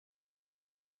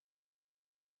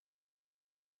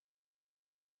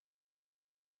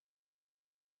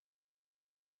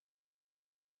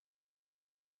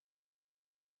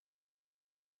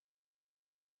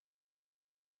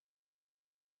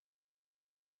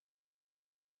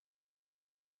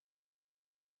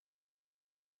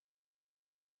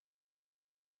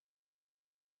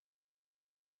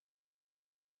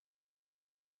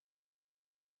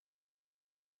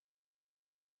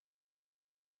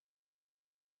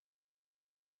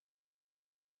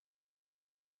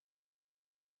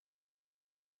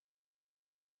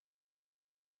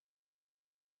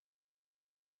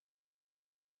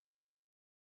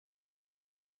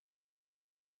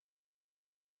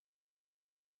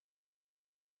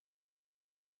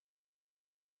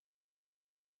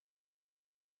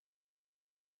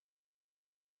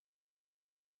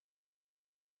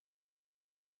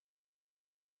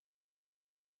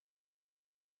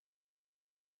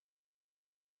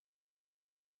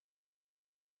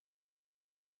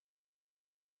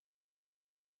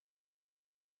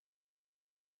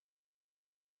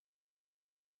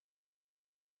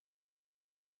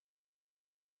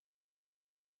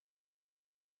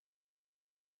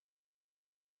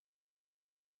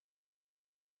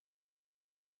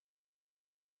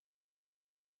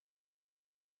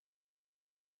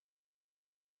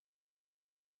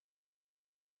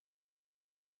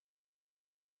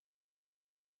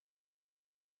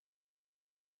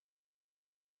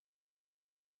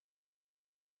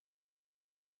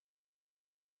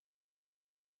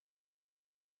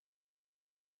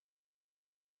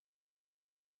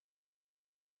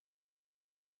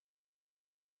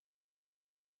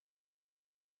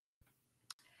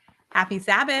Happy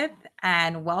Sabbath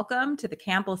and welcome to the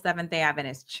Campbell Seventh-day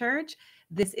Adventist Church.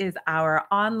 This is our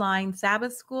online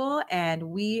Sabbath school, and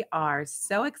we are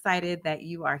so excited that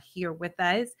you are here with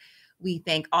us. We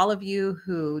thank all of you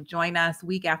who join us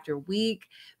week after week.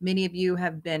 Many of you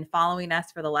have been following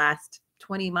us for the last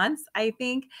 20 months, I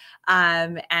think.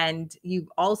 And you've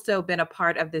also been a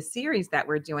part of the series that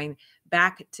we're doing,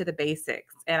 Back to the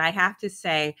Basics. And I have to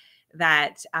say,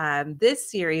 that this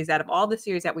series, out of all the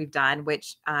series that we've done,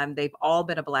 which they've all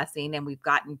been a blessing, and we've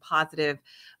gotten positive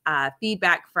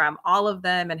feedback from all of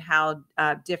them and how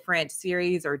different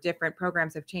series or different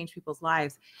programs have changed people's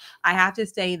lives. I have to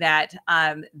say that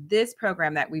this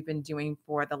program that we've been doing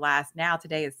for the last, now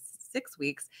today is 6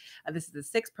 weeks. This is the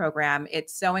sixth program.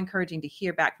 It's so encouraging to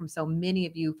hear back from so many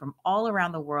of you from all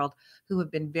around the world who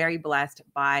have been very blessed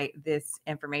by this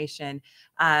information,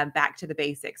 back to the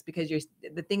basics, because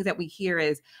the things that we hear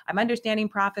is, I'm understanding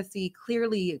prophecy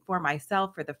clearly for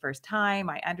myself for the first time.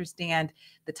 I understand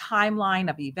the timeline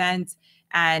of events.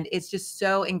 And it's just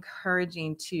so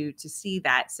encouraging to see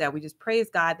that. So we just praise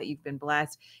God that you've been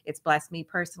blessed. It's blessed me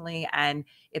personally, and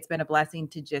it's been a blessing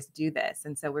to just do this.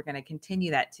 And so we're going to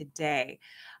continue that today.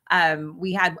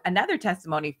 We had another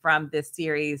testimony from this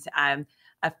series.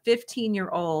 A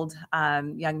 15-year-old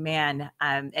young man.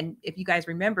 And if you guys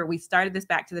remember, we started this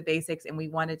Back to the Basics, and we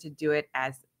wanted to do it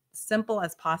as simple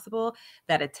as possible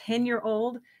that a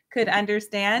 10-year-old could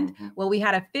understand. Mm-hmm. Well, we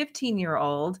had a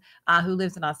 15-year-old who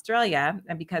lives in Australia,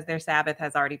 and because their Sabbath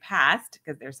has already passed,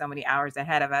 because there's so many hours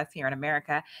ahead of us here in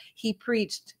America, he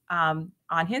preached on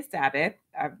his Sabbath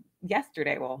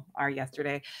yesterday.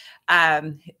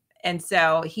 And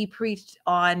so he preached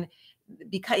on,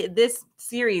 because this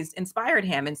series inspired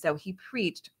him, and so he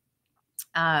preached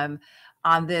on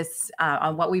this,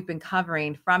 on what we've been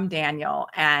covering from Daniel,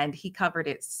 and he covered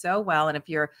it so well. And if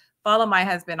you're follow my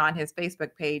husband on his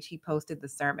Facebook page, he posted the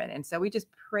sermon. And so we just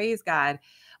praise God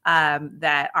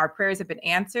that our prayers have been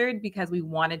answered, because we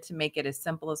wanted to make it as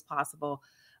simple as possible,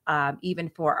 even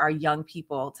for our young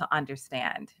people to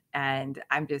understand. And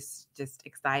I'm just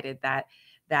excited that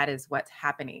that is what's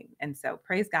happening. And so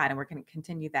praise God, and we're going to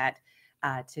continue that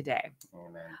today.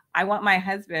 Amen. I want my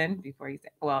husband, before you say,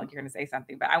 well, you're going to say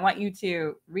something, but I want you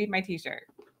to read my t-shirt.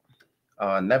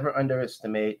 Never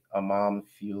underestimate a mom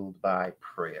fueled by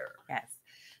prayer. Yes.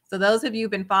 So those of you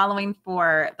who've been following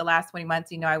for the last 20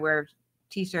 months, I wear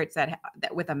t-shirts that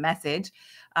with a message.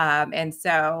 And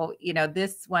so,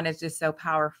 this one is just so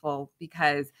powerful,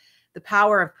 because the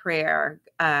power of prayer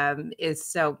is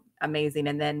so amazing.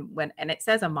 And then and it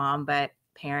says a mom, but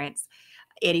parents,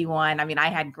 anyone. I mean, I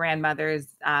had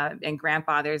grandmothers and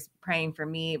grandfathers praying for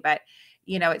me, but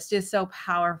it's just so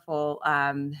powerful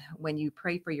when you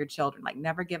pray for your children. Like,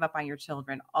 never give up on your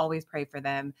children. Always pray for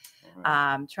them.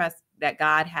 Trust that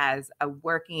God has a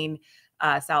working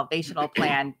salvational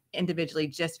plan individually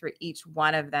just for each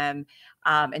one of them,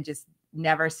 and just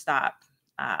never stop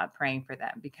praying for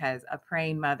them, because a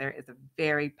praying mother is a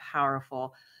very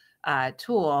powerful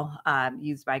tool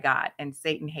used by God. And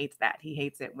Satan hates that. He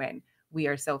hates it when we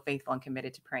are so faithful and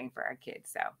committed to praying for our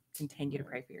kids. So continue to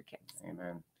pray for your kids.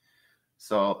 Amen.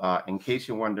 So in case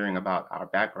you're wondering about our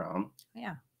background,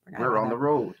 we're on the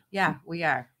road. Yeah, we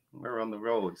are. We're on the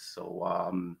road.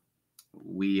 So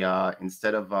we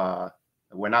instead of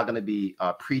we're not going to be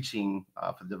preaching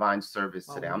for divine service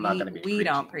today. I'm not going to be preaching. We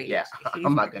don't preach. Yeah,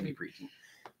 I'm not going to be preaching.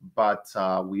 But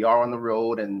we are on the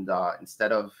road, and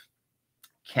instead of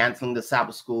canceling the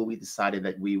Sabbath school, we decided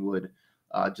that we would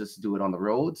just do it on the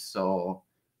road. So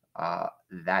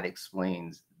that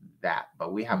explains that.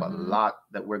 But we have a lot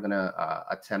that we're going to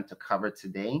attempt to cover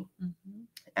today.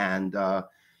 And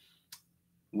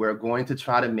we're going to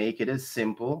try to make it as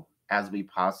simple as we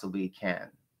possibly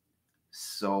can.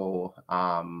 So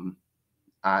I'm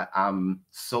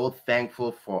so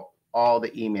thankful for all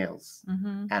the emails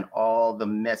and all the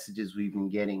messages we've been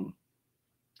getting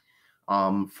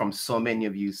from so many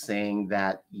of you, saying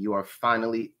that you are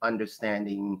finally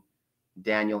understanding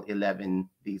Daniel 11,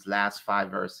 these last 5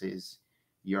 verses.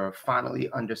 You're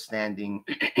finally understanding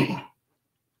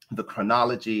the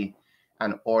chronology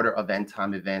and order of end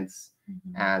time events.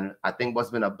 And I think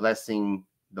what's been a blessing,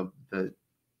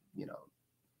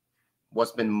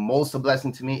 what's been most a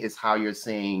blessing to me is how you're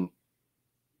saying,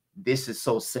 this is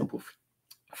so simple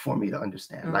for me to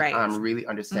understand. Like, I'm really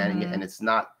understanding it, and it's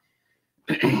not,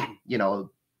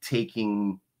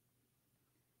 taking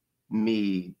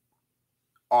me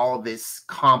all this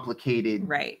complicated,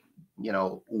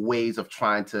 ways of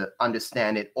trying to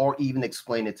understand it or even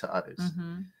explain it to others.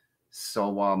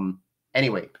 So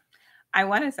anyway, I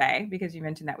want to say, because you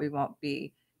mentioned that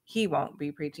he won't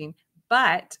be preaching,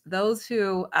 But those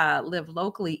who live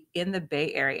locally in the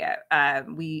Bay Area,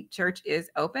 church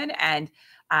is open, and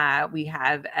we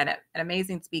have an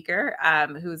amazing speaker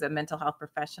who's a mental health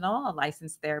professional, a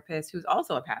licensed therapist, who's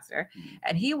also a pastor,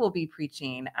 and he will be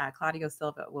preaching. Claudio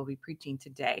Silva will be preaching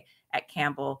today at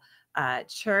Campbell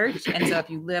Church. And so if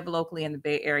you live locally in the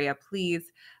Bay Area,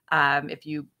 please, if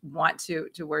you want to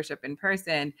worship in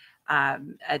person,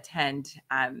 attend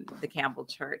the Campbell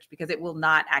Church, because it will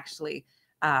not actually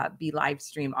be live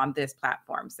streamed on this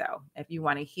platform. So if you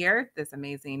want to hear this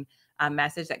amazing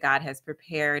message that God has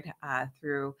prepared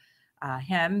through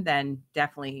him, then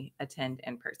definitely attend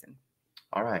in person.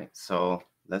 All right. So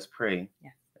let's pray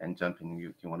and jump in.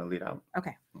 You want to lead out?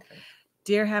 Okay.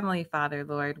 Dear Heavenly Father,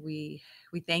 Lord, we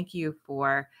thank you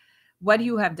for what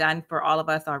you have done for all of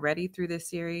us already through this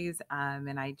series.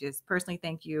 And I just personally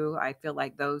thank you. I feel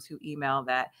like those who email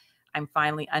that I'm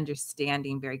finally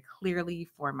understanding very clearly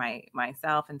for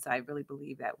myself. And so I really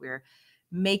believe that we're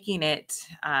making it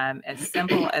as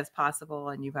simple as possible.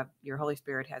 And your Holy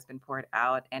Spirit has been poured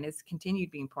out and is continued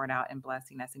being poured out and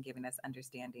blessing us and giving us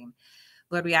understanding.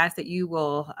 Lord, we ask that you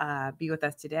will be with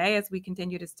us today as we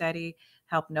continue to study,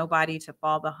 help nobody to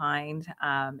fall behind,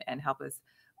 and help us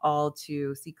all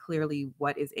to see clearly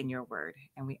what is in your word.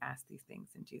 And we ask these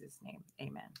things in Jesus' name.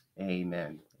 Amen.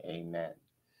 Amen. Amen.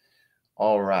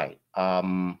 All right.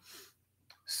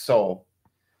 So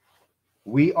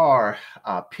we are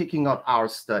picking up our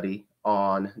study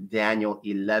on Daniel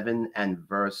 11 and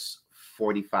verse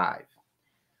 45.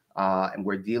 And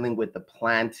we're dealing with the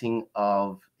planting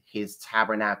of his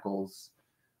tabernacles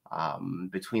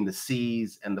between the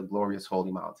seas and the glorious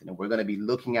holy mountain. And we're going to be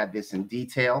looking at this in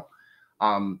detail.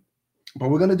 But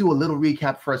we're going to do a little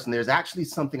recap first. And there's actually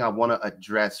something I want to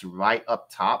address right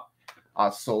up top.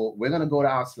 So we're going to go to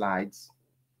our slides.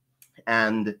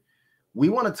 And we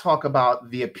want to talk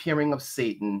about the appearing of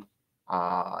Satan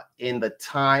in the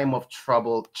time of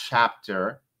trouble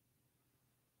chapter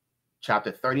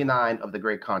 39 of the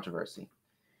Great Controversy.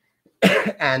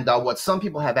 And what some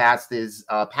people have asked is,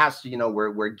 Pastor,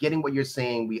 we're getting what you're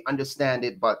saying. We understand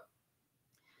it, but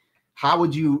how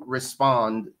would you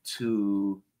respond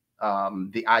to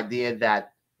the idea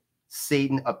that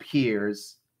Satan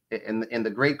appears in the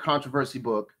Great Controversy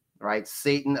book, right?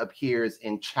 Satan appears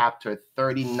in chapter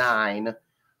 39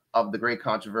 of the Great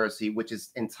Controversy, which is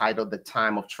entitled The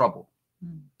Time of Trouble.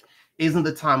 Isn't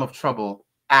the time of trouble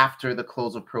after the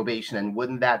close of probation? And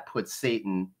wouldn't that put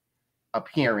Satan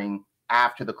appearing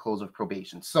after the close of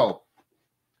probation? So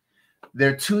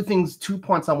there are 2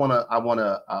 points I want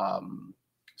to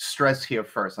stress here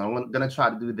first. I'm going to try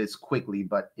to do this quickly,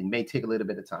 but it may take a little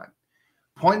bit of time.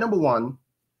 Point number 1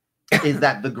 is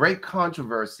that the Great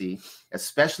Controversy,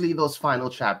 especially those final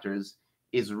chapters,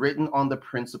 is written on the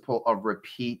principle of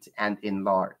repeat and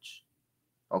enlarge.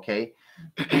 Okay?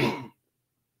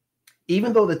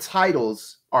 Even though the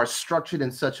titles are structured in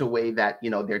such a way that,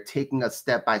 they're taking us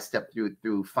step by step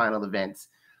through final events,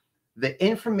 the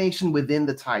information within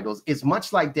the titles is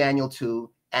much like Daniel 2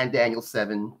 and Daniel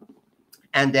 7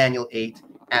 and Daniel 8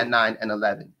 and 9 and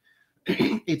 11.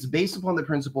 It's based upon the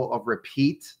principle of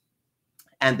repeat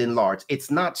and enlarge. It's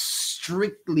not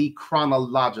strictly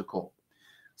chronological.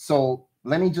 So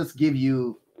let me just give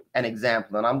you an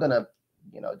example, and I'm going to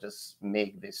just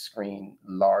make this screen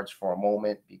large for a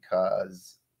moment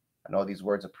because I know these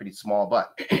words are pretty small,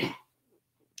 but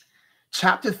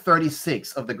chapter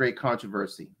 36 of the Great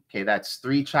Controversy, okay, that's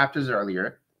 3 chapters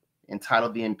earlier,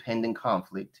 entitled The Impending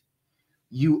Conflict.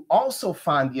 You also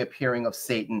find the appearing of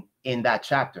Satan in that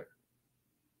chapter.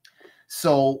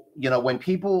 So, when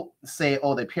people say,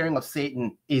 oh, the appearing of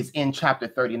Satan is in chapter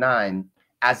 39,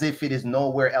 as if it is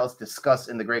nowhere else discussed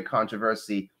in the Great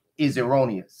Controversy, is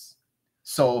erroneous.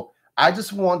 So I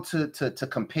just want to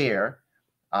compare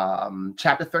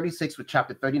chapter 36 with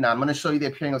chapter 39. I'm going to show you the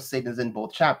appearing of Satan is in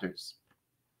both chapters.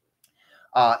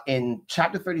 In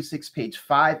chapter 36, page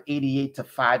 588 to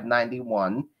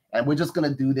 591, and we're just going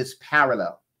to do this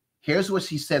parallel. Here's what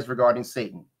she says regarding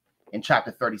Satan. In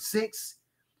chapter 36,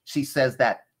 she says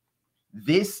that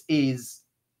this is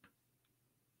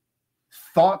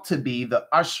thought to be the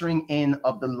ushering in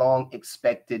of the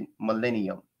long-expected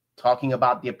millennium, talking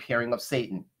about the appearing of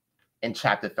Satan. In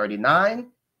chapter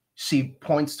 39, she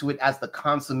points to it as the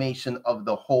consummation of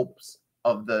the hopes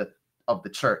of the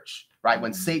church, right?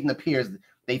 When Satan appears,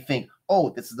 they think,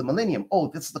 oh, this is the millennium. Oh,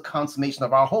 this is the consummation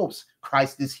of our hopes.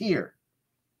 Christ is here.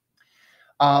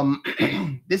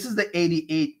 This is the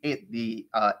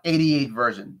 88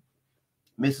 version,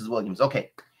 Mrs. Williams.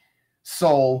 Okay,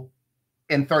 so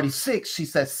in 36, she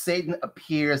says Satan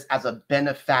appears as a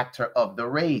benefactor of the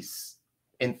race.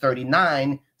 In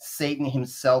 39, Satan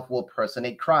himself will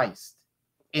personate Christ.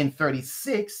 In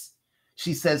 36,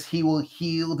 she says he will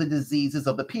heal the diseases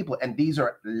of the people. And these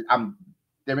are,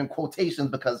 they're in quotations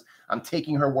because I'm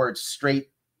taking her words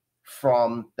straight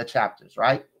from the chapters,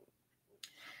 right?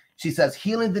 She says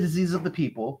healing the diseases of the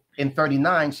people. In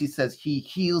 39, she says he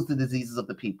heals the diseases of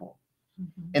the people.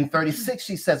 In 36,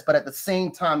 she says, but at the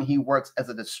same time, he works as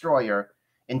a destroyer.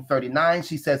 In 39,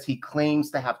 she says he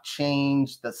claims to have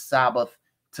changed the Sabbath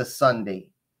to Sunday.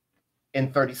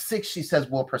 In 36, she says,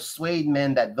 will persuade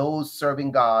men that those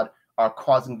serving God are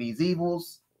causing these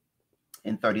evils.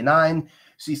 In 39,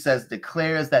 she says,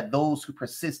 declares that those who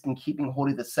persist in keeping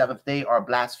holy the seventh day are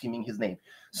blaspheming his name.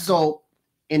 So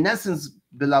in essence,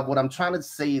 beloved, what I'm trying to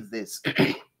say is this.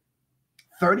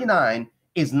 39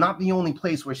 is not the only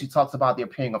place where she talks about the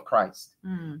appearing of Christ.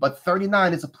 But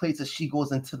 39 is a place that she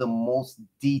goes into the most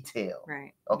detail.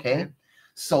 Right. Okay?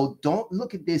 So don't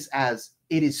look at this as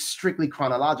it is strictly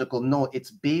chronological. No,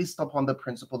 it's based upon the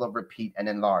principle of repeat and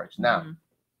enlarge. Now,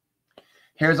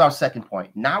 here's our second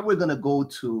point. Now we're going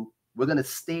to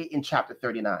stay in chapter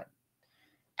 39.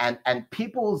 And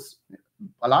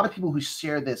a lot of people who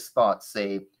share this thought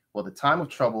say, well, the time of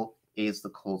trouble is the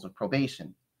close of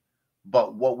probation.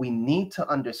 But what we need to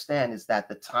understand is that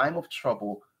the time of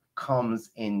trouble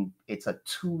comes in, it's a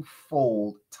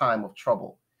twofold time of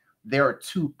trouble. There are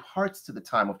two parts to the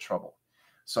time of trouble.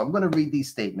 So I'm going to read these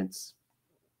statements.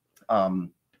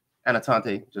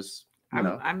 Anatante, just,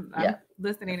 I'm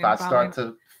listening. If I start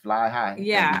to fly high.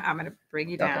 Yeah, I'm going to bring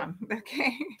you down.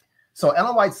 Okay. So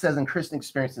Ellen White says in Christian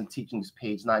Experience and Teachings,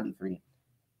 page 93,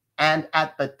 and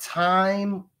at the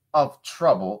time of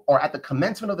trouble, or at the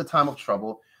commencement of the time of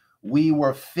trouble, we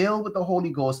were filled with the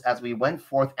Holy Ghost as we went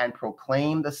forth and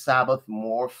proclaimed the Sabbath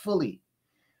more fully.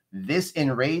 This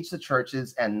enraged the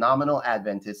churches and nominal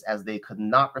Adventists as they could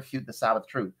not refute the Sabbath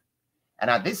truth.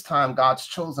 And at this time, God's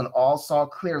chosen all saw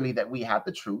clearly that we had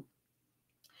the truth,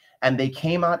 and they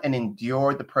came out and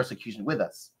endured the persecution with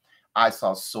us. I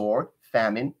saw sword,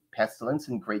 famine, pestilence,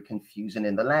 and great confusion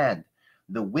in the land.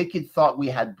 The wicked thought we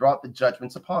had brought the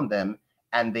judgments upon them,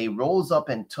 and they rose up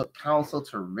and took counsel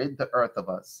to rid the earth of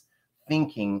us,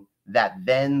 thinking that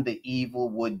then the evil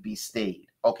would be stayed.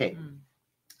 Okay,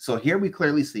 so here we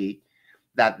clearly see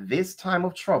that this time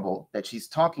of trouble that she's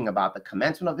talking about, the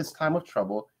commencement of this time of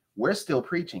trouble, we're still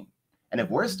preaching. And if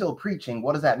we're still preaching,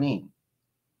 what does that mean?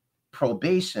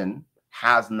 Probation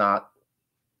has not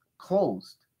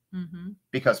closed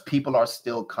because people are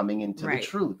still coming into the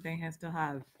truth. They still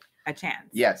have a chance.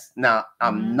 Yes. Now,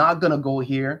 I'm not going to go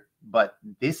here, but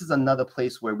this is another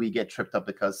place where we get tripped up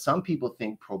because some people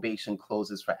think probation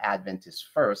closes for Adventists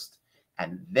first,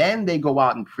 and then they go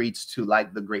out and preach to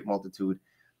like the great multitude.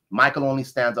 Michael only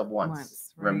stands up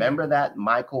once. Remember that?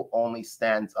 Michael only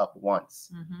stands up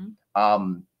once.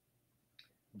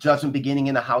 Judgment beginning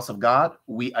in the house of God,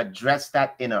 we addressed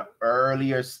that in an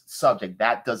earlier subject.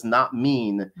 That does not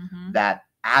mean that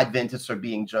Adventists are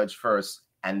being judged first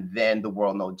and then the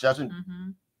world. No, judgment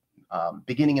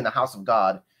beginning in the house of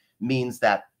God means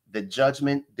that the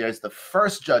judgment, there's the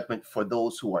first judgment for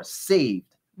those who are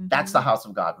saved. That's the house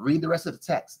of God. Read the rest of the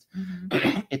text.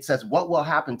 It says, what will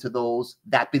happen to those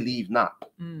that believe not?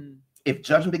 If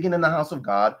judgment begin in the house of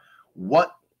God,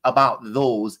 what about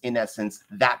those, in essence,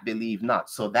 that believe not?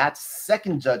 So that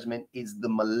second judgment is the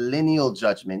millennial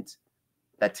judgment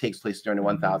that takes place during the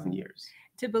 1,000 years.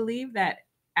 To believe that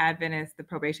Adventists, the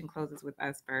probation closes with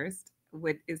us first,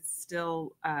 is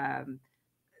still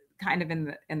kind of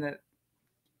in the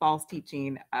false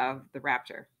teaching of the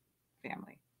rapture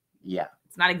family. Yeah.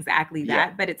 It's not exactly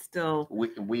that, but it's still...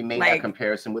 We made that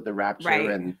comparison with the rapture.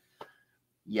 And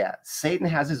yeah, Satan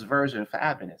has his version for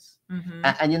Adventists.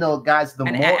 And you know, guys,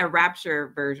 a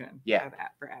rapture version of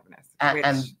that for Adventists,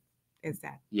 which is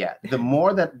that. Yeah, the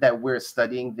more that we're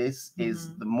studying this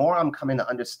is the more I'm coming to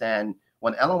understand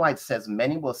when Ellen White says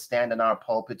many will stand in our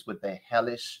pulpits with the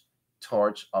hellish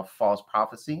torch of false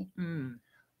prophecy.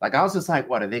 Like I was just like,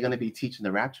 what, are they going to be teaching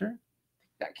the rapture?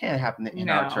 That can't happen in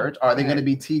our church. Are they going to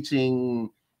be teaching,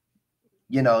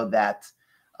 that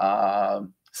the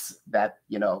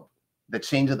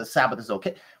change of the Sabbath is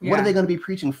okay? What are they going to be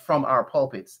preaching from our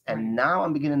pulpits? And now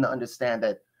I'm beginning to understand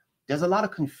that there's a lot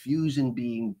of confusion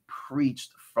being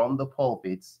preached from the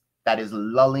pulpits that is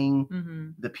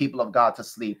lulling the people of God to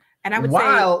sleep. And I would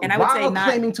say not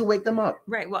claiming to wake them up.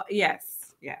 Right. Well,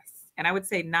 yes. And I would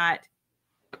say not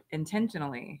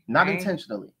intentionally. Not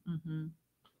intentionally.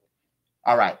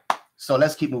 All right. So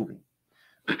let's keep moving.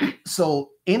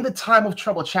 So in the time of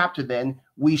trouble chapter, then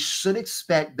we should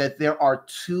expect that there are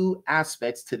two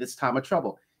aspects to this time of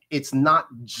trouble. It's not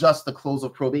just the close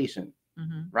of probation,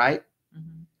 right?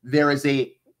 There is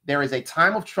a There is a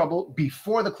time of trouble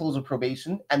before the close of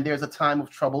probation, and there's a time of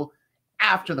trouble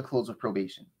after the close of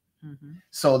probation.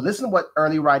 So listen to what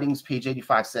Early Writings, page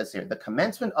 85 says here. The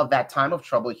commencement of that time of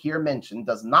trouble here mentioned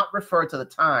does not refer to the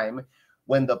time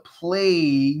when the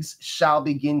plagues shall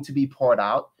begin to be poured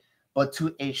out, but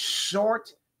to a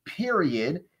short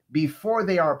period before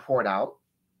they are poured out,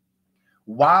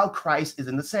 while Christ is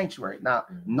in the sanctuary. Now,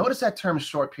 notice that term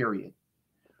short period.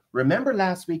 Remember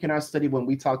last week in our study when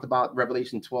we talked about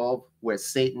Revelation 12, where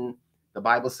Satan, the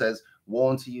Bible says, woe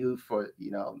unto you, for,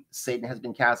 Satan has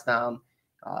been cast down,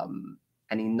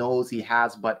 and he knows he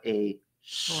has but a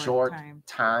short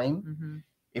time.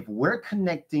 If we're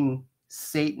connecting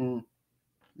Satan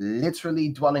literally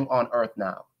dwelling on earth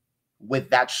now with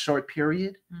that short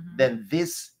period, then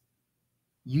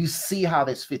you see how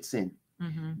this fits in.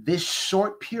 This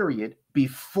short period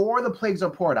before the plagues are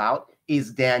poured out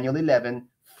is Daniel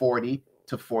 11:40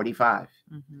 to 45.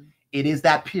 It is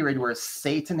that period where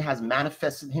Satan has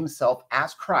manifested himself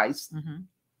as Christ,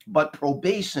 but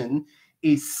probation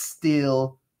is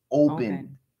still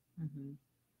open.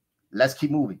 Let's keep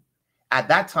moving. At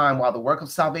that time, while the work of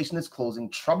salvation is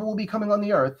closing, trouble will be coming on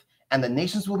the earth, and the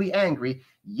nations will be angry,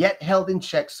 yet held in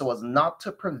check so as not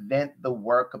to prevent the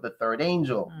work of the third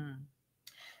angel.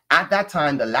 At that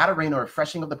time, the latter rain or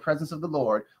refreshing of the presence of the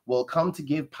Lord will come to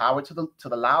give power to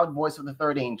the loud voice of the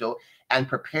third angel and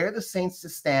prepare the saints to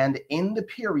stand in the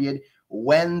period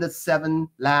when the 7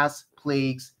 last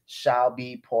plagues shall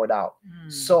be poured out.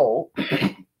 So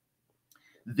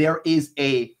there is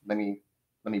let me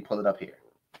pull it up here.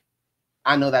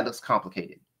 I know that looks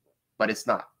complicated, but it's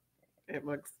not. It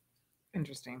looks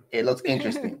interesting. It looks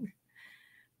interesting.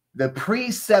 The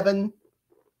pre-7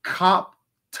 cop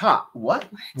top. What,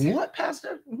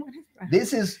 Pastor? What is that?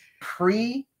 This is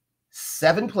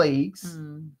pre-7 plagues,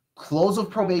 close of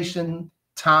probation,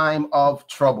 time of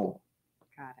trouble.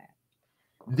 Got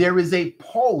it. There is a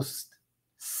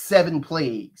post-7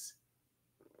 plagues,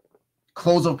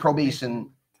 close of probation,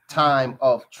 time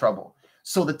of trouble.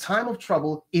 So the time of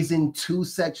trouble is in 2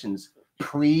 sections: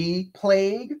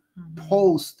 pre-plague,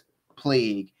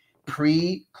 post-plague,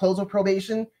 pre-close of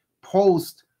probation,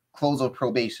 post-close of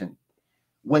probation.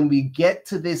 When we get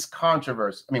to this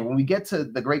controversy, when we get to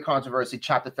the great controversy,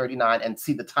 chapter 39, and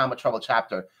see the time of trouble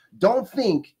chapter, don't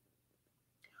think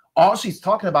all she's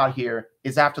talking about here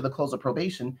is after the close of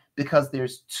probation, because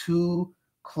there's 2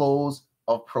 close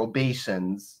of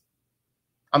probations.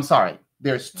 I'm sorry,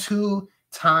 there's 2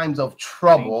 times of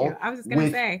trouble. I was just going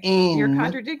to say, you're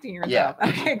contradicting yourself. Yeah.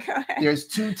 Okay, go ahead. There's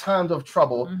 2 times of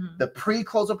trouble, the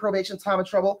pre-close of probation time of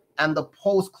trouble and the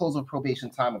post-close of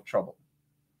probation time of trouble.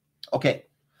 Okay,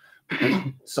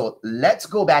 so let's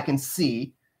go back and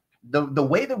see the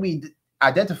way that we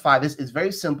identify this is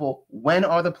very simple. When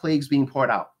are the plagues being poured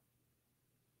out?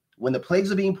 When the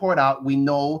plagues are being poured out, we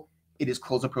know it is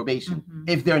close of probation.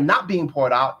 If they're not being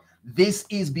poured out, this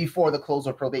is before the close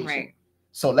of probation. Right.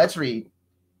 So let's read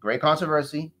Great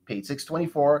Controversy, page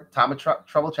 624, time of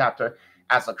trouble chapter.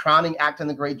 As a crowning act in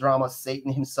the great drama,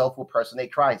 Satan himself will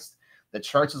personate Christ. The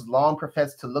church has long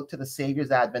professed to look to the Savior's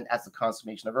advent as the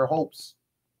consummation of her hopes.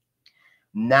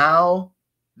 Now,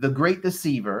 the great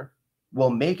deceiver will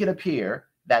make it appear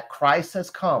that Christ has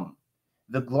come.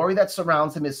 The glory that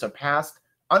surrounds him is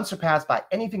unsurpassed by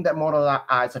anything that mortal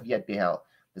eyes have yet beheld.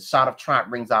 The shout of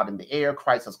triumph rings out in the air.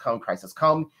 Christ has come, Christ has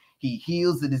come. He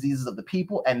heals the diseases of the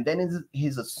people, and then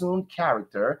his assumed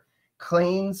character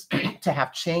claims to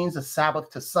have changed the Sabbath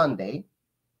to Sunday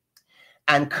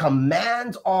and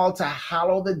commands all to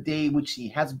hallow the day which he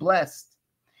has blessed.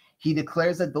 He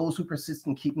declares that those who persist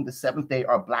in keeping the 7th day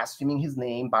are blaspheming his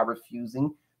name by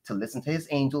refusing to listen to his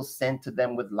angels sent to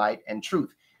them with light and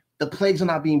truth. The plagues are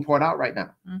not being poured out right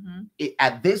now.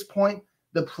 At this point,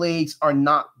 the plagues are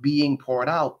not being poured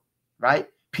out, right?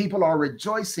 People are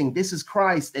rejoicing. This is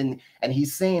Christ. And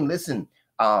he's saying, listen,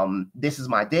 this is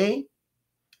my day.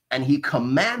 And he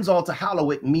commands all to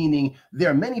hallow it, meaning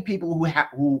there are many people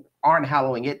who aren't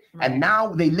hallowing it. Right. And now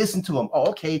they listen to him. Oh,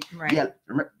 okay. Right. Yeah.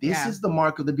 Remember, this is the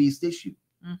mark of the beast issue.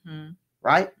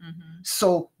 Right.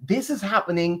 So this is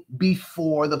happening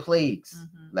before the plagues.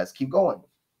 Let's keep going.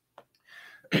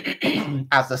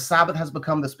 As the Sabbath has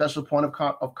become the special point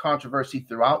of controversy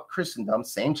throughout Christendom,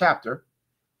 same chapter,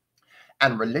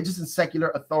 and religious and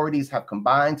secular authorities have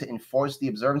combined to enforce the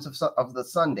observance of the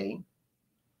Sunday,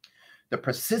 the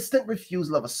persistent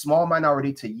refusal of a small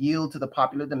minority to yield to the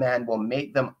popular demand will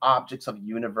make them objects of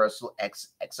universal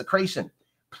execration.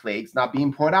 Plagues not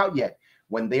being poured out yet.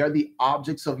 When they are the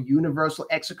objects of universal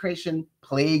execration,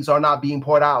 plagues are not being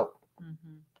poured out.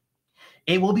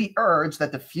 It will be urged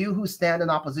that the few who stand in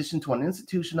opposition to an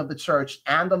institution of the church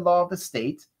and the law of the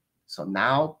state, So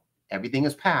now everything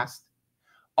is past.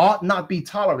 Ought not be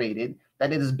tolerated,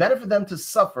 that it is better for them to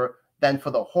suffer than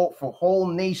for whole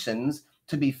nations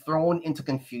to be thrown into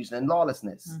confusion and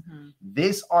lawlessness.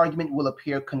 This argument will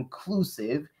appear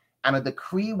conclusive, and a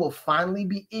decree will finally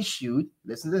be issued.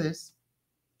 Listen to this.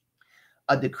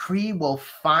 A decree will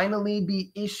finally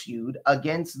be issued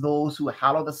against those who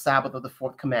hallow the Sabbath of the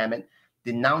fourth commandment,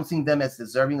 denouncing them as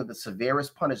deserving of the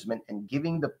severest punishment and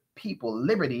giving the people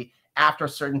liberty after a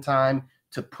certain time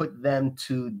to put them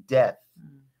to death.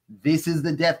 This is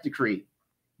the death decree.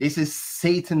 This is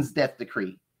Satan's death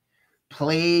decree.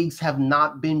 Plagues have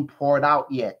not been poured out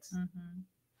yet.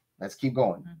 Let's keep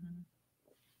going.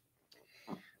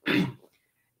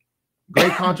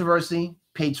 Great Controversy,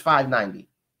 page 590.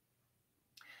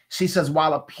 She says,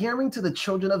 while appearing to the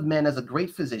children of men as a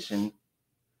great physician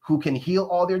who can heal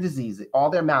all their diseases, all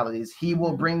their maladies, he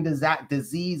will bring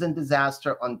disease and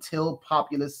disaster until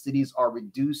populous cities are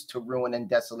reduced to ruin and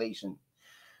desolation.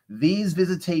 These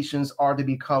visitations are to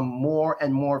become more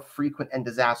and more frequent and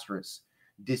disastrous.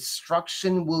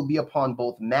 Destruction will be upon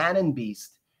both man and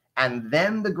beast, and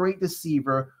then the great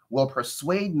deceiver will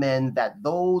persuade men that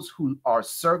those who are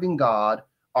serving God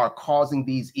are causing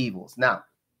these evils. Now,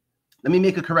 let me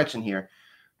make a correction here,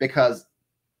 because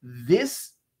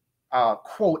this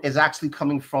quote is actually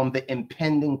coming from the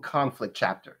impending conflict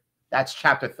chapter. That's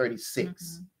chapter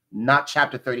 36, not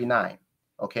chapter 39,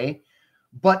 okay?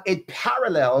 But it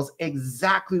parallels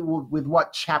exactly with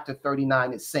what chapter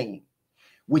 39 is saying,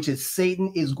 which is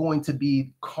Satan is going to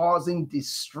be causing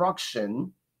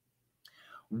destruction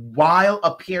while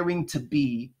appearing to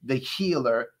be the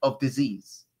healer of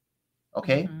disease,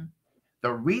 okay?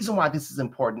 The reason why this is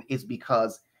important is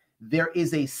because there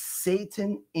is a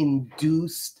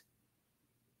Satan-induced,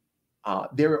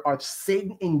 there are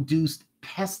Satan-induced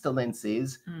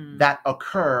pestilences that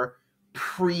occur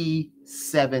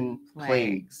pre-7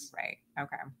 plagues. Right.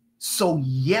 Okay. So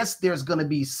yes, there's going to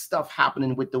be stuff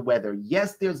happening with the weather.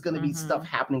 Yes, there's going to be stuff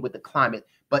happening with the climate,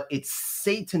 but it's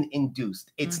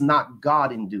Satan-induced. It's not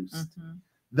God-induced.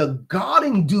 The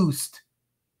God-induced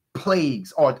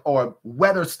plagues or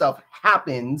weather stuff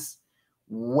happens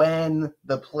when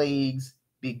the plagues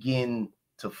begin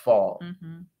to fall.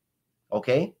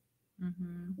 Okay?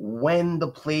 When the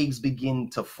plagues begin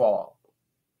to fall.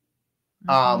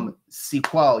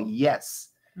 Sequel, yes.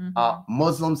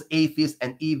 Muslims, atheists,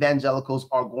 and evangelicals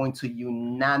are going to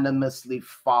unanimously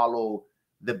follow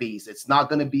the beast. It's not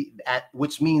going to be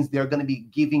which means they're going to be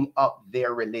giving up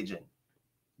their religion.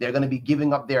 They're going to be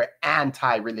giving up their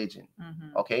anti-religion.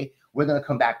 Okay, we're going to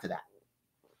come back to that.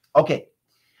 Okay.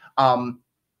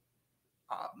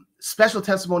 Special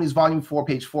Testimonies, Volume 4,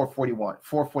 page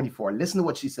 444. Listen to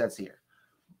what she says here.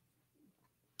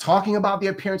 Talking about the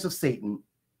appearance of Satan,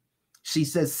 she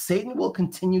says, Satan will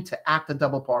continue to act a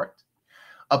double part.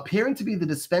 Appearing to be the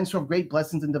dispenser of great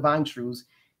blessings and divine truths,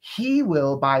 he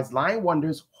will, by his lying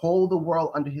wonders, hold the world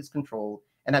under his control.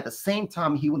 And at the same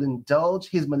time, he will indulge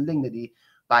his malignity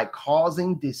by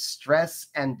causing distress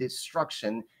and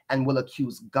destruction, and will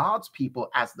accuse God's people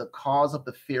as the cause of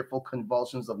the fearful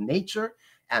convulsions of nature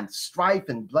and strife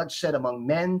and bloodshed among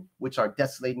men, which are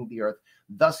desolating the earth.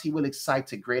 Thus he will excite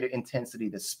to greater intensity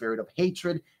the spirit of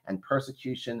hatred and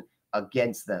persecution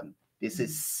against them. This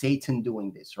is Satan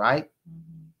doing this, right?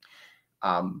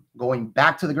 Going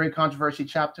back to the Great Controversy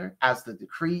chapter, as the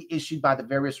decree issued by the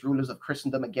various rulers of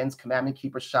Christendom against commandment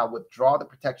keepers shall withdraw the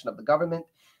protection of the government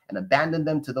and abandon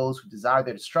them to those who desire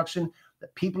their destruction, the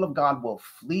people of God will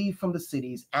flee from the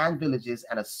cities and villages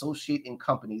and associate in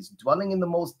companies, dwelling in the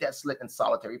most desolate and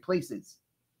solitary places.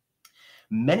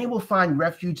 Many will find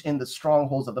refuge in the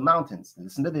strongholds of the mountains.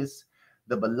 Listen to this.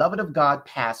 The beloved of God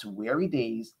pass weary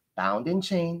days, bound in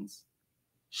chains,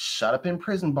 shut up in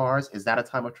prison bars. Is that a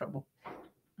time of trouble?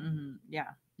 Yeah.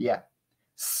 Yeah.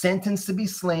 Sentenced to be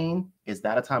slain. Is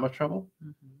that a time of trouble?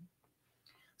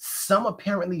 Some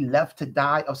apparently left to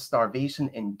die of starvation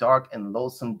in dark and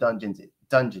loathsome dungeons.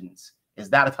 Is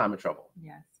that a time of trouble?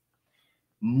 Yes.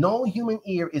 No human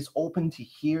ear is open to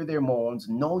hear their moans.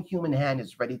 No human hand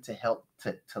is ready to help,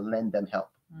 to lend them help.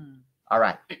 All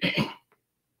right.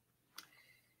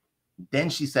 Then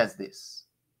she says this,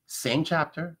 same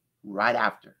chapter, right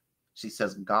after. She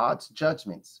says, God's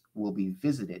judgments will be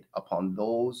visited upon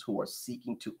those who are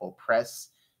seeking to oppress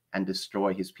and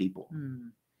destroy his people.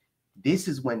 This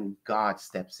is when God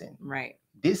steps in. Right.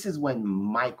 This is when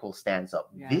Michael stands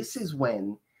up. Yes. This is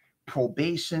when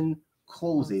probation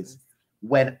closes.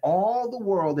 When all the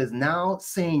world is now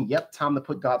saying, yep, time to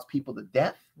put God's people to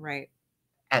death. Right.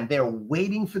 And they're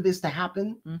waiting for this to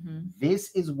happen.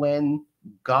 This is when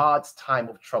God's time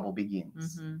of trouble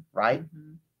begins, right?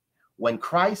 When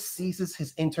Christ ceases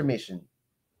his intermission,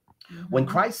 when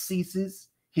Christ ceases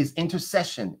his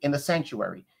intercession in the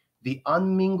sanctuary, the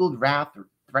unmingled wrath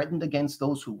threatened against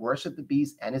those who worship the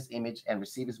beast and his image and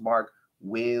receive his mark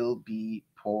will be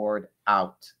poured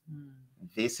out.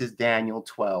 This is Daniel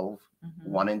 12,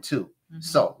 1 and 2.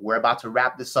 So we're about to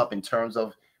wrap this up in terms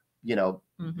of, you know,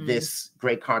 this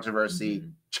great controversy,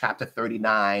 chapter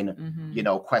 39, you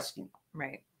know, question.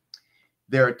 Right.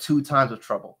 There are 2 times of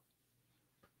trouble.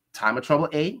 Time of trouble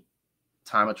A,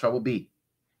 time of trouble B.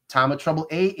 Time of trouble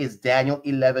A is Daniel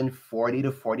 11, 40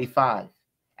 to 45.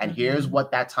 And here's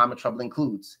what that time of trouble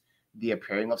includes: the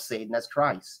appearing of Satan as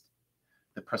Christ,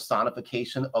 the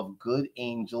personification of good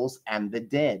angels and the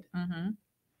dead,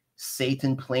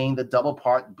 Satan playing the double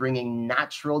part, bringing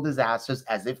natural disasters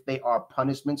as if they are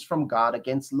punishments from God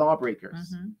against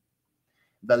lawbreakers.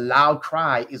 The loud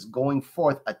cry is going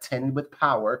forth, attended with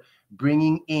power,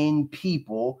 bringing in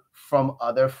people from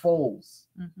other folds.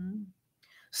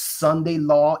 Sunday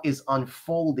law is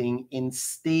unfolding in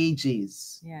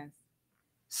stages. Yes.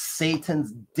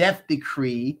 Satan's death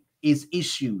decree is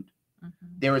issued.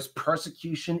 There is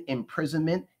persecution,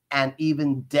 imprisonment, and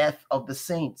even death of the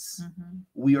saints.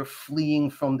 We are fleeing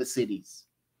from the cities.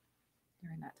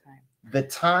 During that time. The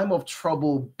time of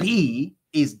trouble B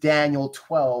is Daniel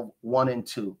 12, 1 and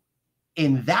 2.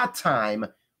 In that time,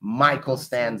 Michael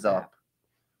stands up.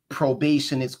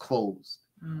 Probation is closed.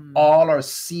 All are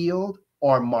sealed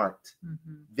or marked.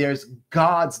 There's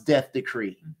God's death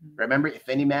decree. Remember, if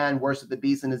any man worship the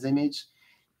beast in his image,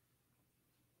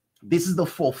 this is the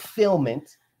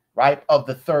fulfillment, right, of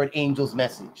the 3rd angel's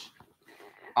message.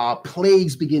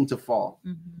 Plagues begin to fall.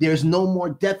 There's no more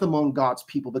death among God's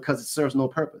people because it serves no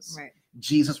purpose. Right.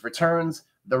 Jesus returns,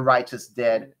 the righteous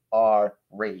dead are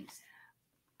raised.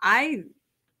 I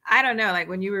don't know, like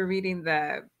when you were reading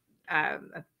the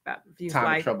about a few Time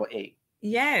slides. of trouble 8.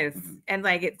 Yes. And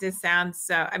like it just sounds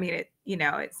so, I mean, it, you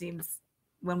know, it seems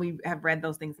when we have read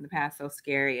those things in the past so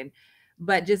scary, and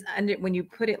but just when you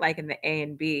put it like in the A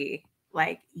and B,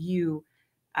 like you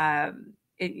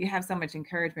you have so much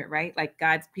encouragement, right? Like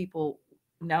God's people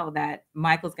know that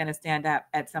Michael's going to stand up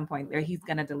at some point there, he's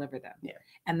going to deliver them. Yeah.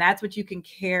 And that's what you can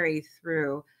carry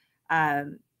through.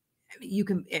 You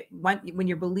can, when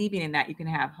you're believing in that, you can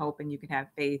have hope and you can have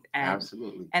faith. And,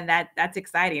 Absolutely. And that's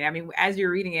exciting. I mean, as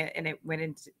you're reading it and it went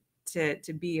into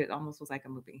to be, it almost was like a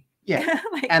movie. Yeah.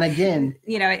 Like, and again,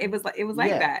 you know, it was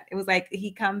like that. It was like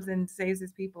he comes and saves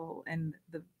his people and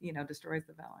destroys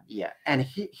the villain. Yeah. And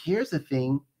here's the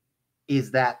thing is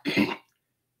that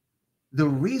the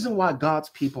reason why God's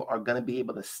people are going to be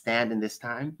able to stand in this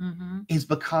time is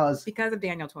because of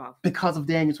Daniel 12. Because of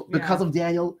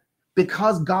Daniel,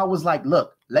 because God was like,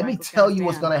 look, let me tell you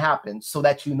what's going to happen so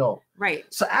that you know. Right.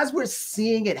 So as we're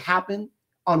seeing it happen,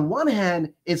 on one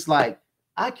hand, it's like,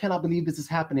 I cannot believe this is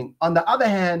happening. On the other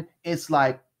hand, it's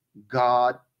like,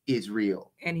 God is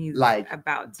real. And he's like,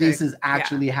 about to, this is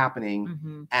actually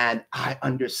happening. And I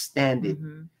understand it.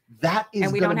 That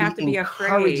is going to be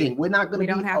encouraging. We're not going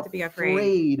to be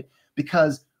afraid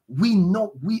because we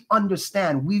know, we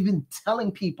understand. We've been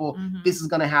telling people this is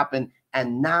going to happen.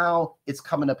 And now it's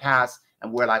coming to pass.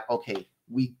 And we're like, okay,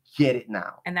 we get it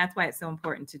now. And that's why it's so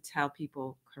important to tell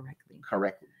people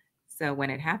correctly. So when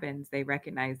it happens, they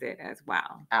recognize it as,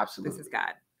 wow, absolutely, this is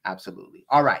God. Absolutely.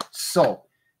 All right. So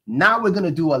now we're going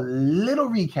to do a little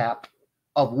recap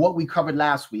of what we covered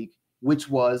last week, which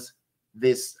was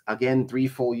this, again,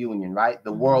 threefold union, right?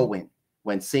 The whirlwind,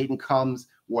 when Satan comes,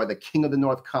 or the king of the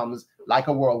north comes like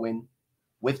a whirlwind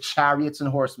with chariots and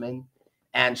horsemen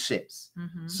and ships.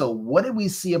 So what did we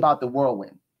see about the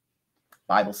whirlwind?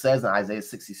 Bible says in Isaiah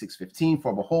 66:15,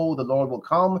 for behold, the Lord will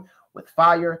come with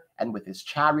fire and with his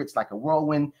chariots like a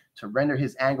whirlwind to render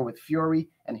his anger with fury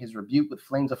and his rebuke with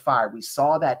flames of fire. We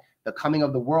saw that the coming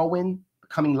of the whirlwind,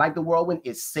 coming like the whirlwind,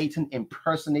 is Satan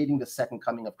impersonating the second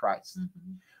coming of Christ.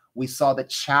 We saw the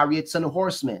chariots and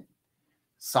horsemen.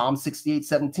 Psalm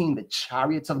 68:17, the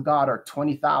chariots of God are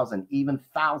 20,000, even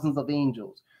thousands of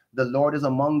angels. The Lord is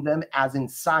among them as in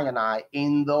Sinai,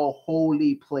 in the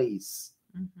holy place.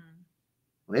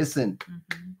 Listen,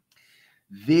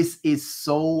 this is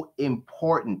so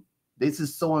important. This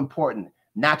is so important.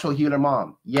 Natural healer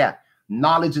mom. Yeah.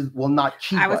 Knowledge will not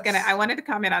keep us. I wanted to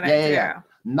comment on that too. Yeah.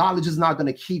 Knowledge is not going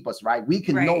to keep us, right? We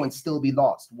can know and still be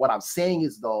lost. What I'm saying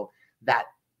is, though, that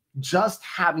just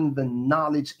having the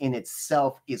knowledge in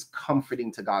itself is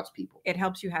comforting to God's people. It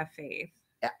helps you have faith.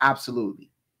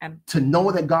 Absolutely. And to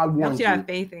know that God wants you have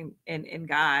faith in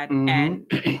God. And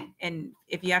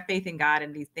if you have faith in God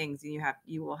and these things,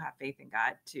 you will have faith in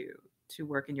God to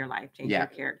work in your life, change your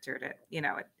character, to,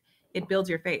 it builds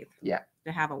your faith. Yeah.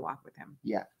 To have a walk with him.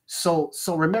 Yeah. So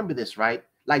remember this, right?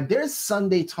 Like there's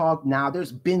Sunday talk now.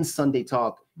 There's been Sunday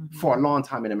talk for a long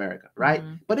time in America, right?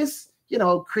 But it's,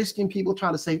 Christian people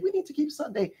trying to say we need to keep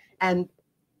Sunday, and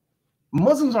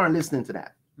Muslims aren't listening to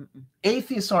that.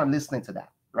 Atheists aren't listening to that,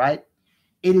 right?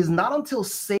 It is not until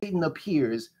Satan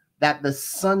appears that the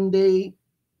Sunday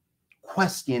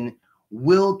question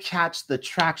will catch the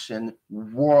traction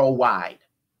worldwide.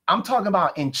 I'm talking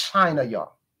about in China,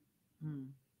 y'all.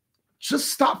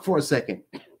 Just stop for a second.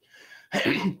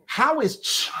 How is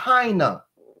China?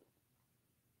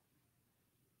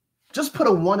 Just put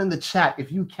a 1 in the chat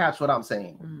if you catch what I'm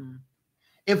saying.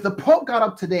 If the Pope got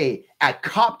up today at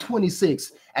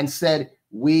COP26 and said,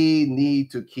 we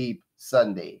need to keep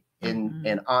Sunday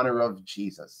in honor of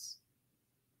Jesus,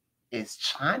 is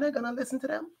China going to listen to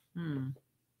them?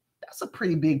 That's a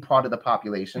pretty big part of the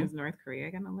population. Is North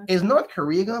Korea going to listen? Is North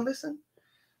Korea going to listen?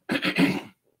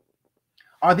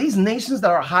 Are these nations that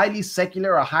are highly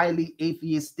secular or highly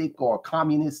atheistic or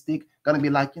communistic going to be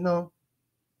like,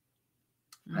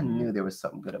 I knew there was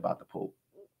something good about the Pope.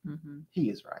 He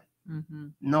is right.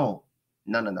 No.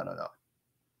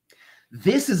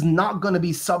 This is not going to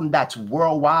be something that's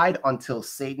worldwide until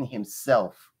Satan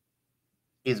himself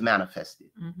is manifested.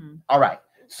 All right.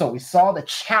 So we saw the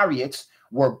chariots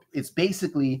it's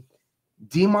basically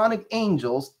demonic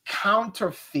angels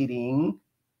counterfeiting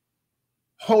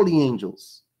holy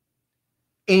angels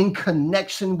in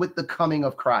connection with the coming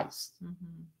of Christ,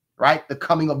 right? The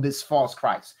coming of this false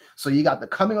Christ. So you got the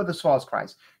coming of this false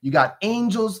Christ. You got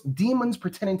angels, demons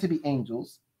pretending to be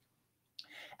angels.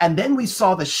 And then we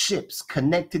saw the ships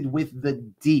connected with the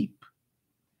deep.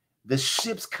 The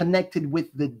ships connected with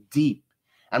the deep.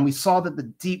 And we saw that the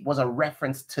deep was a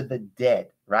reference to the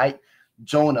dead, right?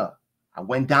 Jonah, I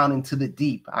went down into the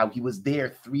deep. He was there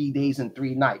 3 days and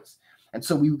 3 nights. And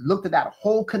so we looked at that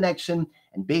whole connection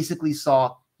and basically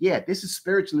saw, this is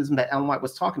spiritualism that Ellen White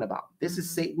was talking about. This is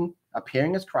Satan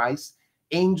appearing as Christ,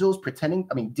 demons pretending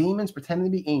to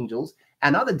be angels,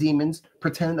 and other demons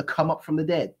pretending to come up from the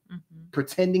dead,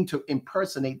 pretending to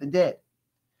impersonate the dead.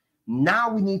 Now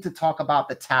we need to talk about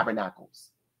the tabernacles.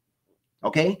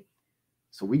 Okay?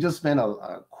 So we just spent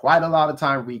quite a lot of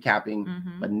time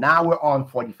recapping, but now we're on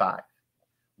 45.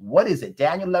 What is it?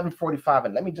 Daniel 11:45,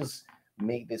 and let me just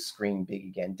make this screen big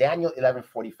again. Daniel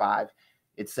 11:45,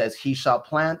 it says, he shall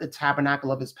plant the tabernacle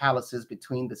of his palaces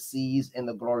between the seas in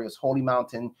the glorious holy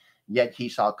mountain, yet he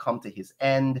shall come to his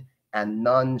end, and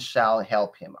none shall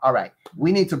help him. All right,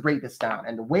 we need to break this down.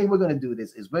 And the way we're going to do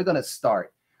this is we're going to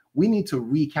start. We need to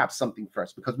recap something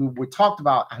first, because we talked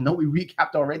about, I know we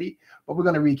recapped already, but we're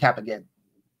going to recap again.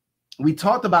 We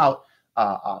talked about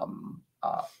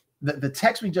the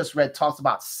text we just read talks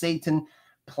about Satan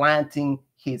planting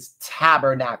his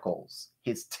tabernacles.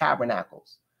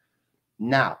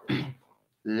 Now,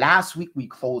 last week we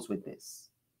closed with this.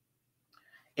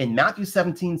 In Matthew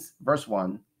 17, verse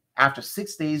 1, after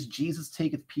 6 days, Jesus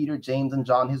taketh Peter, James, and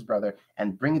John, his brother,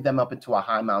 and bringeth them up into a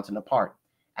high mountain apart.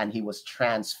 And he was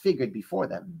transfigured before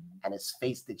them, and his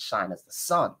face did shine as the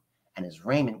sun, and his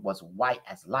raiment was white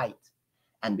as light.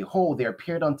 And behold, there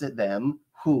appeared unto them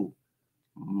who?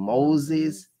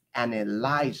 Moses and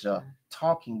Elijah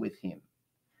talking with him.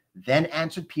 Then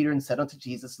answered Peter and said unto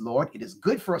Jesus, Lord, it is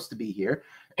good for us to be here.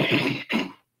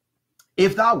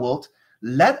 If thou wilt,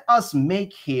 let us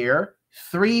make here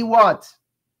 3 what?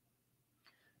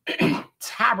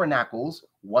 Tabernacles,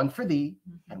 one for thee,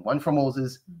 and one for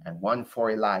Moses, and one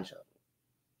for Elijah.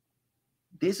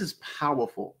 This is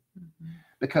powerful,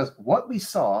 because what we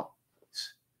saw,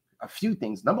 a few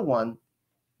things. Number one,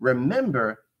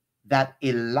 remember that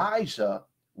Elijah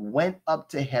went up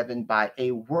to heaven by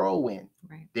a whirlwind.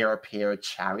 Right. There appeared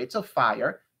chariots of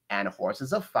fire and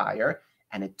horses of fire,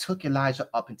 and it took Elijah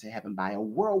up into heaven by a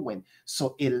whirlwind.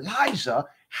 So Elijah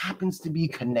happens to be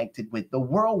connected with the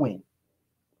whirlwind.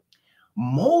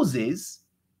 Moses,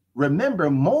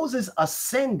 remember, Moses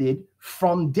ascended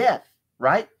from death,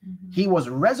 right? He was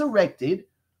resurrected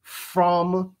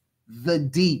from the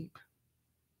deep.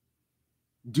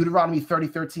 Deuteronomy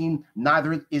 30:13,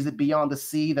 neither is it beyond the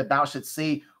sea that thou shouldst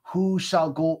say, who shall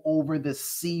go over the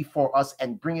sea for us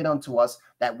and bring it unto us,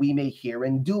 that we may hear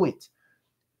and do it.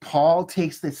 Paul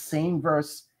takes the same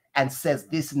verse and says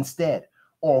this instead,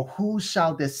 or who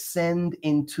shall descend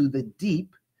into the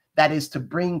deep, that is to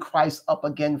bring Christ up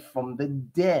again from the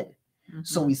dead.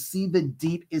 So we see the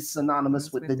deep is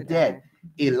synonymous with the dead.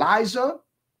 Elijah,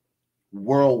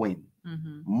 whirlwind.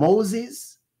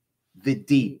 Moses, the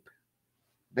deep.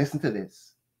 Listen to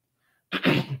this.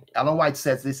 Ellen White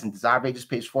says this in Desire of Ages,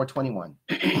 page 421.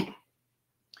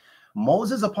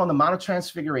 Moses upon the Mount of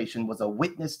Transfiguration was a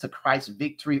witness to Christ's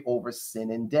victory over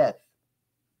sin and death.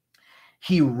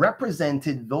 He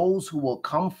represented those who will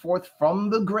come forth from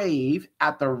the grave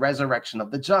at the resurrection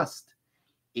of the just.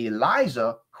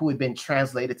 Elijah, who had been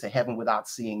translated to heaven without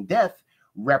seeing death,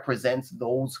 represents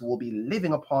those who will be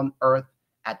living upon earth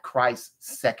at Christ's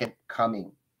second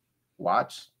coming.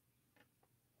 Watch.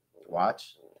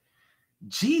 Watch.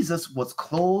 Jesus was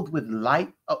clothed with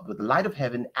light of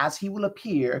heaven, as he will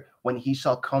appear when he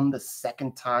shall come the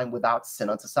second time without sin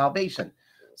unto salvation.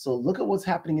 So look at what's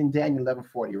happening in Daniel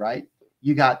 11:40, right?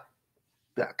 You got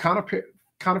the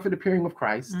counterfeit appearing of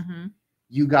Christ. Mm-hmm.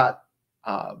 You got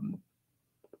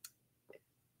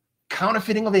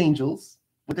counterfeiting of angels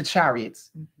with the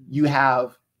chariots. Mm-hmm. You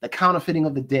have the counterfeiting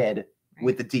of the dead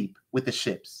with the deep, with the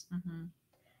ships. Mm-hmm.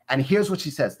 And here's what she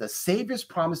says. The Savior's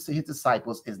promise to his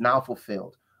disciples is now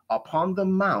fulfilled. Upon the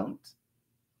mount,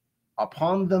 Mm-hmm.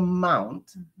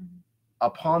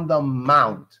 upon the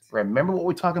mount. Remember what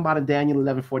we're talking about in Daniel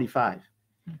 11:45.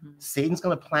 Mm-hmm. Satan's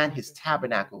going to plant his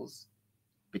tabernacles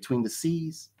between the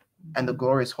seas and the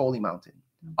glorious holy mountain.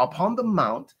 Mm-hmm. Upon the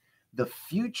mount, the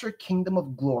future kingdom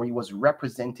of glory was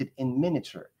represented in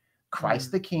miniature.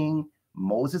 Christ the King,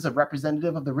 Moses, a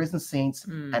representative of the risen saints,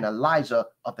 and Elijah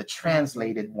of the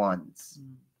translated ones.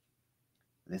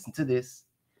 Listen to this.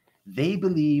 They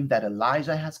believe that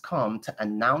Elijah has come to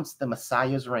announce the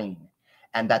Messiah's reign,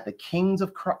 and that the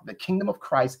kingdom of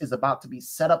Christ is about to be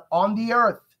set up on the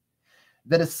earth.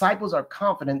 The disciples are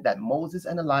confident that Moses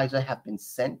and Elijah have been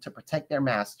sent to protect their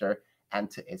master and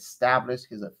to establish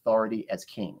his authority as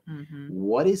king. Mm-hmm.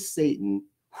 What is Satan?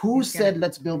 Who said,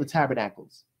 let's build the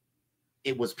tabernacles?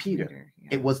 It was Peter. Yeah.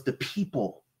 It was the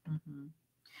people. Mm-hmm.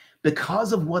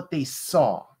 Because of what they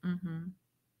saw, Mm-hmm.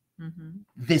 Mm-hmm.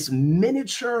 this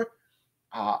miniature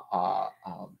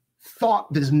thought,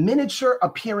 this miniature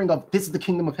appearing of this is the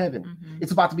kingdom of heaven. Mm-hmm.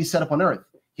 It's about to be set up on earth.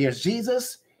 Here's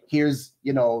Jesus. Here's,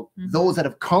 Mm-hmm. those that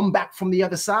have come back from the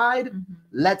other side. Mm-hmm.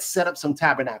 Let's set up some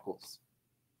tabernacles.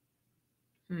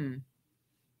 Mm-hmm.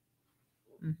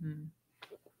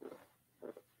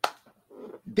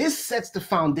 This sets the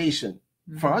foundation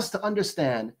for us to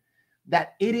understand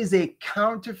that it is a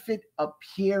counterfeit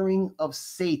appearing of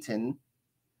Satan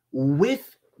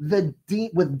with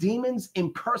demons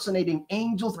impersonating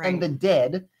angels and the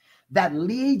dead that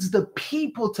leads the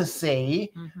people to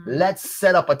say, let's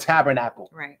set up a tabernacle.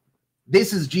 Right.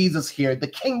 This is Jesus here. The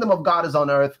kingdom of God is on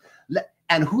earth.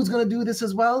 And who's going to do this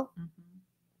as well? Mm-hmm.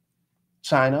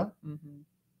 China,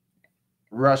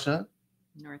 Russia,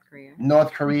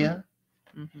 North Korea.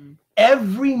 Mm-hmm.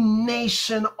 Every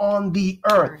nation on the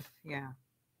earth. Yeah.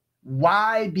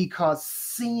 Why? Because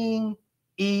seeing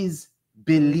is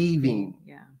believing.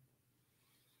 Yeah.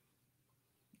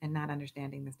 And not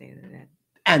understanding the state of the dead.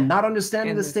 And not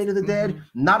understanding the state of the dead,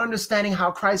 not understanding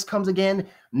how Christ comes again,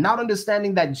 not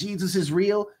understanding that Jesus is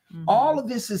real. All of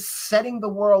this is setting the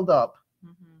world up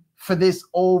for this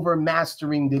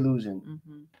overmastering delusion.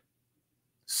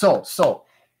 So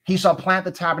he shall plant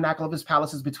the tabernacle of his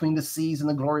palaces between the seas and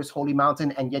the glorious holy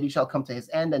mountain, and yet he shall come to his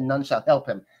end, and none shall help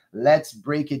him. Let's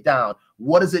break it down.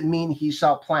 What does it mean he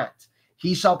shall plant?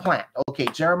 He shall plant. Okay,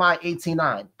 Jeremiah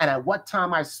 18:9. And at what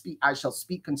time I shall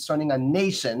speak concerning a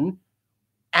nation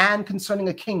and concerning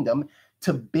a kingdom,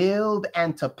 to build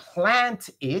and to plant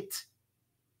it,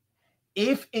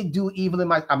 if it do evil in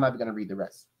my... I'm not going to read the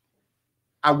rest.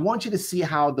 I want you to see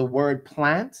how the word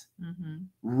plant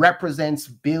represents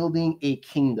building a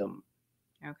kingdom.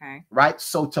 Okay. Right?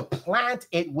 So to plant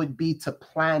it would be to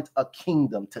plant a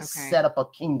kingdom, to set up a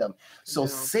kingdom. So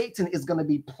Satan is going to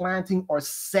be planting or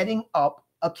setting up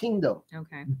a kingdom.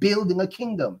 Okay. Building a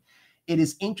kingdom. It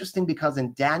is interesting because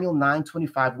in Daniel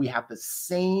 9:25, we have the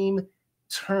same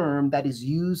term that is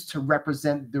used to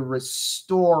represent the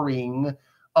restoring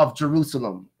of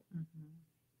Jerusalem.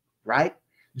 Right?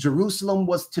 Jerusalem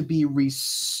was to be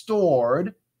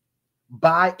restored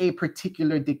by a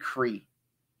particular decree.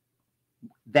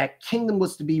 That kingdom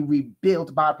was to be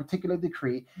rebuilt by a particular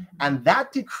decree. And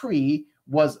that decree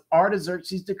was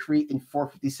Artaxerxes' decree in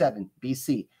 457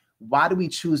 BC. Why do we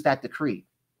choose that decree?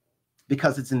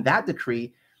 Because it's in that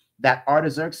decree that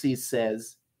Artaxerxes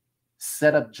says,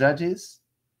 set up judges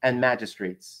and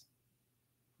magistrates.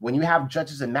 When you have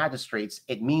judges and magistrates,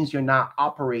 it means you're not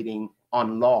operating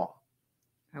on law.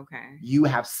 Okay. You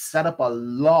have set up a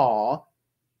law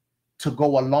to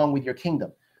go along with your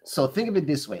kingdom. So think of it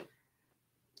this way.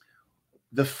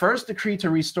 The first decree to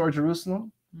restore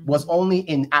Jerusalem was only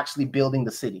in actually building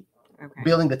the city,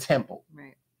 building the temple,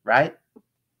 right?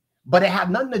 But it had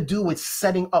nothing to do with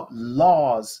setting up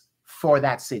laws for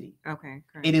that city. Okay.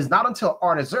 Correct. It is not until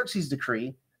Artaxerxes'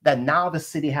 decree that now the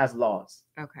city has laws.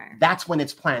 Okay. That's when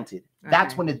it's planted.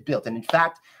 That's Okay. when it's built. And in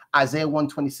fact, Isaiah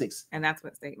 126. And that's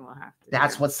what Satan will have to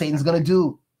That's do. what Satan's going to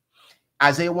do.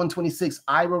 Isaiah 126,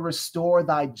 I will restore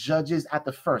thy judges at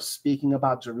the first, speaking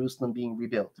about Jerusalem being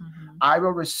rebuilt. Mhm. I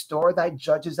will restore thy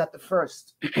judges at the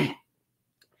first,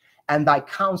 and thy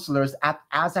counselors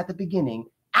as at the beginning.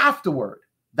 Afterward,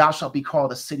 thou shalt be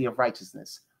called a city of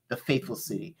righteousness, the faithful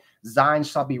city. Zion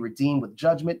shall be redeemed with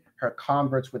judgment, her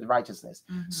converts with righteousness.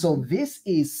 Mhm. So this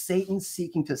is Satan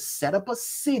seeking to set up a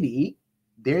city.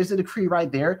 There's the decree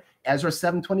right there, Ezra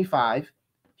 7:25.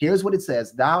 Here's what it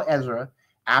says. Thou, Ezra,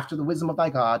 after the wisdom of thy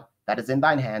God that is in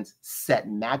thine hands, set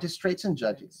magistrates and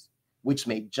judges, which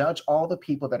may judge all the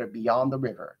people that are beyond the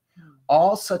river,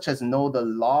 all such as know the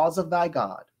laws of thy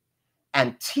God,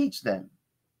 and teach them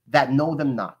that know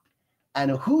them not.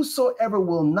 And whosoever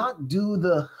will not do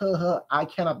the I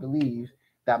cannot believe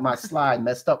that my slide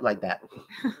messed up like that.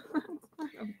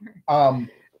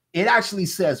 It actually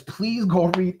says, please go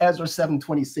read Ezra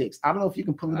 7:26. I don't know if you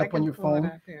can pull it up on your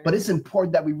phone, but it's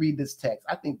important that we read this text.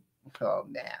 I think, oh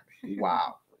man,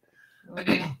 wow.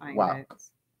 Wow.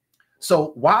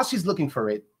 So while she's looking for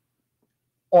it,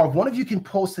 or if one of you can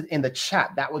post it in the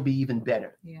chat, that would be even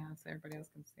better. Yeah, so everybody else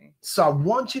can see. So I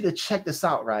want you to check this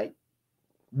out, right?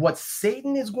 What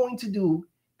Satan is going to do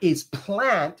is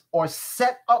plant or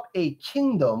set up a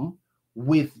kingdom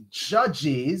with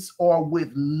judges or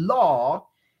with law.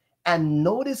 And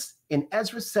notice in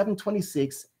Ezra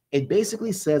 7:26, it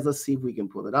basically says, let's see if we can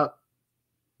pull it up.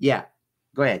 Yeah,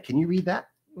 go ahead. Can you read that?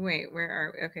 Wait, where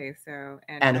are, okay, so,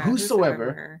 and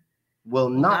whosoever will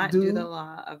not do the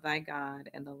law of thy God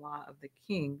and the law of the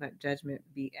king, let judgment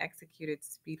be executed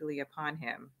speedily upon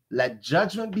him. Let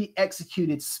judgment be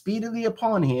executed speedily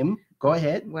upon him. Go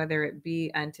ahead. Whether it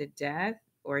be unto death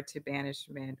or to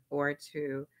banishment or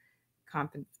to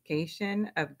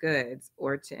confiscation of goods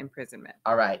or to imprisonment.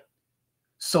 All right.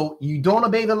 So you don't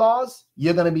obey the laws,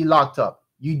 you're going to be locked up.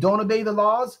 You don't obey the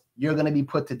laws, you're going to be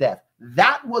put to death.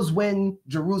 That was when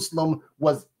Jerusalem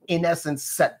was, in essence,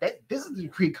 set. This is the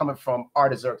decree coming from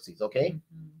Artaxerxes, okay?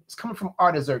 Mm-hmm. It's coming from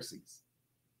Artaxerxes.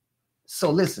 So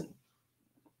listen,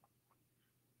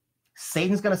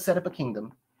 Satan's going to set up a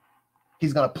kingdom.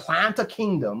 He's going to plant a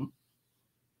kingdom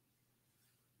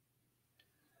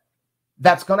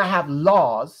that's going to have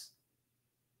laws.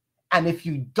 And if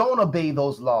you don't obey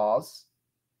those laws,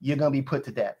 you're going to be put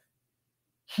to death.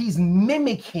 He's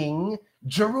mimicking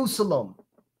Jerusalem.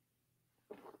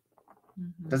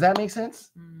 Mm-hmm. Does that make sense?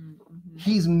 Mm-hmm.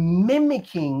 He's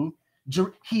mimicking,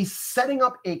 he's setting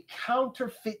up a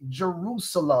counterfeit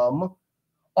Jerusalem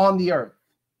on the earth.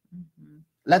 Mm-hmm.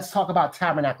 Let's talk about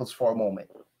tabernacles for a moment.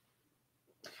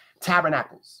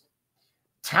 Tabernacles.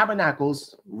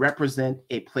 Tabernacles represent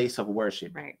a place of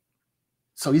worship. Right.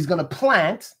 So he's going to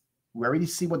plant. We already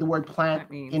see what the word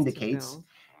plant indicates.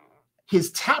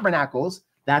 His tabernacles,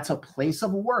 that's a place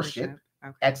of worship.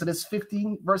 Okay. Exodus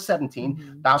 15, verse 17,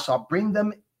 mm-hmm. Thou shalt bring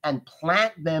them and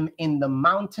plant them in the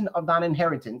mountain of thine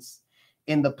inheritance,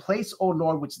 in the place, O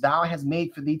Lord, which thou hast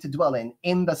made for thee to dwell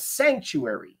in the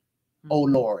sanctuary, mm-hmm. O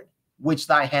Lord, which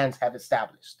thy hands have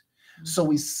established. Mm-hmm. So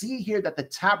we see here that the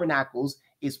tabernacles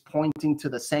is pointing to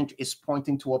the sanctuary, is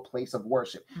pointing to a place of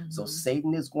worship. Mm-hmm. So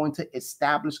Satan is going to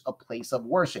establish a place of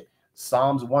worship.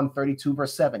 Psalms 132,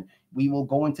 verse 7. We will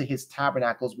go into his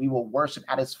tabernacles. We will worship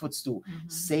at his footstool. Mm-hmm.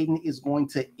 Satan is going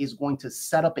to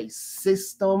set up a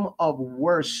system of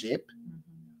worship mm-hmm.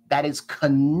 that is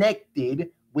connected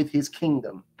with his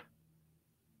kingdom.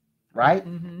 Right?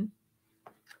 Mm-hmm.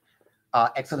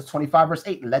 Exodus 25, verse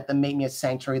 8. Let them make me a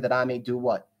sanctuary that I may do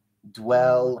what?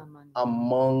 Dwell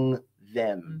among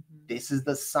them. Mm-hmm. This is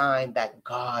the sign that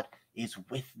God is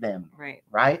with them. Right.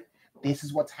 Right? This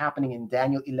is what's happening in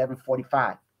Daniel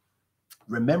 11:45.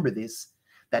 Remember this,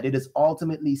 that it is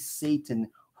ultimately Satan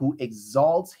who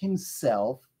exalts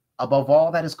himself above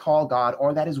all that is called God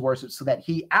or that is worshipped, so that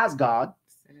he, as God,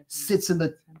 sits in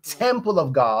the temple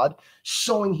of God,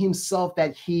 showing himself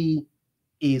that he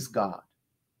is God.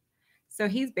 So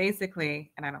he's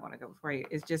basically, and I don't want to go before you,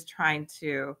 is just trying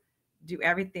to do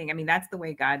everything. I mean, that's the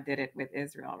way God did it with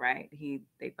Israel, right?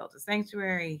 They built a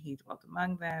sanctuary, he dwelt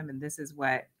among them, and this is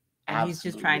what. And absolutely. He's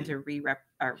just trying to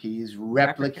he's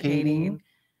replicating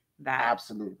that.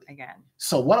 Absolutely. Again.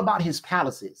 So what about his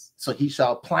palaces? So he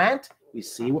shall plant, we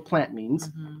see what plant means,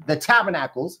 mm-hmm. the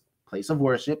tabernacles, place of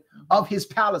worship, mm-hmm. of his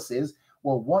palaces.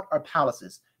 Well, what are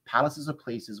palaces? Palaces are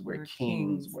places where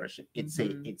kings worship. It's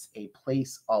mm-hmm. it's a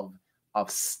place of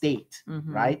state,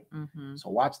 mm-hmm. right? Mm-hmm.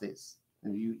 So watch this.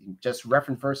 You just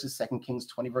reference verses, 2 Kings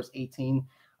 20, verse 18,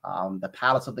 the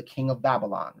palace of the king of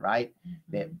Babylon, right?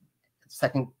 Mm-hmm.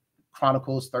 2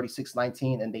 Chronicles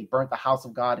 36:19, and they burnt the house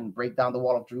of God and break down the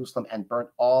wall of Jerusalem and burnt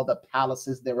all the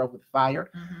palaces thereof with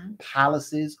fire.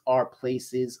 Palaces are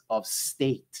places of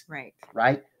state,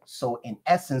 right? So in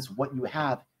essence, what you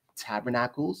have,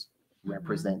 tabernacles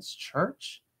represents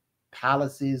church,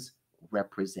 palaces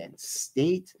represent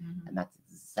state, and that's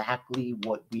exactly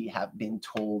what we have been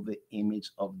told the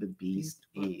image of the beast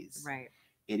is. Right.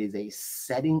 It is a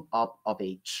setting up of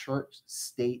a church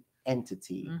state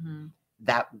entity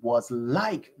that was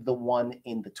like the one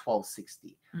in the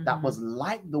 1260, that was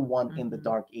like the one in the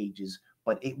Dark Ages,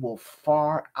 but it will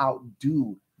far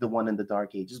outdo the one in the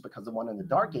Dark Ages, because the one in the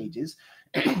Dark Ages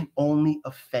only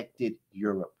affected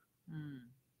Europe.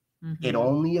 It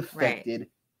only affected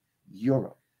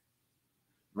Europe,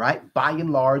 right? By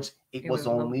and large, it was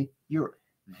only Europe.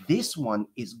 This one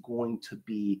is going to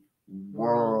be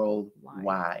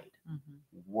worldwide.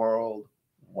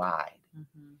 Worldwide.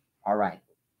 All right.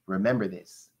 Remember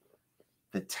this.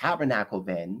 The tabernacle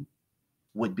then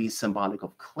would be symbolic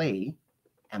of clay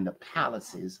and the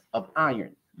palaces of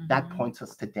iron. That points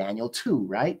us to Daniel 2,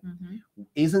 right?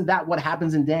 Isn't that what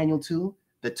happens in Daniel 2?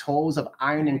 The toes of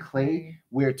iron and clay.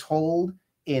 We're told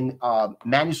in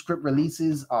manuscript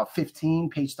releases 15,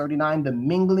 page 39, the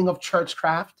mingling of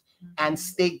churchcraft and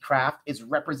statecraft is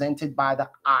represented by the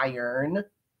iron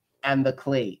and the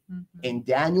clay. In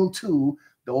Daniel 2,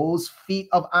 those feet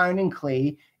of iron and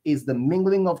clay is the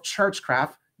mingling of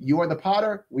churchcraft. You are the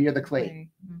potter, we are the clay,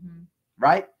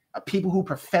 right? A people who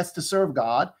profess to serve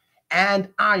God, and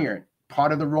iron,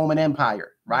 part of the Roman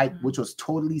Empire, right? Which was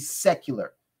totally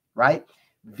secular, right?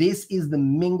 This is the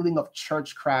mingling of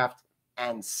churchcraft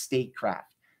and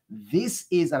statecraft. This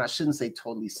is, and I shouldn't say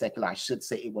totally secular, I should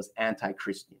say it was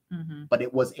anti-Christian, but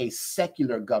it was a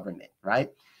secular government,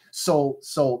 right? So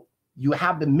you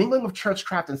have the mingling of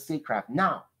churchcraft and statecraft.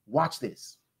 Now, watch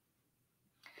this.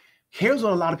 Here's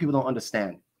what a lot of people don't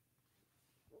understand.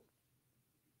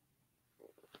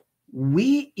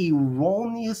 We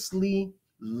erroneously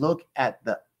look at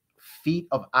the feet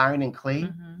of iron and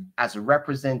clay as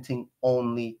representing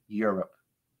only Europe.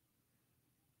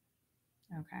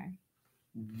 Okay.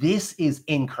 This is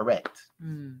incorrect.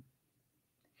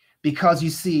 Because you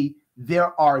see,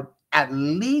 there are at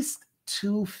least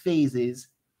two phases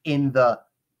in the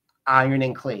iron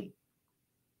and clay.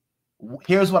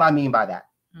 Here's what I mean by that.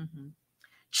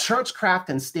 Churchcraft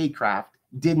and statecraft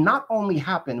did not only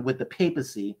happen with the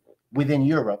papacy within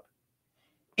Europe,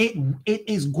 it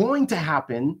is going to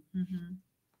happen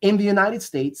in the United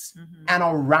States and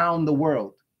around the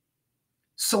world.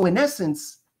 So in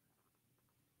essence,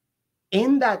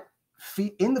 in the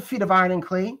feet of iron and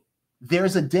clay,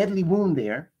 there's a deadly wound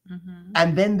there.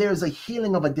 And then there's a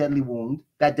healing of a deadly wound,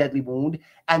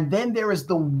 and then there is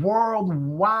the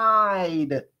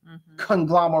worldwide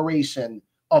conglomeration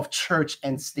of church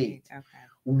and state.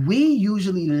 We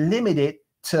usually limit it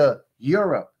to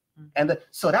Europe. And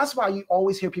so that's why you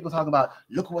always hear people talk about,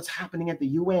 look what's happening at the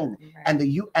UN,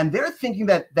 and they're thinking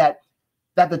that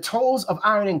the toes of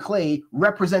iron and clay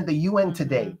represent the UN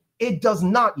today. It does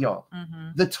not, y'all.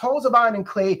 The toes of iron and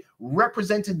clay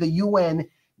represented the UN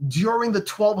during the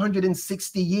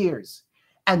 1260 years,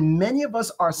 and many of us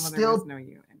are still no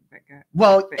UN,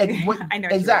 well, I know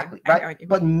exactly, right?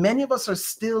 But many of us are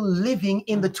still living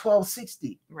in the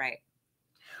 1260. Right.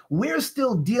 We're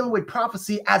still dealing with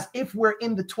prophecy as if we're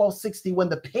in the 1260 when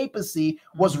the papacy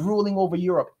was ruling over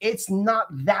Europe. It's not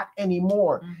that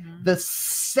anymore. The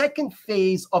second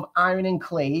phase of iron and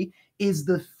clay is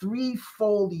the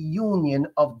threefold union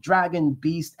of dragon,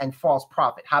 beast, and false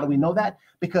prophet. How do we know that?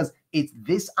 Because it's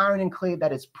this iron and clay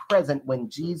that is present when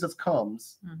Jesus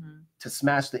comes to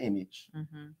smash the image.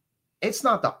 It's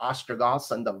not the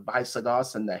Ostrogoths and the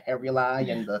Visigoths and the Heruli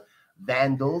and the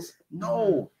Vandals.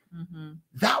 No.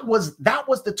 That was the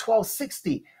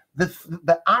 1260.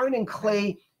 The iron and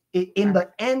clay in the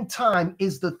end time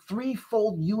is the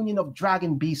threefold union of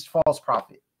dragon, beast, false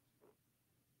prophet,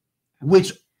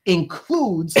 which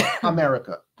includes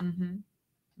America.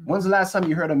 When's the last time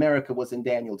you heard America was in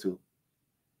Daniel 2?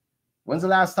 When's the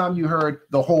last time you heard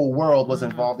the whole world was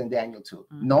involved in Daniel 2?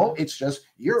 No, it's just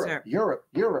Europe, Europe,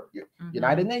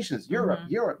 United Nations, Europe.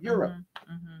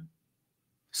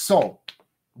 So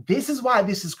this is why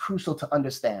this is crucial to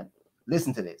understand.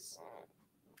 Listen to this.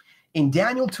 In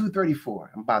Daniel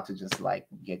 2:34, I'm about to just like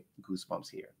get goosebumps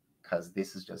here because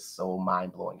this is just so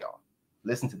mind-blowing, y'all.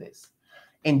 Listen to this.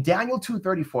 In Daniel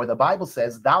 2:34, the Bible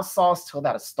says, "Thou sawest till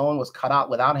that a stone was cut out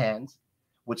without hands,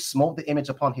 which smote the image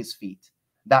upon his feet,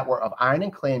 that were of iron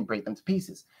and clay, and brake them to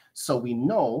pieces." So we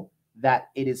know that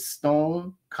it is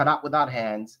stone cut out without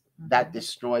hands that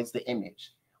destroys the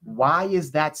image. Why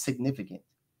is that significant?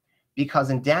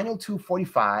 Because in Daniel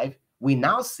 2:45, we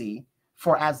now see,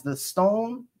 for as thou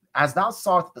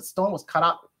sawest, the stone was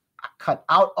cut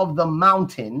out of the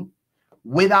mountain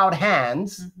without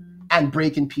hands and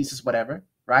break in pieces, whatever,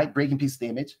 right? Break in pieces the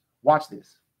image. Watch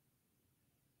this.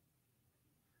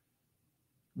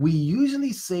 We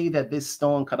usually say that this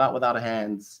stone cut out without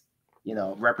hands,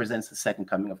 represents the second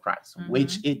coming of Christ,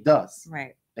 which it does,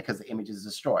 right? Because the image is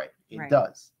destroyed. It right.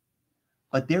 does.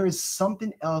 But there is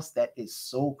something else that is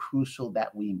so crucial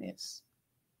that we miss.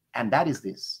 And that is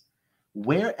this.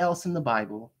 Where else in the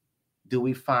Bible do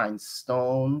we find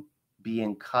stone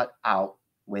being cut out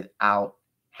without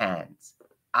hands?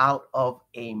 Out of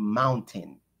a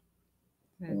mountain.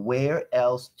 Where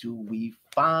else do we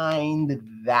find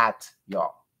that,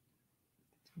 y'all?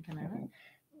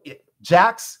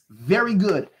 Jax, very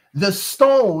good. The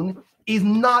stone is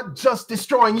not just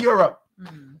destroying Europe.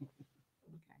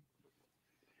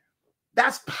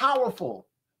 That's powerful.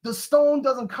 The stone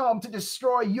doesn't come to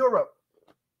destroy Europe.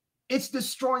 It's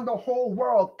destroying the whole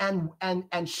world. And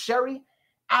Sherry,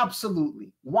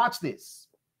 absolutely. Watch this.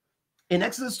 In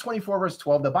Exodus 24, verse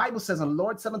 12, the Bible says, and the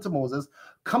Lord said unto Moses,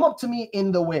 come up to me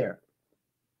in the where?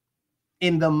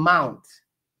 In the mount.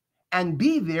 And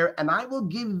be there, and I will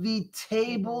give thee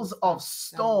tables of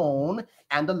stone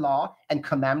and the law and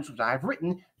commandments which I have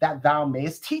written, that thou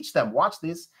mayest teach them. Watch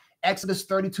this. Exodus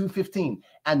 32:15.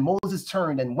 And Moses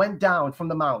turned and went down from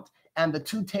the mount, and the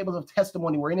 2 tables of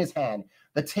testimony were in his hand.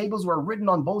 The tables were written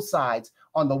on both sides.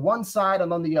 On the one side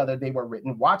and on the other they were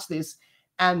written. Watch this.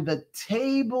 And the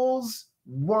tables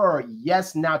were,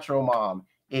 yes, natural mom,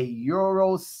 a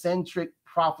Eurocentric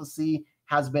prophecy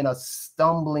has been a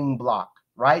stumbling block,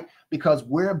 right? Because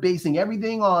we're basing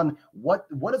everything on what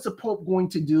is the Pope going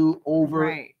to do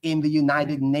over in the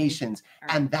United Nations.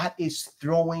 And that is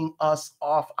throwing us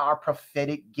off our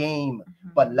prophetic game.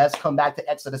 But let's come back to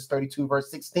Exodus 32,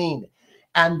 verse 16.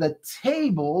 And the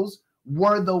tables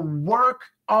were the work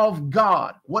of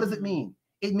God. What does it mean?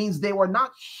 It means they were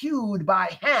not hewed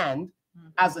by hand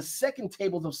as the second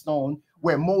tables of stone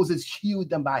where Moses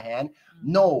hewed them by hand.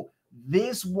 No,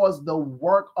 this was the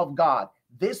work of God.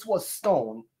 This was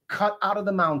stone cut out of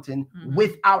the mountain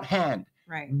without hand.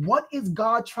 Right. What is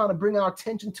God trying to bring our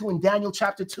attention to in Daniel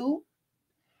chapter 2?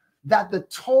 That the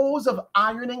toes of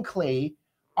iron and clay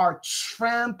are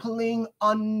trampling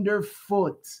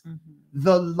underfoot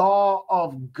the law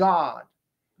of God.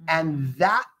 And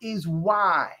that is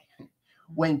why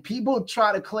when people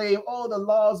try to claim, oh, the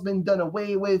law's been done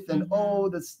away with, and oh,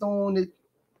 the stone, it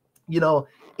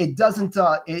doesn't.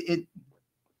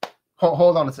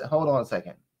 Hold on a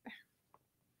second.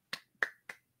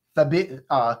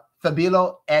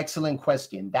 Fabilo, excellent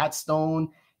question. That stone,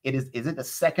 is it the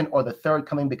second or the third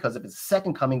coming? Because if it's the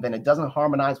second coming, then it doesn't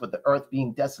harmonize with the earth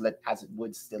being desolate, as it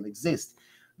would still exist.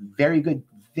 Very good,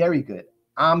 very good.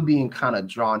 I'm being kind of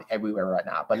drawn everywhere right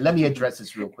now, but let me address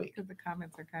this real quick. Because the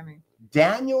comments are coming.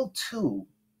 Daniel 2,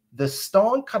 the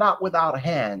stone cut out without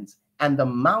hands and the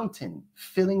mountain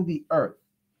filling the earth.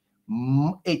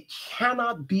 It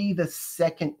cannot be the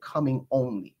second coming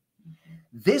only.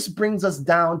 This brings us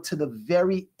down to the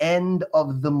very end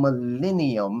of the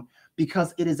millennium,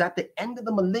 because it is at the end of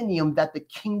the millennium that the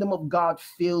kingdom of God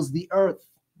fills the earth.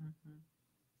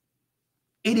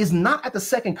 It is not at the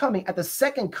second coming. At the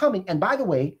second coming, and by the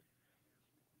way,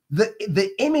 the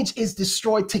image is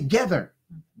destroyed together.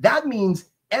 That means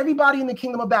everybody in the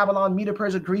kingdom of Babylon, Medo,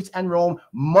 Persia, Greece, and Rome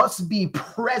must be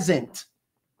present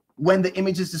when the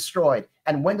image is destroyed.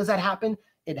 And when does that happen?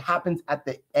 It happens at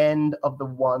the end of the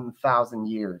 1,000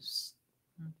 years.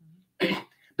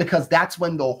 Because that's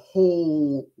when the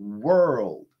whole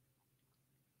world,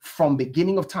 from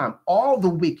beginning of time, all the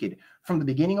wicked, from the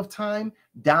beginning of time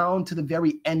down to the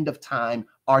very end of time,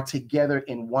 are together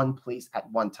in one place at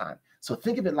one time. So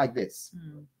think of it like this.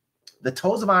 The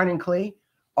toes of iron and clay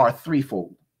are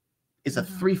threefold. It's a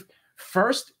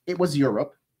first, it was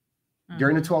Europe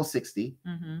during the 1260.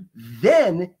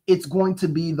 Then it's going to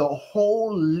be the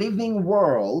whole living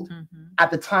world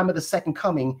at the time of the second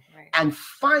coming. And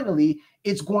finally,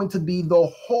 it's going to be the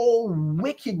whole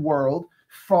wicked world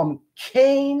from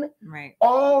Cain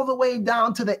all the way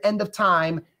down to the end of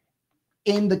time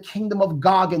in the kingdom of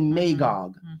Gog and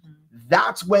Magog.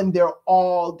 That's when they're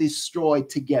all destroyed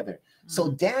together.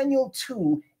 So Daniel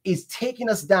 2 is taking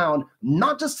us down,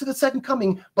 not just to the second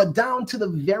coming, but down to the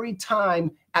very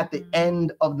time at the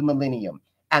end of the millennium.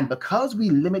 And because we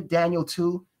limit Daniel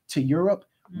 2 to Europe,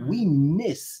 we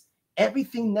miss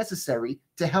everything necessary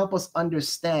to help us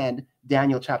understand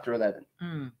Daniel chapter 11.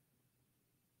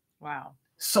 Wow.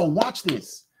 So watch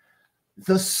this.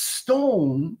 The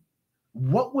stone,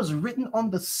 what was written on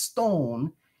the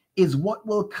stone is what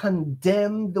will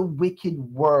condemn the wicked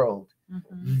world.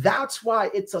 That's why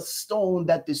it's a stone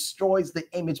that destroys the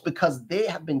image, because they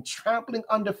have been trampling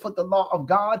underfoot the law of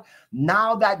God.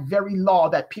 Now that very law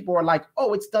that people are like,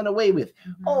 oh, it's done away with.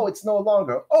 Oh, it's no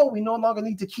longer. Oh, we no longer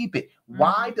need to keep it.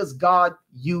 Why does God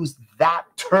use that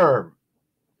term,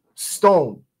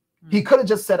 stone? He could have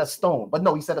just said a stone, but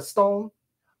no, he said a stone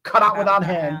cut out without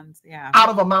hands, out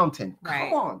of a mountain.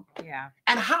 Come on.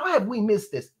 And how have we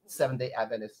missed this, Seventh-day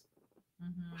Adventists?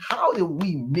 How did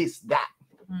we miss that?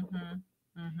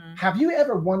 Have you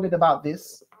ever wondered about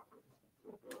this?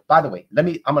 By the way, I'm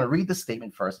going to read the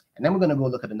statement first, and then we're going to go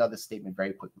look at another statement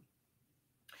very quickly.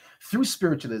 Through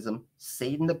spiritualism,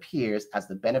 Satan appears as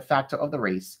the benefactor of the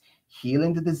race,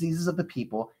 healing the diseases of the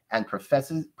people, and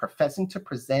professing to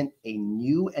present a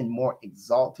new and more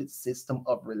exalted system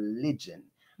of religion.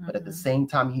 But at the same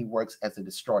time, he works as a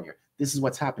destroyer. This is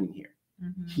what's happening here.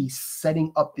 He's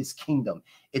setting up this kingdom.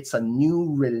 It's a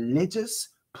new religious,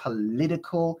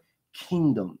 political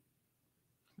kingdom.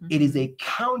 It is a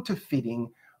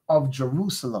counterfeiting of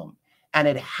Jerusalem, and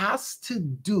it has to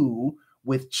do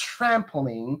with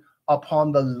trampling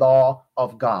upon the law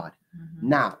of God.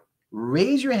 Now,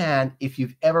 raise your hand if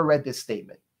you've ever read this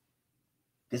statement.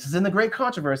 This is in the Great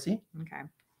Controversy.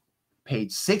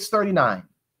 Page 639.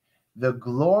 The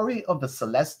glory of the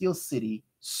celestial city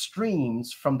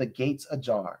streams from the gates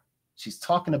ajar. She's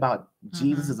talking about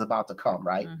Jesus is about to come,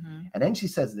 right? And then she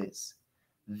says this.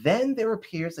 Then there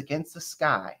appears against the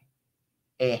sky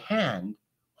a hand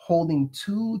holding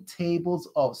 2 tables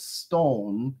of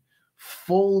stone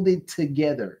folded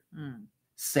together.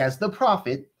 Says the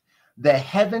prophet, the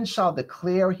heaven shall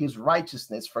declare his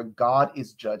righteousness, for God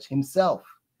is judge himself.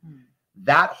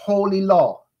 That holy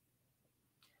law,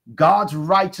 God's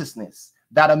righteousness,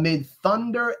 that amid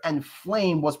thunder and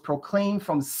flame was proclaimed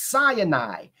from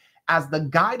Sinai as the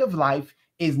guide of life,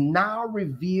 is now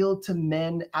revealed to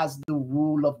men as the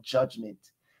rule of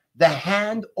judgment. The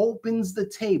hand opens the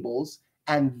tables,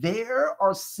 and there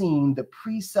are seen the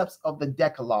precepts of the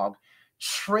Decalogue,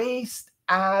 traced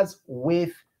as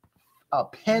with a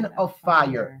pen of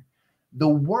fire. The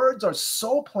words are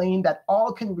so plain that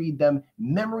all can read them.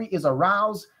 Memory is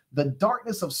aroused. The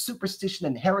darkness of superstition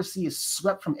and heresy is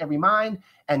swept from every mind,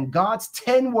 and God's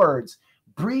 10 words,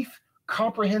 brief,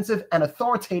 comprehensive, and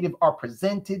authoritative, are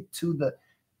presented to the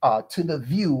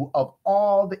view of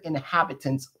all the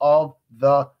inhabitants of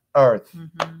the earth.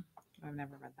 I've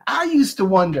never read that. I used to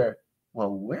wonder,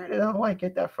 well, where did Ellen White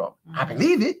get that from? I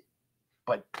believe it,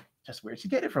 but just where'd she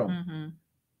get it from?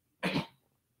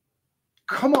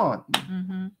 Come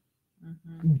on.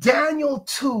 Daniel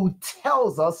 2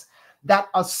 tells us that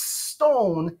a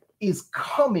stone is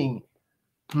coming.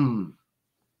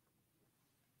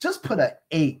 Just put an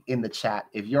 8 in the chat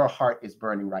if your heart is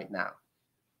burning right now.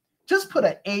 Just put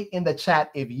an 8 in the chat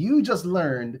if you just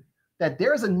learned that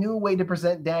there's a new way to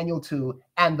present Daniel 2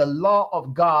 and the law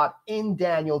of God in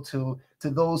Daniel 2 to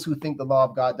those who think the law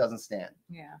of God doesn't stand.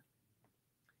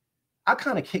 I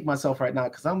kind of kick myself right now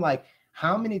because I'm like,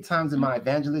 how many times in my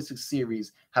evangelistic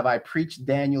series have I preached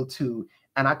Daniel 2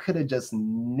 and I could have just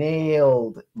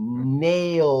nailed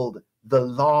the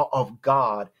law of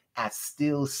God as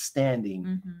still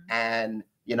standing? And,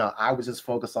 you know, I was just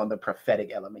focused on the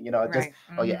prophetic element, you know, just,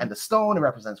 oh yeah, and the stone, it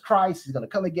represents Christ. He's going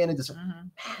to come again and just,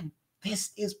 man,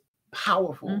 this is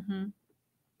powerful.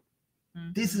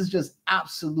 This is just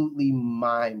absolutely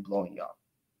mind-blowing, y'all.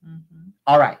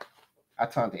 All right.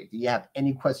 Atante, do you have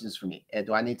any questions for me?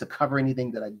 Do I need to cover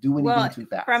anything? Did I do anything too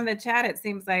fast? From the chat, it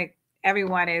seems like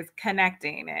everyone is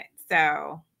connecting it.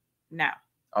 So, no.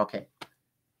 Okay.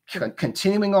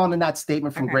 Continuing on in that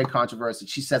statement from Great Controversy,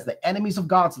 she says the enemies of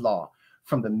God's law,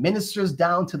 from the ministers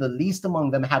down to the least among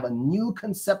them, have a new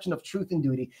conception of truth and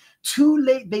duty. Too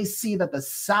late they see that the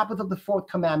Sabbath of the 4th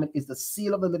commandment is the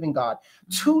seal of the living God.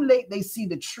 Too late they see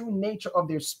the true nature of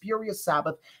their spurious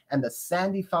Sabbath and the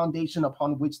sandy foundation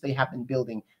upon which they have been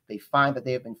building. They find that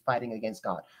they have been fighting against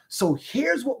God. So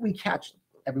here's what we catch,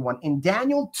 everyone. In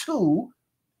Daniel 2,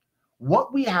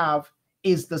 what we have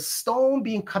is the stone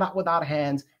being cut out without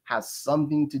hands has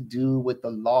something to do with the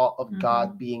law of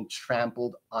God being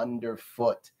trampled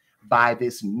underfoot by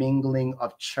this mingling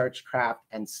of churchcraft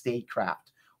and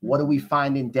statecraft. What do we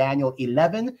find in Daniel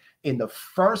 11? In the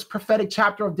first prophetic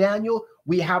chapter of Daniel,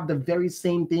 we have the very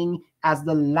same thing as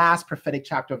the last prophetic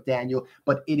chapter of Daniel,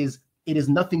 but it is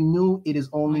nothing new. It is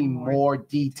only more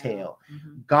detail.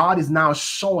 God is now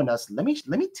showing us. Let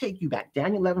me take you back.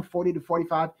 Daniel 11, 40 to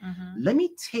 45. Let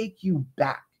me take you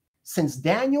back. Since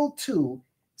Daniel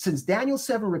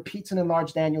 7 repeats and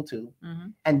enlarged Daniel 2,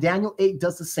 and Daniel 8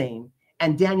 does the same,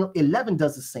 and Daniel 11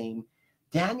 does the same,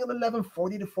 Daniel 11,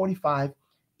 40 to 45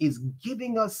 is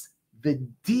giving us the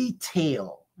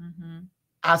detail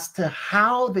as to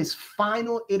how this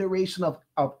final iteration of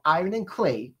iron and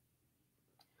clay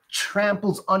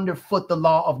tramples underfoot the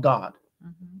law of God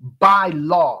by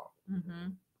law.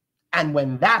 And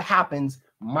when that happens,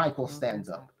 Michael stands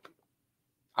up.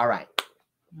 All right.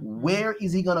 Where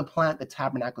is he going to plant the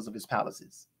tabernacles of his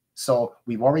palaces? So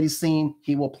we've already seen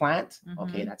he will plant.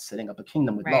 Okay, that's setting up a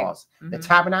kingdom with laws. The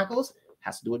tabernacles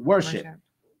has to do with worship.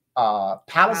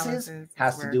 Palaces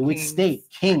has to do with state,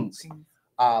 kings.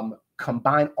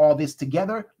 Combine all this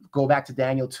together, go back to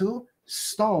Daniel 2,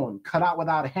 stone cut out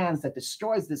without hands that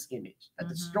destroys this image, that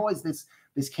destroys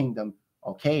this kingdom.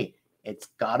 Okay, it's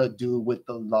got to do with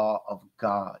the law of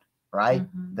God, right?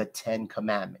 The 10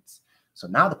 commandments. So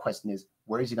now the question is,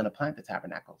 where is he going to plant the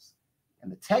tabernacles?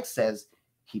 And the text says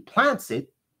he plants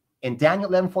it in Daniel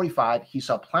 11:45. He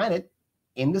shall plant it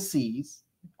in the seas,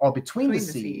 or between the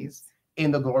seas,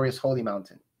 in the glorious holy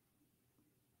mountain.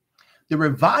 The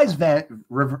revised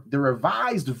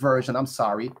version, I'm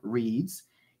sorry, reads,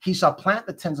 he shall plant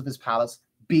the tents of his palace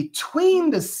between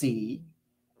the sea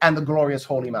and the glorious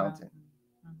holy mountain.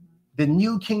 The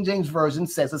New King James Version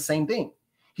says the same thing.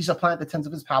 He shall plant the tents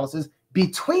of his palaces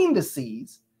between the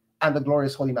seas and the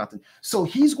glorious holy mountain. So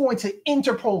he's going to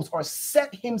interpose or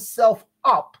set himself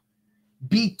up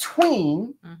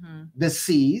between the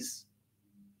seas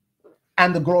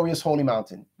and the glorious holy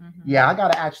mountain. Yeah, I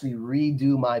got to actually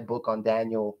redo my book on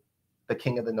Daniel, the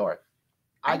King of the North.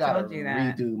 I got to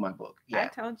redo my book. Yeah, I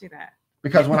told you that.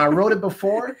 Because when I wrote it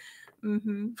before,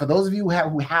 for those of you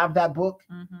who have that book,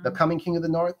 The Coming King of the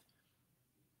North,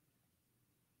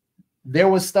 there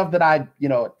was stuff that I,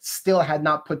 still had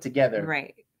not put together.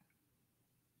 Right.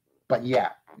 But yeah.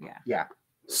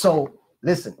 So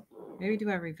listen. Maybe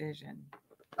do a revision.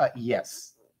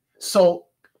 Yes. So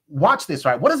watch this,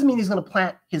 right? What does it mean he's going to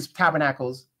plant his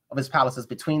tabernacles of his palaces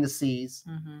between the seas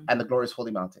and the glorious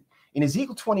holy mountain? In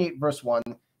Ezekiel 28, verse 1,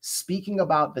 speaking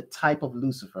about the type of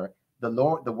Lucifer, the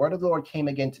word of the Lord came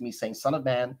again to me, saying, Son of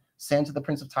man, say unto the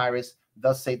prince of Tyrus,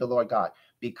 thus saith the Lord God,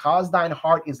 because thine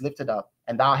heart is lifted up,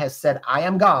 and thou hast said, I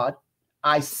am God,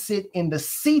 I sit in the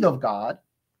seat of God,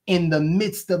 in the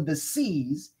midst of the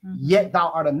seas, yet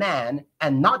thou art a man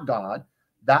and not God,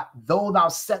 that though thou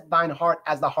set thine heart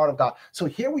as the heart of God. So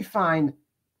here we find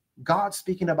God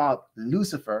speaking about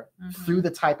Lucifer through the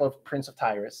type of Prince of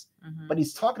Tyrus, but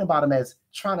he's talking about him as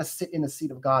trying to sit in the seat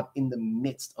of God in the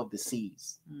midst of the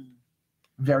seas.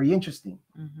 Very interesting.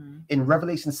 In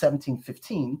Revelation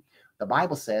 17:15, the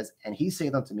Bible says, and he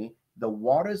saith unto me, the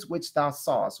waters which thou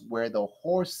sawest where the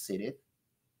horse sitteth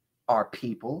are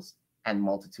peoples and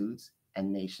multitudes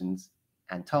and nations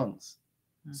and tongues.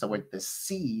 So where the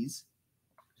seas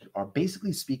are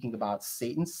basically speaking about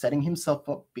Satan setting himself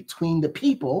up between the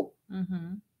people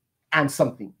and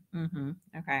something.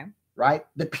 Okay. Right?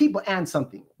 The people and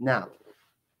something. Now,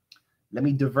 let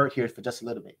me divert here for just a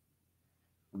little bit.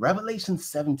 Revelation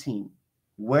 17,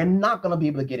 we're not going to be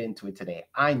able to get into it today.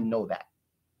 I know that.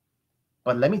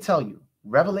 But let me tell you,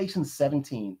 Revelation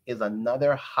 17 is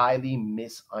another highly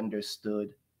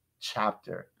misunderstood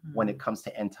chapter when it comes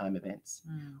to end time events.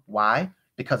 Why?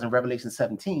 Because in Revelation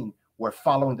 17, we're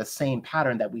following the same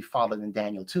pattern that we followed in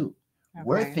Daniel 2. Okay.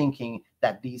 We're thinking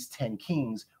that these 10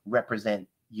 kings represent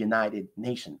United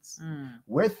Nations.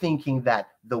 We're thinking that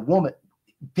the woman,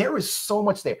 there is so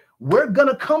much there. We're going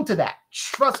to come to that.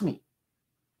 Trust me.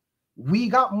 We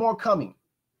got more coming.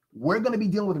 We're going to be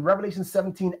dealing with Revelation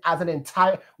 17 as an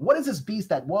entire, what is this beast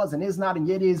that was and is not and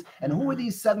yet is, and who are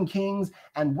these 7 kings,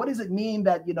 and what does it mean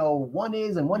that, one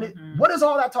is and one is, what is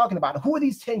all that talking about? Who are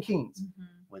these 10 kings?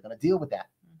 We're going to deal with that.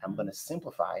 I'm going to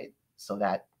simplify it so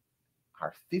that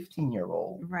our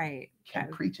 15-year-old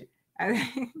can preach it.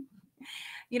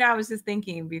 I was just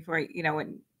thinking before,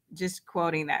 when just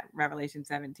quoting that Revelation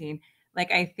 17,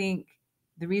 like, I think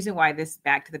the reason why this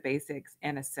back to the basics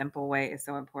in a simple way is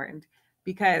so important,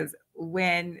 because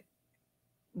when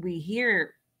we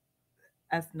hear,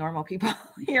 us normal people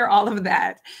hear all of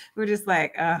that, we're just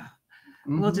like,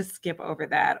 we'll just skip over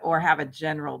that or have a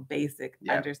general basic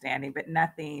understanding, but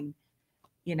nothing,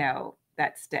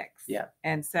 that sticks.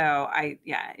 And so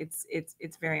it's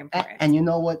very important. And you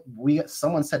know what?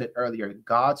 Someone said it earlier.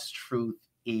 God's truth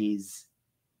is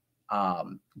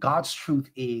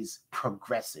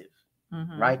progressive,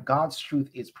 right? God's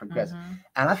truth is progressive.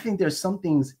 And I think there's some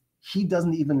things he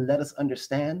doesn't even let us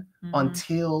understand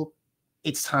until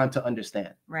it's time to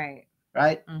understand. Right.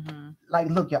 Like,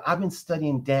 look, I've been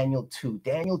studying Daniel 2.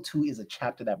 Daniel 2 is a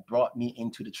chapter that brought me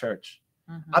into the church.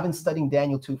 I've been studying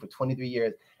Daniel 2 for 23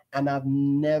 years, and I've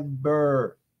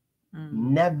never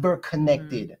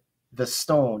connected the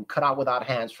stone cut out without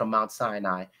hands from Mount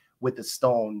Sinai with the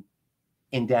stone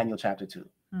in Daniel chapter 2.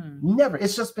 Never.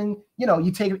 It's just been,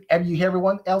 you hear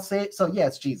everyone else say it. So yeah,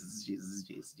 it's Jesus, it's Jesus, it's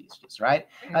Jesus, it's Jesus, right?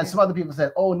 And some other people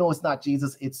said, oh no, it's not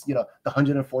Jesus. It's, the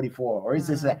 144 or is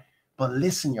this that. But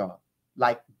listen, y'all,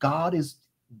 like God is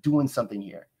doing something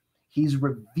here. He's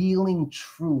revealing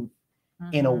truth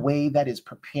in a way that is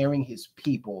preparing his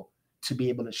people to be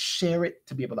able to share it,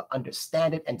 to be able to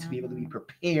understand it, and to be able to be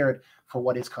prepared for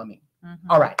what is coming.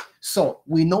 All right. So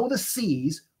we know the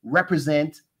seas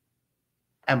represent,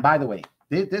 and by the way,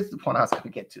 this is the point I was going to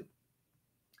get to.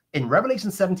 In Revelation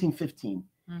 17:15,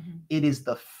 it is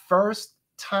the first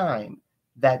time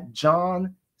that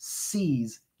John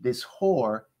sees this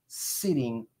whore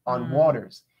sitting on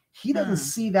waters. He doesn't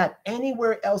see that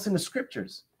anywhere else in the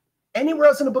scriptures, anywhere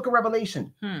else in the book of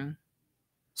Revelation.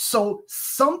 So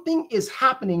something is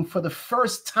happening for the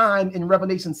first time in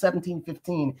Revelation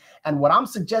 17:15. And what I'm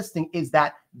suggesting is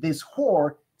that this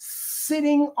whore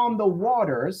sitting on the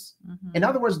waters, in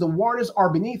other words, the waters are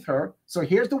beneath her. So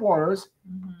here's the waters.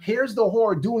 Here's the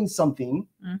whore doing something.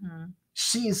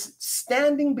 She is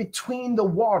standing between the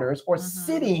waters, or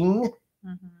sitting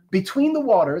between the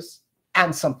waters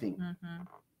and something.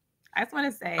 I just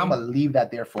want to say, I'm going to leave that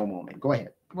there for a moment. Go ahead.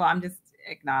 Well, I'm just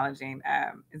acknowledging,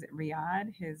 is it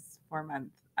Riyadh? His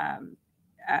 4-month,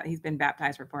 he's been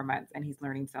baptized for 4 months and he's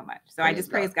learning so much. So I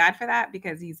just praise God for that,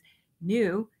 because he's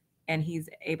new and he's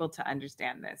able to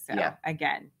understand this. So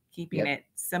again, keeping it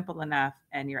simple enough,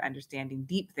 and you're understanding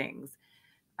deep things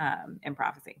in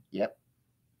prophecy. Praise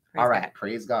God.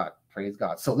 Praise God. Praise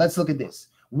God. So let's look at this.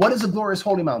 What is a glorious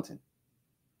holy mountain?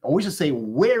 Or we should say,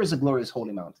 where is a glorious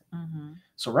holy mountain?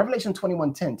 So Revelation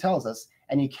 21:10 tells us,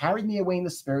 and he carried me away in the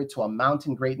spirit to a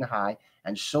mountain great and high,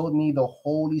 and showed me the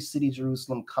holy city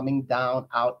Jerusalem coming down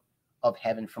out of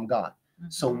heaven from God.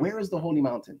 So where is the holy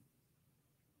mountain?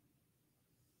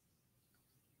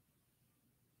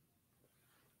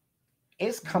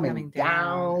 It's coming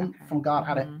down from God.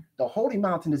 Out of the holy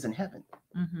mountain is in heaven.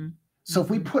 So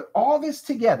if we put all this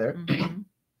together,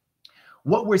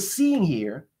 what we're seeing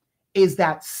here is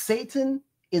that Satan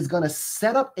is going to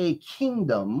set up a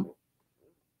kingdom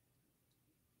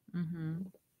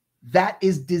that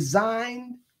is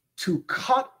designed to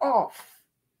cut off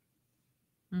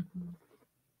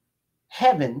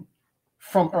heaven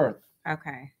from earth.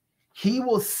 He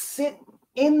will sit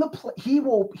in the he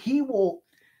will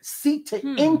seek to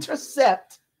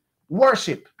intercept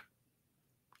worship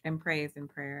and praise and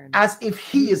prayer, as if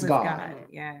he is God.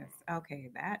 Yes. Okay.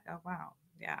 That. Oh wow.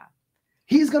 Yeah.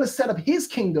 He's going to set up his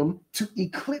kingdom to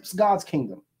eclipse God's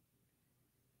kingdom.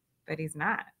 But he's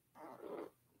not.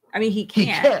 I mean, he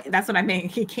can't. That's what I mean.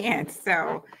 He can't.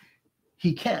 So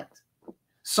he can't.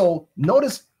 So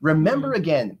notice, remember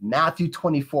again, Matthew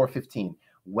 24:15.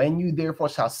 When you therefore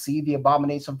shall see the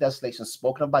abomination of desolation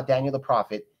spoken of by Daniel the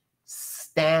prophet,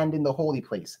 stand in the holy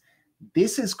place.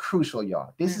 This is crucial,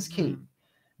 y'all. This is key.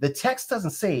 The text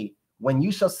doesn't say, when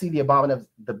you shall see the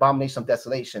abomination of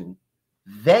desolation,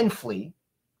 then flee.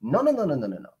 No.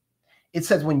 It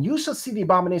says, when you shall see the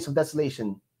abomination of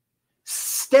desolation,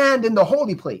 stand in the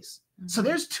holy place. So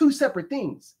there's two separate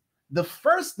things. The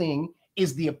first thing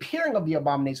is the appearing of the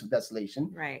abomination of desolation.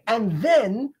 Right. And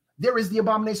then there is the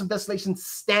abomination of desolation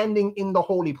standing in the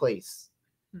holy place.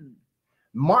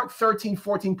 Mark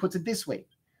 13:14 puts it this way.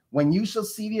 When you shall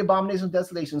see the abomination of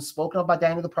desolation spoken of by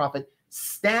Daniel the prophet,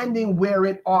 standing where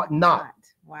it ought not.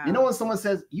 Wow. You know when someone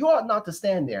says, you ought not to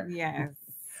stand there. Yes.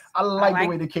 I like the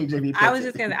way the KJV puts it. I was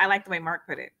just going to, I like the way Mark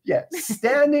put it. Yeah.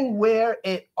 Standing where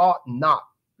it ought not.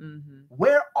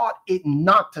 Where ought it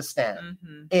not to stand?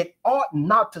 It ought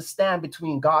not to stand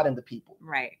between God and the people.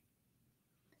 Right.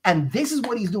 And this is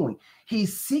what he's doing.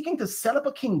 He's seeking to set up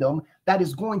a kingdom that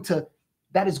is going to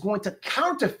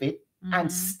counterfeit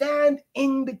and stand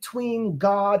in between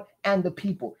God and the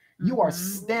people. You are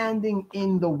standing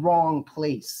in the wrong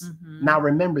place. Now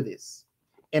remember this.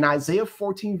 In Isaiah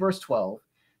 14:12,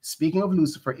 speaking of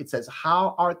Lucifer, it says,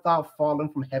 how art thou fallen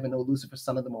from heaven, O Lucifer,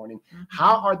 son of the morning?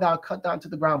 How art thou cut down to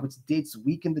the ground, which didst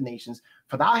weaken the nations?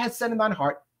 For thou hast said in thine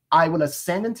heart, I will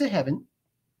ascend into heaven.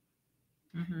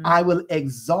 I will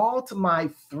exalt my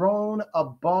throne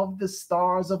above the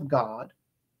stars of God.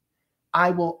 I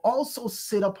will also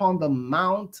sit upon the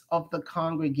mount of the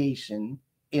congregation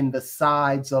in the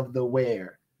sides of the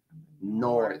where?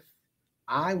 North.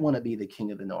 I want to be the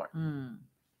king of the north.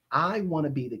 I want to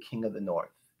be the king of the north.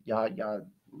 Y'all.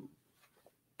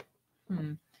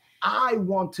 I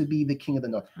want to be the king of the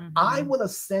north. I will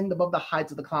ascend above the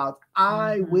heights of the clouds.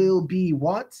 I will be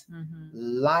what?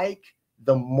 Like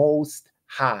the Most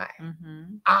High.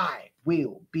 I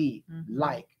will be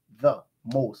like the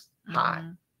Most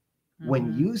High.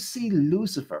 When you see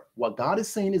Lucifer, what God is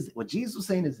saying is, what Jesus was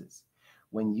saying is this.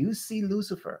 when you see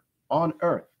Lucifer on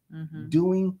earth Mm-hmm.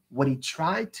 doing what he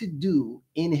tried to do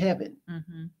in heaven,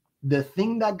 Mm-hmm. the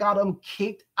thing that got him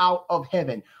kicked out of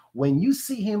heaven, when you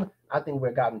see him, I think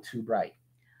we're gotten too bright.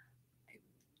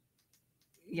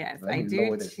 Yes, Let I me do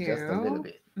lower this too. just a little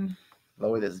bit. Mm.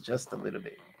 Lower this just a little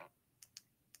bit.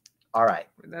 All right.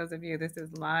 For those of you, this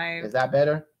is live. Is that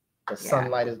better? The Yeah.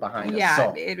 sunlight is behind us. Yeah,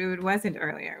 So, it wasn't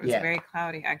earlier. It was Yeah. very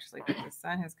cloudy actually, but the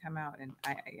sun has come out, and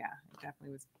it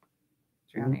definitely was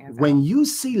drowning us when out. you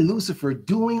see Lucifer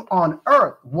doing on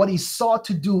earth what he sought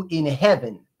to do in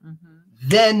heaven, Mm-hmm.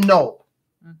 then know.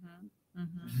 Mm-hmm.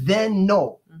 Mm-hmm. Then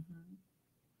know. Mm-hmm.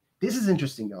 This is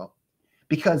interesting, though,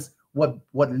 because what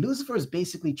Lucifer is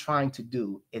basically trying to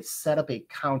do is set up a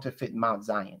counterfeit Mount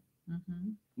Zion.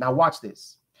 Mm-hmm. Now watch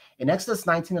this. In Exodus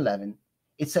 19:11,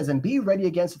 it says, "And be ready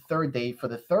against the third day, for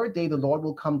the third day the Lord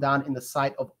will come down in the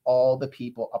sight of all the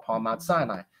people upon Mount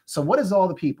Sinai." So what is all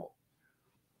the people?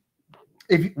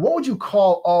 What would you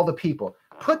call all the people?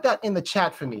 Put that in the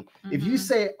chat for me. Mm-hmm. If you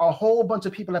say a whole bunch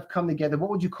of people have come together, what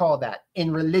would you call that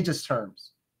in religious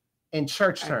terms, in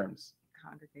church terms?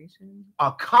 Congregation.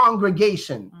 A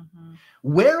congregation. Mm-hmm.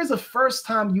 Where is the first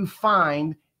time you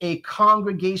find a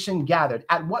congregation gathered?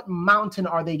 At what mountain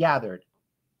are they gathered?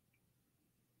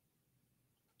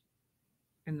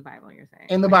 In the Bible, you're saying.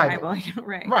 In the Bible.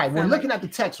 Right. Right. We're So, looking at the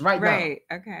text right now. Right.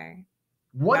 Okay.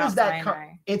 What Mount is that?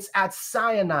 Sinai. It's at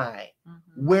Sinai,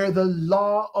 Mm-hmm. where the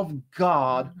law of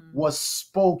God Mhm. was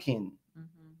spoken.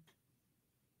 Mm-hmm.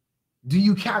 Do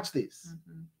you catch this?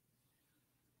 Mm-hmm.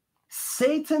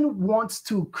 Satan wants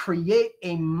to create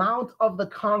a Mount of the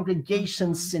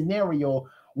Congregation Mhm. scenario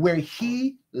where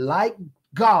he, like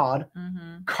God,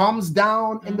 Mm-hmm. comes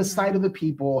down in the Mhm. sight of the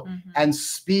people Mm-hmm. and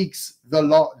speaks the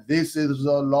law. This is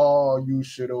the law you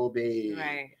should obey.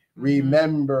 Right. Mm-hmm.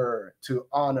 Remember to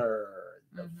honor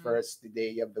the Mhm. first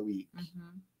day of the week.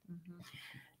 Mm-hmm.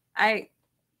 Mm-hmm.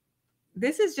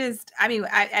 This is just,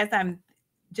 as I'm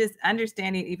just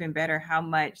understanding even better how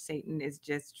much Satan is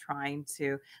just trying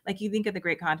to, like, you think of the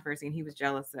great controversy, and he was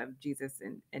jealous of Jesus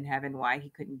in heaven, why he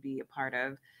couldn't be a part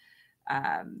of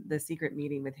the secret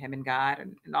meeting with him and God,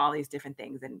 and all these different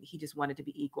things. And he just wanted to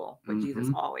be equal with Jesus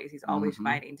always. He's always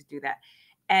fighting to do that.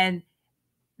 And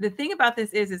the thing about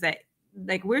this is that,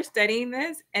 like, we're studying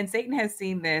this, and Satan has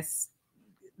seen this,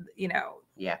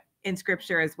 in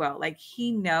scripture as well. Like,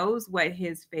 he knows what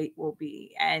his fate will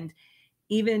be. And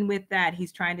even with that,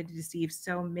 he's trying to deceive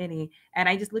so many. And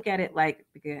I just look at it like,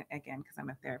 again, because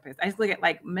I'm a therapist, I just look at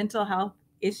like mental health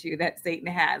issue that Satan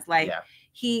has. Like,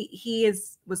 he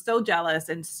was so jealous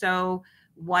and so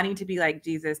wanting to be like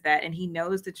Jesus, and he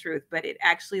knows the truth, but it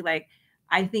actually, like,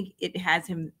 I think it has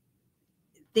him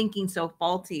thinking so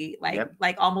faulty,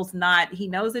 like almost not, he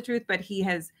knows the truth, but he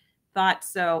has thought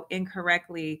so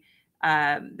incorrectly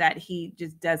that he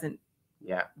just doesn't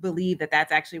believe that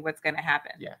that's actually what's going to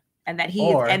happen. And that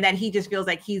he just feels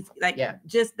like he's like,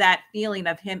 just that feeling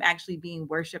of him actually being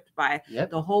worshiped by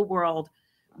the whole world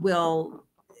will,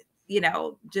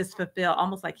 just fulfill,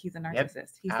 almost like he's a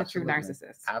narcissist. He's the true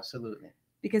narcissist. Absolutely.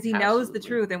 Because he knows the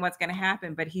truth and what's going to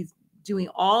happen, but he's doing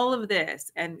all of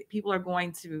this, and people are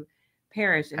going to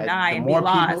perish and die and be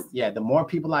lost. The more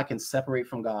people I can separate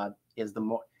from God is the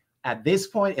more, at this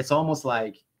point, it's almost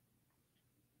like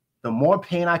the more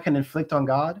pain I can inflict on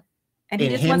God, and he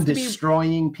just wants to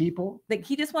destroying people. Like,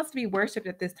 he just wants to be worshipped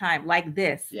at this time, like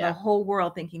this. The whole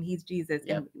world thinking he's Jesus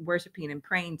and worshiping and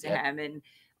praying to him and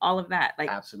all of that. Like,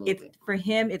 absolutely, for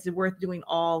him, it's worth doing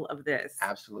all of this.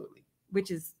 Absolutely.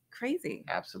 Which is crazy.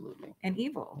 Absolutely. And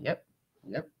evil. Yep.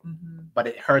 But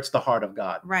it hurts the heart of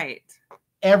God. Right.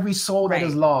 Every soul that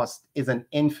is lost is an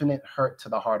infinite hurt to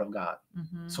the heart of God.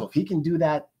 So if he can do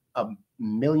that a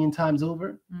million times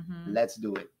over, let's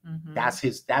do it. That's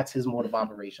his mode of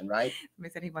operation, right? He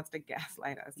said he wants to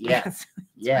gaslight us. Yes.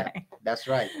 That's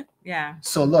right. Yeah.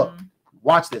 So look,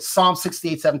 watch this. Psalm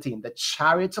 68:17. The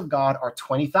chariots of God are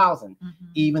 20,000,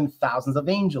 even thousands of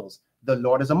angels. The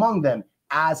Lord is among them,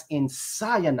 as in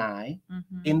Sinai,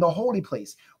 in the holy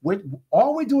place.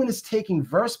 All we're doing is taking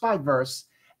verse by verse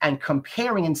and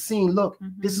comparing and seeing, look,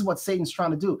 this is what Satan's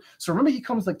trying to do. So remember, he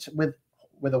comes like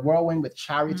with a whirlwind, with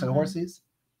chariots and horses.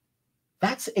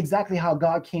 That's exactly how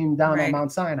God came down on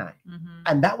Mount Sinai.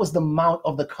 And that was the Mount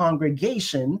of the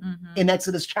Congregation in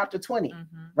Exodus chapter 20,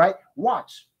 right?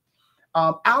 Watch.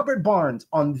 Albert Barnes,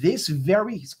 on this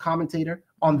very commentator,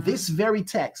 on this very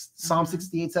text, Psalm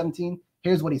 68:17,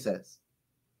 here's what he says.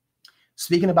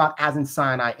 Speaking about as in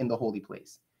Sinai in the holy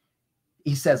place.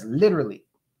 He says, literally,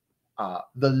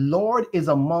 the Lord is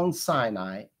among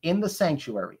Sinai in the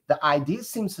sanctuary. The idea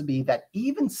seems to be that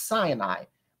even Sinai,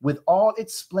 with all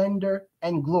its splendor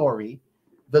and glory,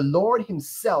 the Lord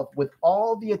himself with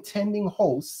all the attending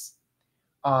hosts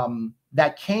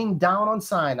that came down on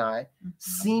Sinai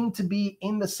seemed to be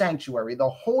in the sanctuary, the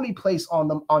holy place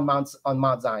on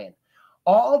Mount Zion.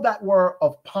 All that were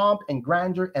of pomp and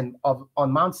grandeur and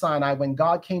on Mount Sinai when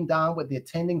God came down with the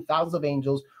attending thousands of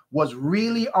angels was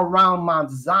really around Mount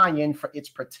Zion for its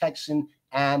protection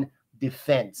and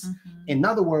defense. In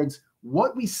other words,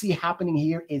 what we see happening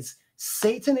here is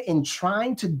Satan, in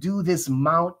trying to do this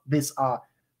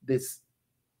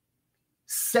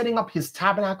setting up his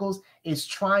tabernacles, is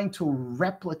trying to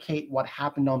replicate what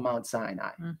happened on Mount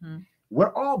Sinai.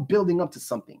 We're all building up to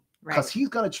something because he's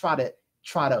going to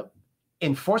try to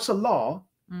enforce a law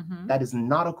that is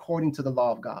not according to the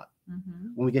law of God.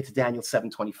 When we get to Daniel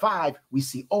 7:25, we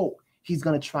see, oh, he's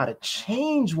going to try to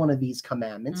change one of these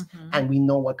commandments, and we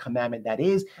know what commandment that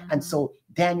is. And so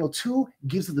Daniel 2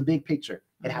 gives us the big picture.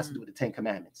 It has to do with the 10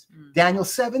 commandments. Daniel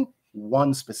 7,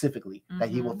 one specifically that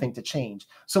he will think to change.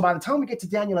 So by the time we get to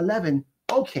Daniel 11,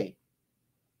 okay,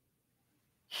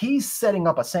 he's setting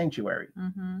up a sanctuary,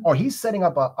 or he's setting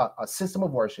up a system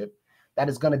of worship that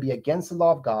is going to be against the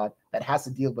law of God, that has to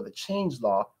deal with a changed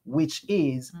law, which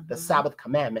is the Sabbath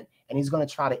commandment. And he's going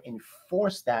to try to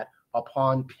enforce that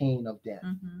upon pain of death.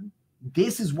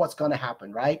 This is what's going to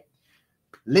happen, right?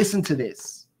 Listen to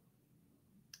this.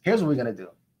 Here's what we're going to do.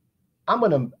 I'm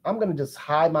going to just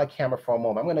hide my camera for a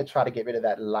moment. I'm going to try to get rid of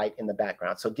that light in the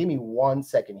background. So give me 1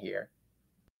 second here.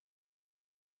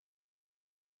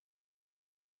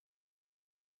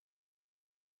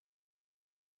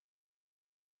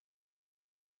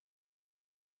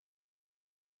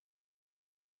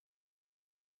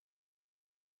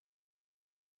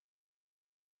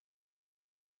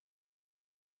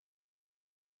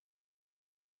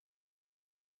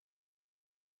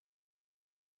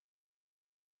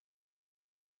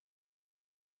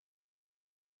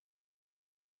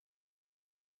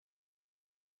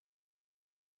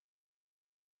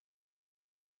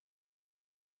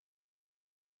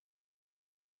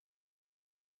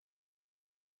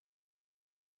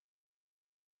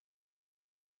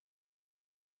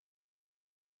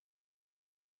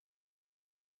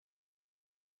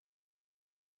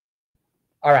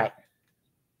 All right.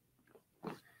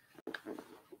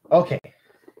 Okay. I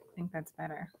think that's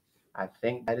better. I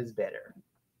think that is better.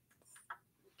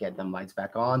 Get them lights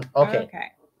back on. Okay.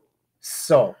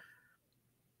 So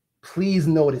please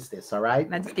notice this, all right?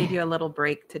 Let's give you a little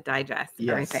break to digest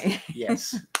everything.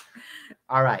 Yes.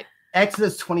 All right.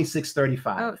 Exodus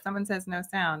 26:35. Oh, someone says no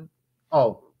sound.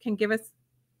 Oh. Can give us...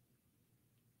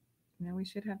 No, we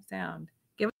should have sound.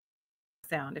 Give us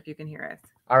sound if you can hear us.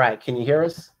 All right. Can you hear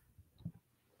us?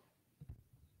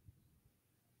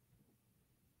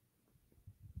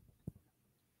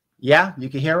 Yeah, you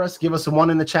can hear us. Give us a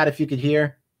 1 in the chat if you could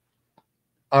hear.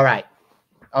 All right.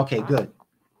 Okay, good.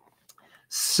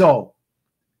 So,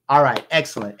 all right.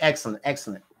 Excellent, excellent,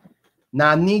 excellent. Now,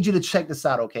 I need you to check this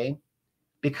out, okay?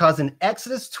 Because in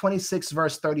Exodus 26,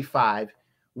 verse 35,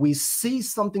 we see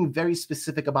something very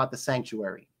specific about the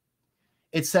sanctuary.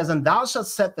 It says, and thou shalt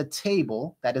set the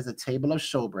table, that is a table of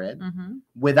showbread,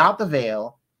 without the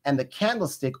veil, and the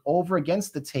candlestick over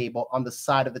against the table on the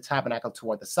side of the tabernacle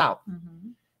toward the south.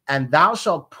 And thou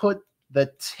shalt put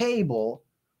the table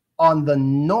on the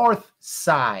north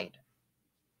side.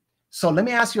 So let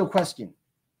me ask you a question.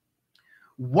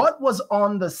 What was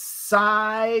on the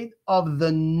side of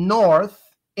the north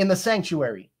in the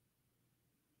sanctuary?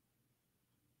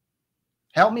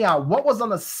 Help me out. What was on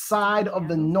the side of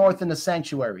the north in the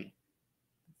sanctuary?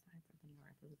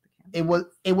 It was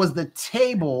the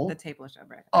table. The table of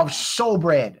showbread. Of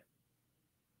showbread.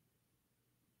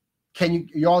 Can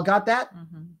you all got that?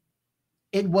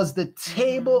 It was the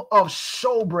table of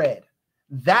showbread.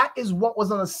 That is what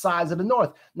was on the sides of the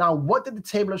north. Now, what did the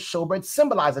table of showbread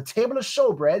symbolize? A table of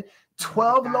showbread,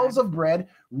 12 loaves of bread,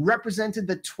 represented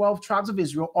the 12 tribes of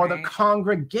Israel, or the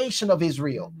congregation of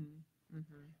Israel.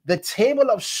 The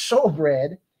table of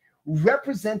showbread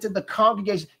represented the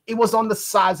congregation. It was on the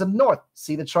sides of the north.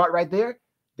 See the chart right there?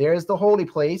 There's the holy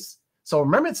place. So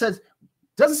remember, it says,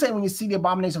 doesn't say when you see the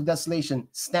abomination of desolation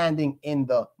standing in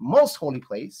the most holy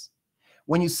place.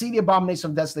 When you see the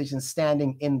abomination of desolation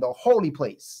standing in the holy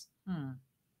place,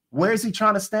 where is he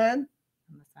trying to stand?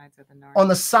 On the sides of the north. On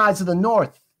the sides of the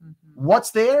north.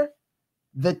 What's there?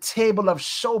 The table of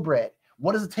showbread.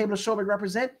 What does the table of showbread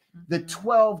represent? The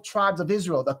 12 tribes of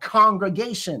Israel, the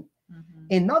congregation.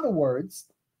 In other words,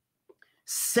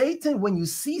 Satan, when you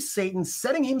see Satan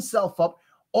setting himself up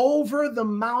over the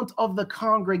mount of the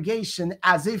congregation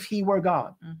as if he were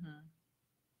God.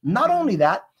 Not only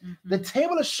that, the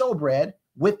table of showbread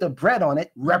with the bread on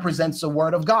it represents the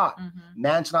word of God. Mm-hmm.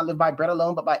 Man shall not live by bread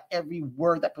alone, but by every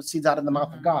word that proceeds out of the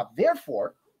mouth of God.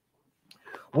 Therefore,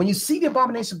 when you see the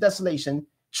abomination of desolation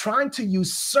trying to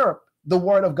usurp the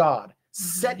word of God,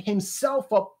 set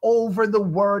himself up over the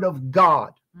word of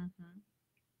God.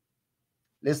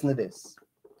 Listen to this.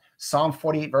 Psalm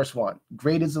 48 verse 1.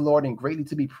 Great is the Lord and greatly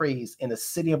to be praised in the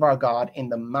city of our God, in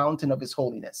the mountain of his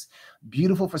holiness.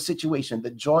 Beautiful for situation.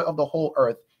 The joy of the whole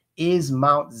earth is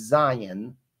Mount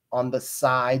Zion on the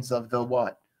sides of the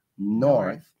what?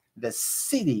 North. The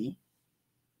city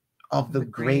of the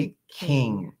great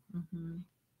king.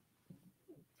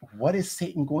 What is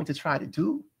Satan going to try to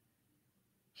do?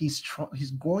 He's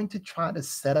going to try to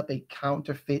set up a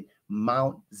counterfeit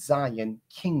Mount Zion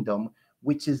kingdom,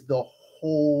 which is the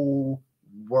whole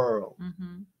world.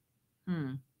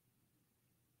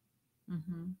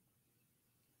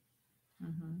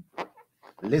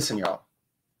 Listen, y'all.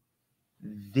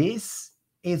 This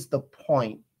is the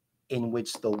point in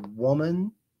which the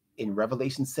woman in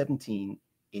Revelation 17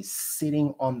 is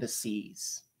sitting on the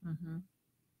seas.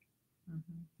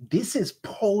 This is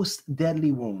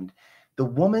post-deadly wound. The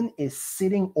woman is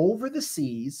sitting over the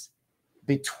seas,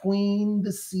 between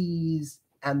the seas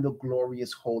and the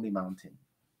glorious holy mountain.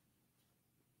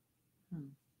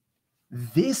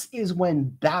 This is when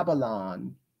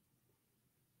Babylon,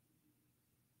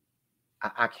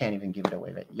 I can't even give it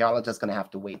away. Y'all are just going to have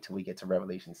to wait till we get to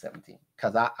Revelation 17,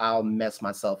 because I'll mess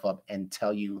myself up and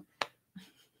tell you.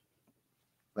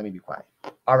 Let me be quiet.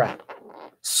 All right.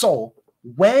 So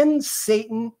when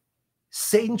Satan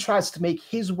tries to make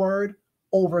his word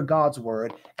over God's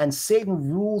word, and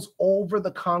Satan rules over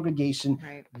the congregation,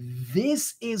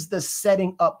 this is the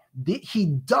setting up. He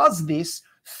does this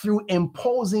through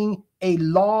imposing a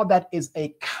law that is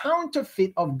a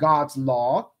counterfeit of God's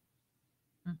law,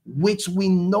 which we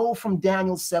know from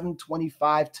Daniel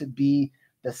 7:25 to be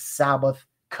the Sabbath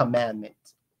commandment.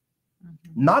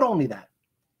 Not only that,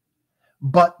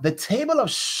 but the table of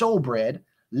showbread,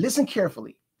 listen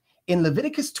carefully. In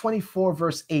Leviticus 24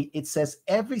 verse 8, it says,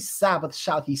 every Sabbath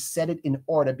shall he set it in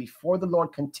order before the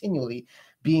Lord continually,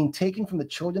 being taken from the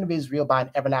children of Israel by an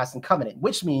everlasting covenant,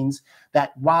 which means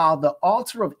that while the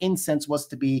altar of incense was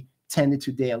to be tended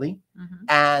to daily,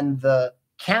 and the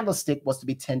candlestick was to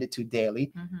be tended to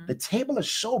daily, the table of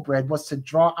showbread was to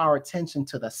draw our attention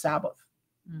to the Sabbath,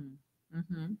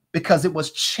 because it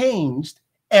was changed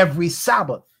every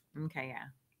Sabbath.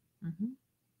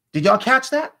 Did y'all catch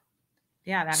that?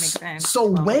 Yeah, that makes sense. So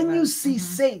when you see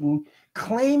Satan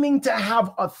claiming to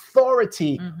have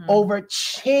authority over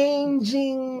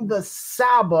changing the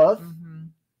Sabbath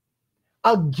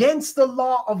against the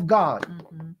law of God,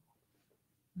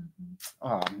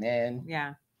 oh man.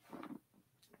 Yeah.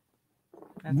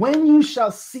 When you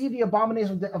shall see the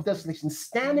abomination of desolation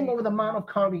standing over the mount of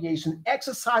congregation,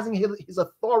 exercising his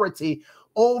authority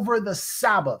over the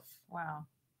Sabbath. Wow.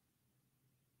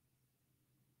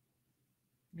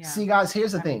 Yeah. See, guys,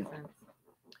 here's the thing.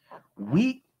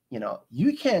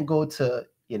 You can't go to,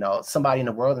 somebody in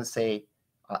the world and say,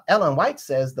 Ellen White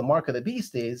says the mark of the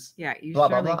beast is you blah,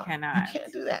 surely blah, blah. cannot. You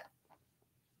can't do that.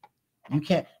 You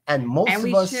can't. And most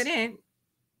of us shouldn't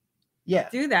Yeah.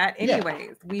 do that Yeah.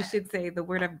 anyways. We should say the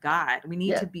word of God. We need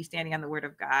Yeah. to be standing on the word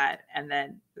of God, and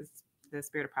then the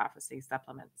spirit of prophecy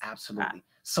supplements. Absolutely.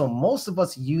 So most of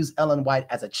us use Ellen White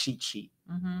as a cheat sheet.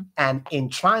 Mm-hmm. And in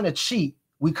trying to cheat,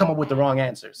 we come up with the wrong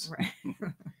answers. Right.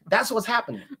 That's what's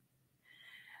happening.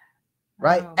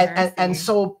 Right. Oh, and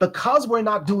so because we're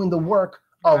not doing the work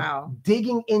of Wow.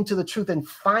 digging into the truth and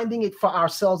finding it for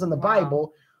ourselves in the Wow.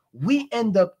 Bible, we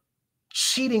end up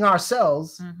cheating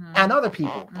ourselves Mm-hmm. and other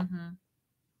people. Mm-hmm.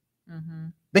 Mm-hmm.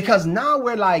 Because now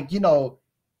we're like,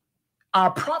 our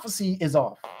prophecy is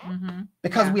off. Mm-hmm.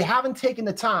 Because Yeah. we haven't taken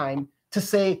the time to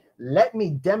say, let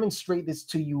me demonstrate this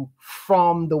to you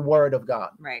from the word of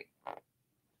God. Right.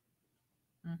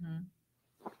 Mm-hmm.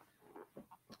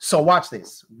 So watch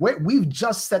this. We've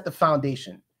just set the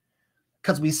foundation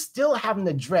because we still haven't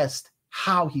addressed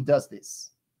how he does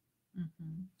this.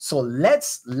 Mm-hmm. So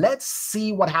let's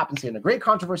see what happens here. In the Great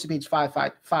Controversy, page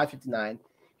 559,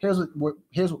 here's what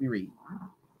we read.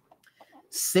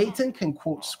 Satan can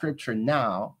quote scripture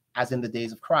now as in the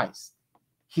days of Christ.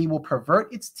 He will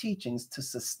pervert its teachings to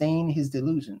sustain his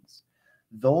delusions.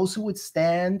 Those who would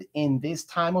stand in this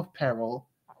time of peril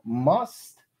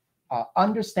must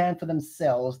understand for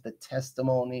themselves the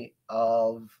testimony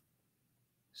of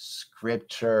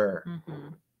scripture. Mm-hmm.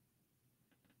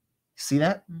 See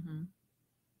that? Mm-hmm.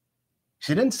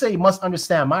 She didn't say must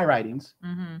understand my writings.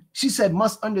 Mm-hmm. She said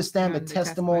must understand the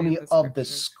testimony of the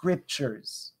scriptures.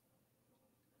 scriptures.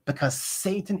 Because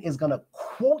Satan is going to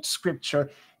quote scripture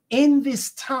in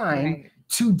this time Right.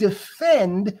 to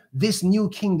defend this new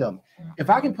kingdom. If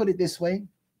I can put it this way,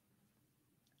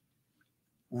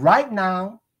 right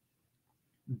now,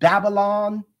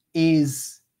 Babylon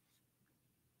it's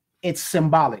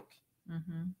symbolic,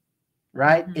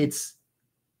 right? It's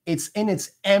in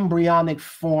its embryonic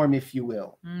form, if you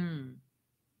will.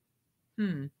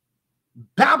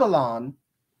 Babylon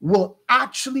will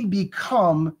actually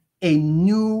become a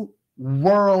new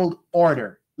world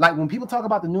order. Like when people talk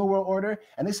about the New World Order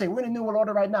and they say, we're in a New World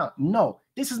Order right now. No,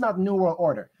 this is not the New World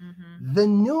Order. The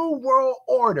New World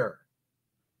Order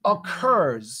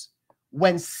occurs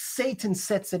when Satan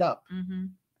sets it up.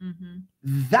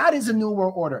 That is a New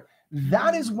World Order.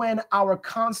 That is when our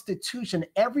Constitution,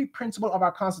 every principle of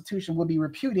our Constitution will be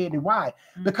repudiated. Why?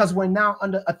 Because we're now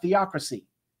under a theocracy.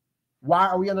 Why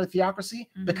are we under a theocracy?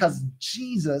 Because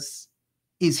Jesus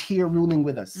is here ruling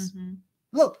with us.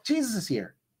 Look, Jesus is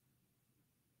here.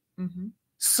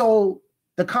 So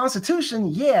the Constitution,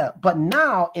 yeah, but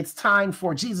now it's time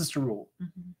for Jesus to rule.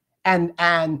 And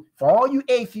for all you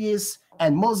atheists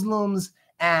and Muslims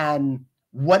and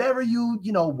whatever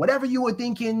whatever you were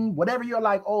thinking, whatever you're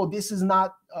like, oh, this is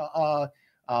not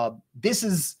this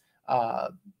is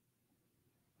let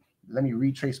me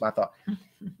retrace my thought.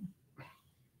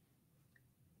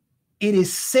 It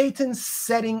is Satan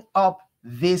setting up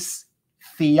this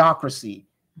theocracy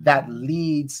that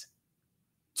leads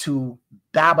to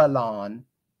Babylon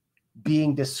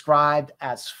being described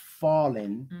as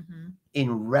fallen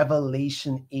in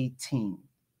Revelation 18.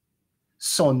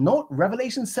 So note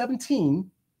Revelation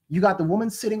 17, you got the woman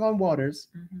sitting on waters.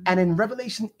 And in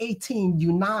Revelation 18,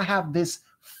 you now have this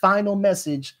final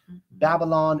message.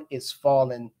 Babylon is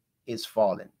fallen, is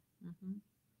fallen.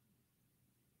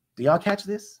 Do y'all catch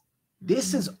this?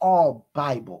 This is all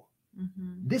Bible.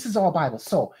 This is all Bible.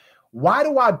 So why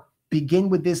do I begin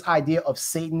with this idea of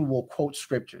Satan will quote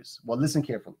scriptures? Well, listen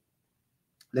carefully.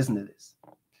 Listen to this.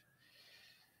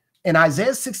 In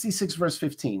Isaiah 66, verse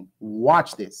 15,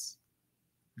 watch this.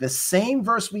 The same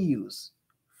verse we use.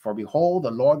 For behold,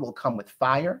 the Lord will come with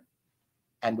fire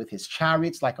and with his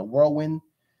chariots like a whirlwind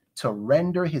to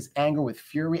render his anger with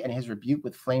fury and his rebuke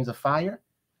with flames of fire.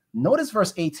 Notice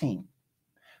verse 18.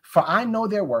 For I know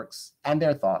their works and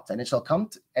their thoughts, and it shall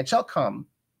come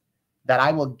that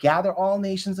I will gather all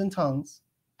nations and tongues,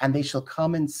 and they shall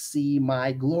come and see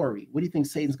my glory. What do you think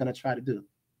Satan's going to try to do?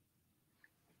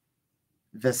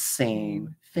 The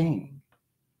same thing.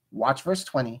 Watch verse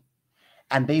 20.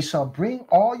 And they shall bring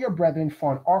all your brethren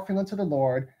for an offering unto the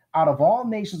Lord out of all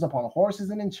nations upon horses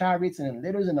and in chariots and in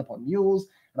litters and upon mules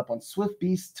and upon swift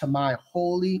beasts to my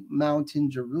holy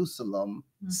mountain Jerusalem,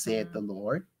 saith the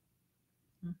Lord.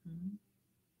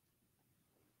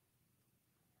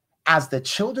 As the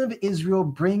children of Israel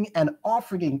bring an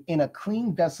offering in a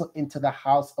clean vessel into the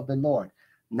house of the Lord.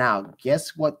 Now,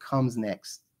 guess what comes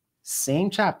next? Same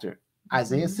chapter,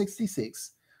 Isaiah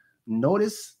 66.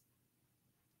 Notice,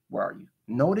 where are you?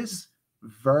 Notice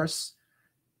verse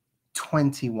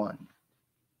 21.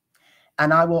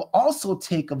 And I will also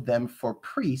take of them for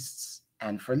priests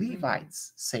and for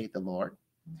Levites, saith the Lord.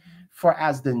 For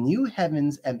as the new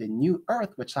heavens and the new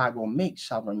earth which I will make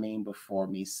shall remain before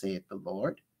me, saith the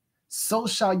Lord, so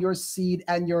shall your seed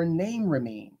and your name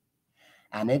remain.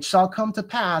 And it shall come to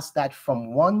pass that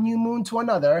from one new moon to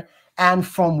another, and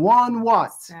from one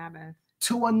what? Sabbath.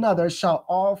 To another shall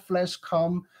all flesh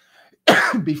come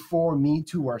before me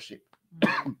to worship.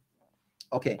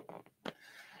 Okay.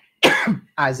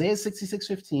 Isaiah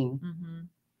 66:15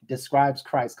 describes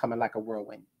Christ coming like a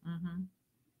whirlwind.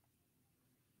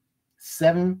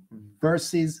 7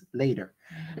 verses later,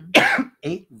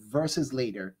 8 verses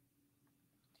later,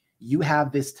 you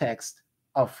have this text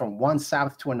of from one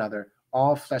Sabbath to another,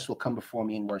 all flesh will come before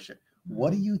me and worship.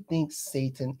 What do you think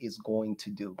Satan is going to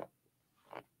do?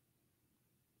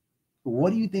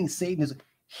 What do you think Satan is?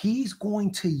 He's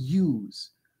going to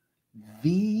use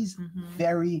these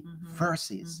very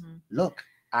verses. Look,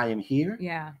 I am here.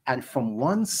 Yeah. And from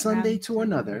one Sunday to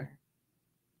another,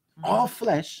 all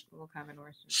flesh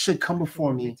should come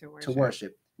before me to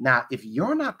worship. Now, if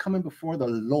you're not coming before the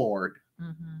Lord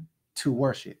to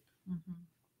worship,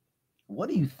 what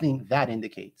do you think that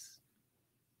indicates?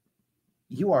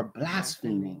 You are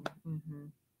blaspheming.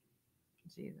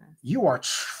 Jesus. You are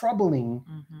troubling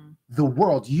the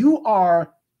world. You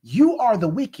are the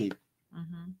wicked.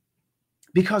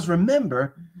 Because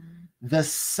remember, the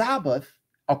Sabbath,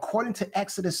 according to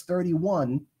Exodus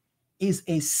 31, is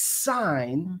a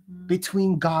sign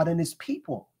between God and his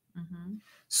people.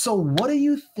 So what do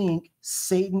you think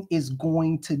Satan is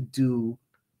going to do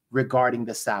regarding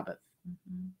the Sabbath?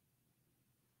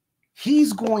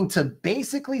 He's going to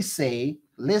basically say,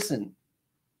 listen,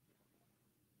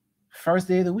 first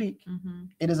day of the week, Mm-hmm.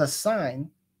 it is a sign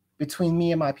between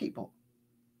me and my people,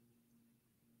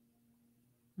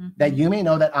 that you may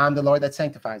know that I'm the Lord that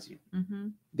sanctifies you. Mm-hmm.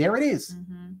 There it is.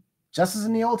 Mm-hmm. Just as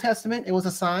in the Old Testament, it was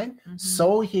a sign. Mm-hmm.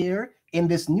 So here in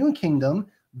this new kingdom,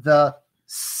 the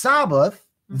Sabbath,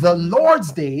 the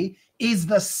Lord's Day, is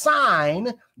the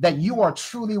sign that you are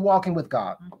truly walking with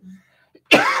God.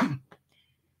 Mm-hmm.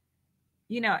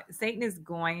 You know, Satan is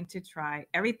going to try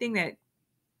everything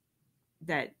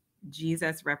that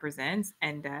Jesus represents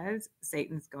and does.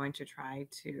 Satan's going to try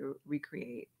to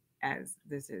recreate, as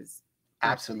this is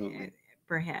Absolutely.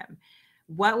 for him.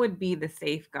 What would be the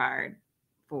safeguard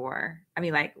for, I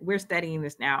mean, like, we're studying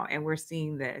this now and we're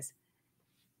seeing this,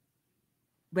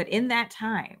 but in that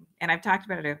time, and I've talked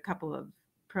about it a couple of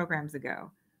programs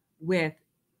ago, with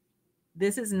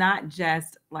this is not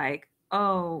just like,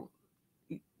 oh,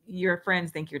 your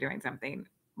friends think you're doing something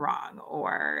wrong,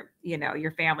 or, you know,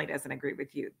 your family doesn't agree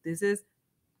with you. This is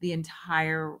the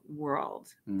entire world.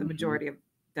 Mm-hmm. The majority of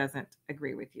doesn't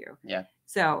agree with you. Yeah.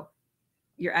 So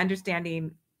you're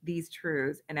understanding these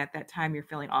truths, and at that time you're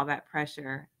feeling all that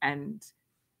pressure, and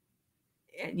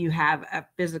you have a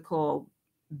physical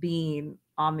being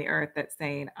on the earth that's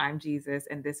saying, I'm Jesus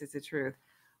and this is the truth.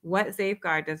 What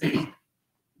safeguard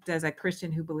does a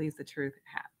Christian who believes the truth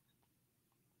have?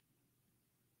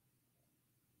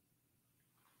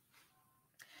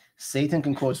 Satan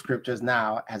can quote scriptures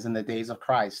now as in the days of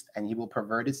Christ, and he will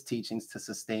pervert his teachings to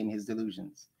sustain his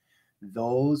delusions.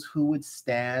 Those who would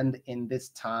stand in this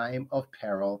time of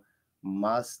peril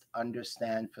must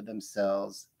understand for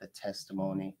themselves the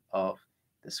testimony of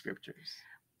the scriptures.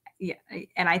 Yeah,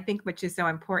 and I think what is so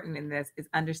important in this is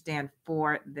understand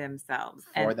for themselves.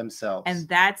 Themselves. And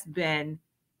that's been,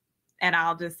 and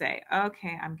I'll just say,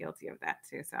 okay, I'm guilty of that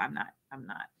too. So I'm not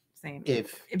saying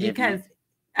because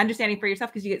understanding for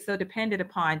yourself, because you get so dependent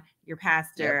upon your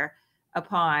pastor,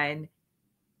 upon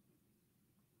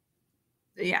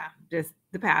just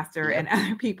the pastor and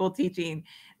other people teaching,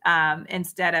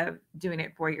 instead of doing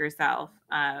it for yourself.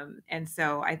 And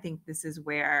so I think this is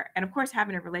where, and of course,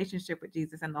 having a relationship with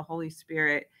Jesus and the Holy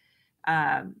Spirit,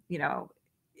 you know,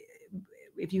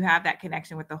 if you have that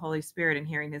connection with the Holy Spirit and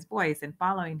hearing his voice and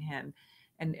following him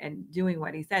and doing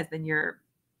what he says, then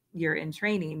you're in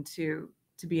training to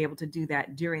be able to do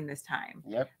that during this time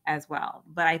as well.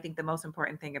 But I think the most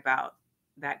important thing about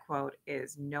that quote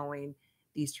is knowing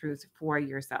these truths for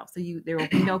yourself. So there will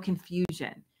be no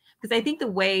confusion. Because I think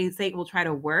the way Satan will try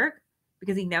to work,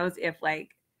 because he knows if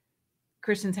like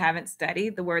Christians haven't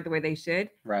studied the word the way they should,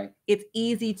 right, it's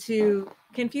easy to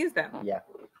confuse them.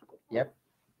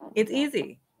 It's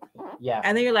easy.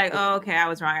 And then you're like, oh, okay, I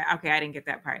was wrong. Okay, I didn't get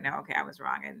that part. No, okay, I was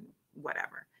wrong, and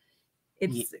whatever.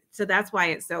 So that's why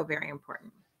it's so very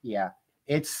important.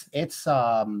 It's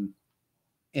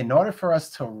in order for us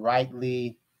to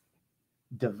rightly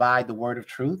divide the word of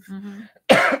truth,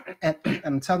 and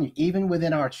I'm telling you, even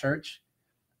within our church,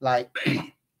 like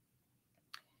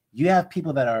you have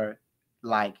people that are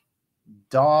like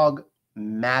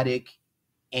dogmatic,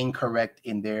 incorrect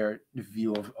in their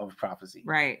view of prophecy,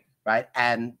 right,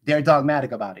 and they're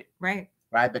dogmatic about it,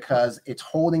 right, because it's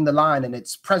holding the line and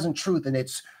it's present truth, and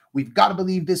it's we've got to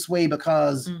believe this way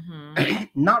because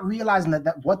not realizing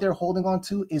that what they're holding on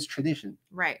to is tradition,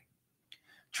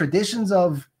 traditions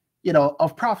of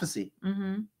prophecy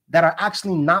that are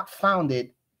actually not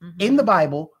founded in the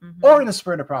Bible or in the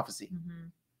spirit of prophecy.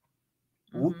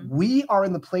 We are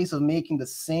in the place of making the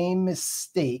same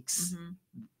mistakes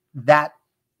that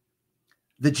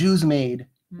the Jews made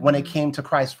when it came to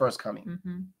Christ's first coming.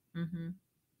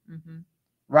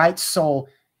 Right? So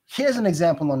here's an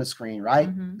example on the screen, right?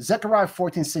 Zechariah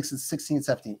 14:6 and 16,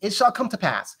 17. It shall come to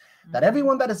pass that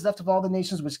everyone that is left of all the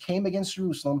nations which came against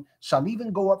Jerusalem shall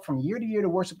even go up from year to year to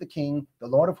worship the King, the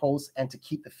Lord of hosts, and to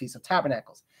keep the Feast of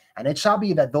Tabernacles. And it shall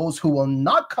be that those who will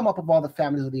not come up of all the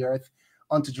families of the earth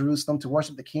unto Jerusalem to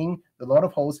worship the King, the Lord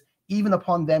of hosts, even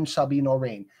upon them shall be no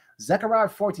rain. Zechariah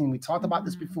 14, we talked about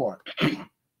this before.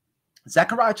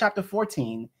 Zechariah chapter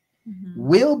 14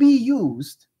 will be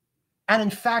used, and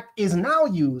in fact is now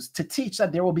used, to teach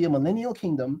that there will be a millennial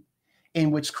kingdom in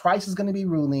which Christ is going to be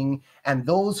ruling, and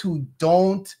those who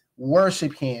don't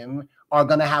worship him are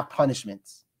going to have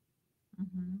punishments.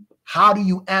 How do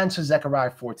you answer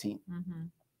Zechariah 14?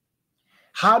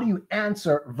 How do you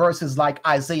answer verses like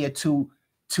Isaiah 2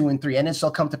 and 3? And it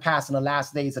shall come to pass in the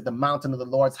last days that the mountain of the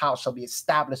Lord's house shall be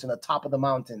established in the top of the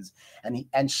mountains,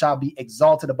 and shall be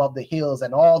exalted above the hills,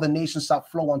 and all the nations shall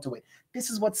flow unto it. This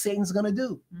is what Satan's going to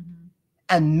do.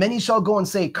 And many shall go and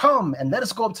say, come and let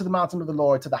us go up to the mountain of the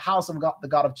Lord, to the house of God, the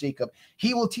God of Jacob.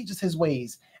 He will teach us his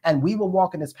ways, and we will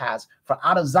walk in his paths. For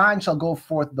out of Zion shall go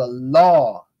forth the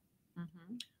law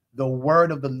the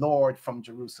word of the Lord from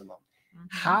Jerusalem. Mhm.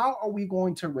 How are we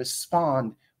going to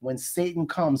respond when Satan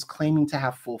comes claiming to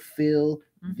have fulfilled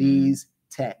Mhm. these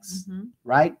texts, Mhm.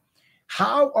 right?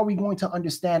 How are we going to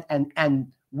understand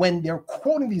and when they're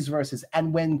quoting these verses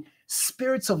and when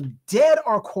spirits of dead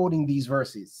are quoting these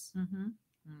verses? Mhm.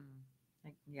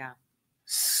 Yeah.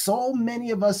 So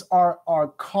many of us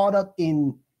are caught up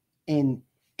in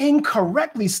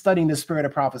incorrectly studying the spirit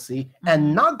of prophecy and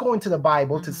Mhm. not going to the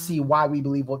Bible to Mhm. see why we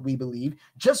believe what we believe,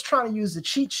 just trying to use the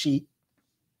cheat sheet.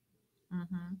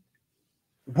 Mhm.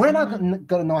 We're not Mhm.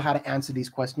 going to know how to answer these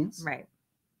questions. Right.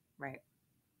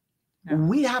 No.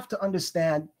 We have to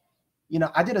understand,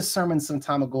 I did a sermon some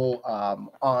time ago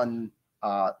on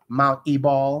Mount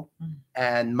Ebal Mhm.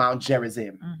 and Mount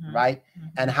Gerizim, Mhm. right?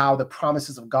 Mhm. And how the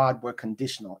promises of God were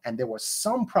conditional. And there were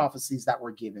some prophecies that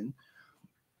were given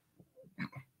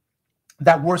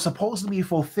that were supposed to be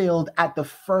fulfilled at the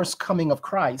first coming of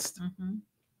Christ. Mhm.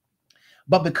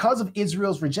 But because of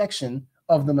Israel's rejection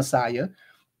of the Messiah,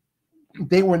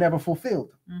 they were never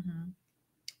fulfilled. Mhm.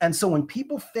 And so when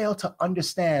people fail to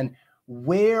understand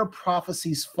where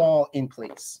prophecies fall in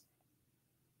place,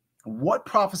 what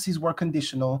prophecies were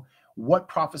conditional, what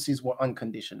prophecies were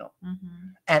unconditional.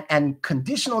 Mhm. And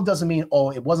conditional doesn't mean,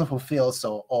 oh, it wasn't fulfilled,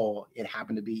 so it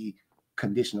happened to be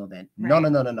conditional then. Right.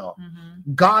 No.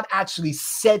 Mhm. God actually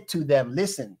said to them,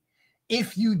 listen,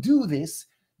 if you do this,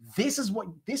 this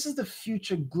is the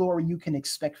future glory you can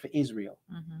expect for Israel.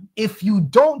 Mhm. If you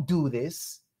don't do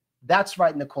this, that's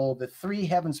right, Nicole, the three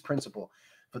heavens principle.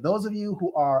 For those of you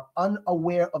who are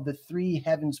unaware of the three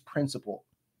heavens principle,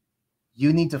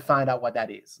 you need to find out what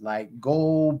that is. Like,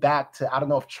 go back to, I don't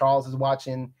know if Charles is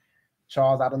watching.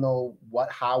 Charles, I don't know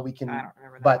how we can. I don't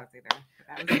remember that but was either.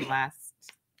 That was the last.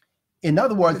 In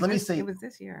other words, It let me say it was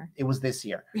this year. It was this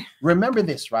year. Remember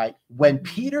this, right? When Mhm.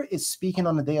 Peter is speaking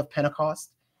on the day of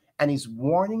Pentecost and he's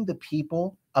warning the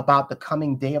people about the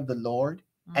coming day of the Lord,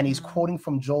 and he's Mhm. quoting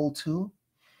from Joel 2,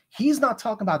 he's not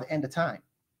talking about the end of time.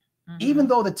 Mhm. Even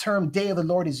though the term day of the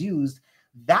Lord is used,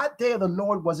 that day of the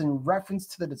Lord was in reference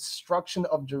to the destruction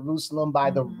of Jerusalem by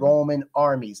the Mhm. Roman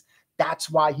armies. That's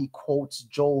why he quotes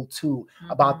Joel 2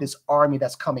 about Mhm. this army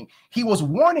that's coming. He was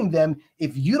warning them,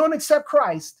 if you don't accept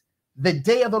Christ, the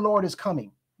day of the Lord is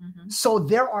coming. Mhm. So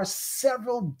there are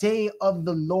several day of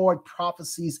the Lord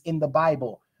prophecies in the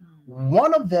Bible. Mhm.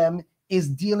 One of them is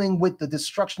dealing with the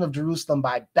destruction of Jerusalem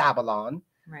by Babylon.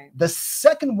 Right. The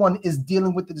second one is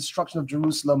dealing with the destruction of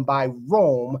Jerusalem by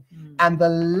Rome. Mhm. And the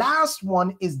last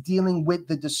one is dealing with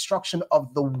the destruction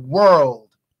of the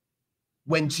world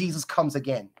when Mhm. Jesus comes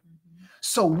again. Mhm.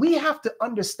 So we have to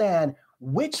understand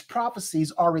which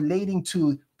prophecies are relating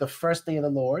to the first day of the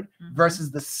Lord Mhm. versus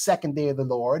the second day of the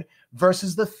Lord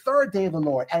versus the third day of the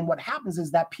Lord. And what happens is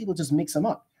that people just mix them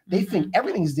up. They think Mhm.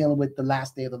 everything's dealing with the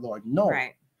last day of the Lord. No.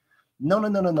 Right.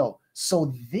 No.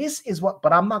 So this is what,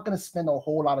 but I'm not going to spend a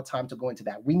whole lot of time to go into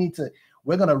that.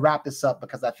 We're going to wrap this up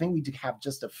because I think we do have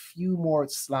just a few more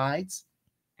slides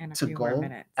And a to few go more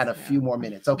minutes. and a Yeah. few more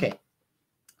minutes. Okay.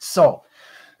 So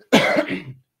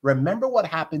remember what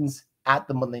happens at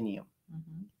the millennium.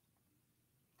 Mhm.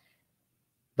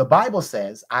 The Bible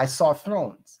says, I saw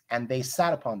thrones and they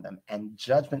sat upon them and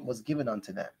judgment was given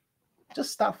unto them.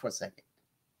 Just stop for a second.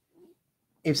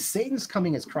 If Satan's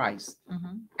coming as Christ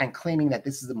Mhm. and claiming that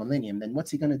this is the millennium, then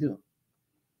what's he going to do?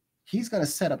 He's going to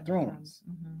set up thrones,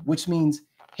 Mhm. which means,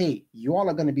 hey, you all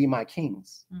are going to be my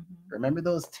kings. Mhm. Remember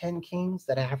those 10 kings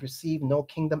that have received no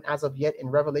kingdom as of yet in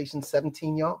Revelation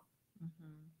 17, y'all?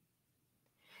 Mhm.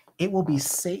 It will be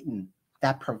Satan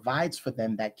that provides for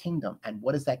them that kingdom. And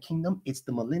what is that kingdom? It's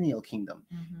the millennial kingdom.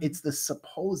 Mhm. It's the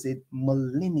supposed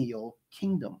millennial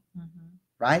kingdom, Mhm.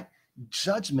 right?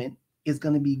 Judgment is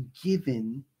going to be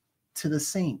given to the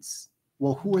saints.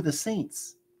 Well, who are the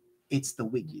saints? It's the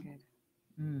wicked. Good.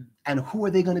 Mm. And who are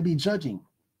they going to be judging?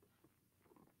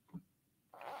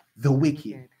 The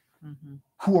wicked. Mhm.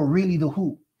 Who are really the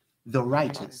who? The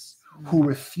righteous. Who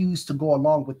refuse to go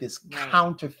along with this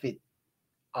counterfeit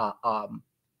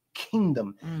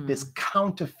kingdom, this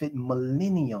counterfeit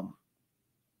millennium,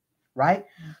 right?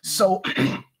 Mhm. So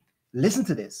listen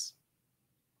to this.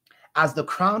 As the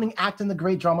crowning act in the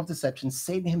great drama of deception,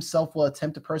 Satan himself will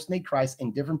attempt to personate Christ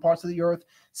in different parts of the earth.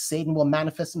 Satan will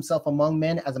manifest himself among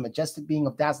men as a majestic being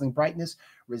of dazzling brightness,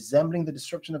 resembling the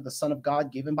description of the Son of God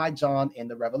given by John in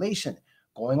the Revelation.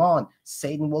 Going on,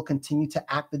 Satan will continue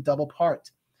to act the double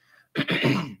part.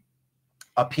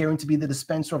 Appearing to be the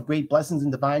dispenser of great blessings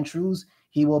and divine truths,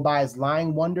 he will by his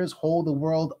lying wonders hold the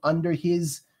world under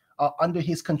his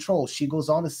control. She goes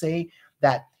on to say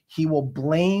that he will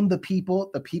blame the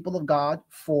people of God,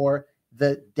 for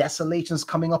the desolations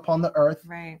coming upon the earth,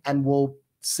 right, and will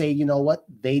say, you know what,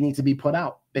 they need to be put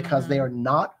out because they are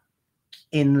not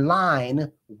in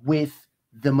line with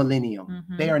the millennium.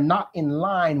 They are not in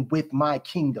line with my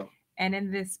kingdom. And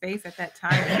in this space at that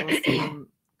time, it will seem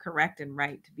correct and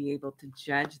right to be able to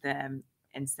judge them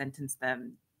and sentence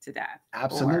them to death.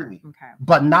 Absolutely. Okay.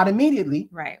 But not immediately.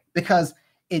 Right. Because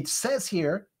it says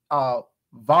here,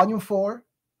 volume 4,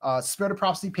 Spirit of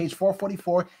Prophecy, page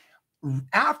 444,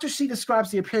 after she describes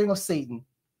the appearing of Satan,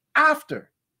 after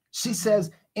she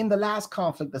says, in the last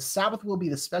conflict, the Sabbath will be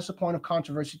the special point of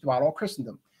controversy throughout all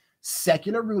Christendom.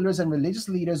 Secular rulers and religious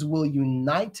leaders will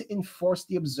unite to enforce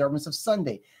the observance of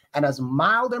Sunday. And as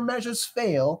milder measures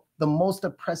fail, the most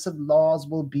oppressive laws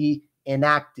will be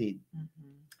enacted.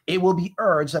 It will be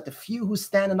urged that the few who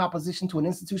stand in opposition to an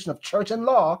institution of church and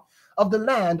law of the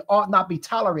land ought not be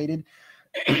tolerated,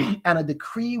 and a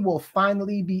decree will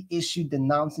finally be issued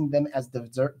denouncing them as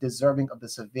deserving of the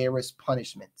severest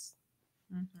punishments.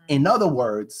 In other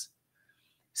words,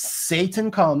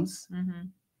 Satan comes.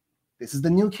 This is the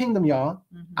new kingdom, y'all.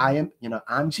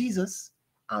 I'm Jesus.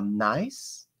 I'm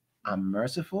nice. I'm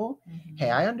merciful.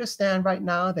 Hey, I understand right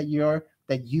now that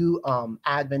you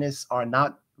Adventists are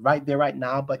not right there right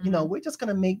now, but we're just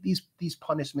gonna make these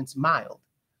punishments mild.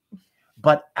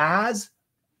 But as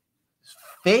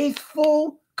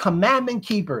faithful commandment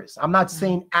keepers, I'm not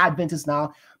saying Adventists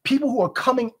now, people who are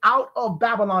coming out of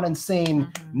Babylon and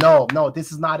saying, no,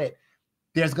 this is not it.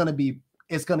 It's gonna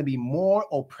be more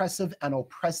oppressive and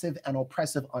oppressive and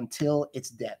oppressive until its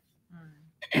death.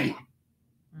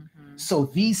 So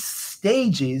these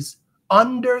stages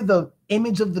under the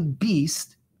image of the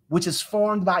beast, which is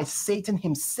formed by Satan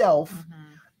himself,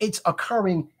 it's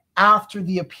occurring after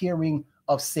the appearing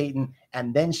of Satan.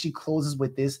 And then she closes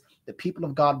with this: the people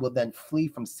of God will then flee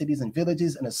from cities and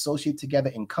villages and associate together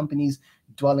in companies,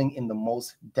 dwelling in the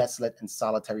most desolate and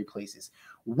solitary places.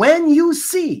 When you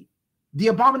see the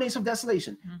abomination of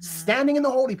desolation standing in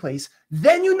the holy place,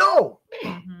 then you know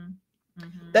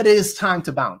that it is time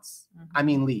to bounce. I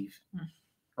mean, leave.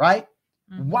 Right?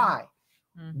 Why?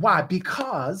 Why?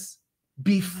 Because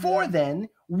before then,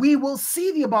 we will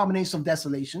see the abomination of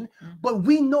desolation, but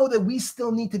we know that we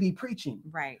still need to be preaching.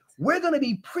 Right. We're going to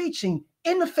be preaching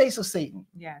in the face of Satan.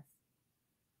 Yes.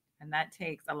 And that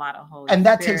takes a lot of Holy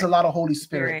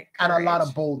Spirit and a lot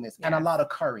of boldness and a lot of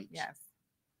courage. Yes.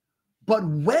 But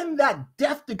when that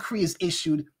death decree is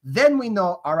issued, then we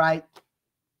know, all right,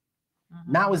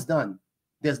 now it's done.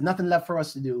 There's nothing left for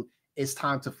us to do. It's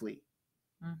time to flee.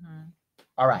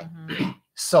 All right.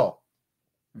 So,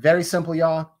 very simple,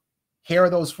 y'all. Here are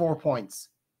those 4 points.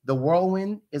 The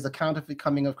whirlwind is a counterfeit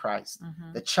coming of Christ.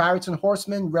 The chariots and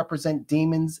horsemen represent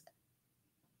demons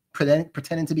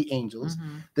pretending to be angels.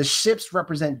 The ships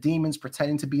represent demons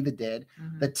pretending to be the dead.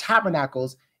 The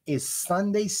tabernacles is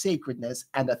Sunday sacredness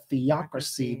and a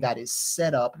theocracy that is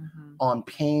set up on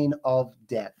pain of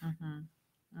death.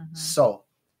 So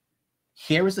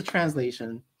here is the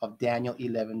translation of Daniel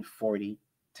 11:40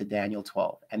 to Daniel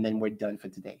 12, and then we're done for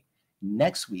today.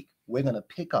 Next week, we're going to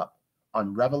pick up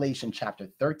on Revelation chapter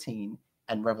 13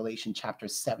 and Revelation chapter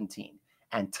 17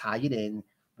 and tie it in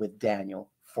with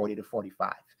Daniel 40 to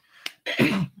 45.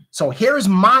 So here's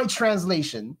my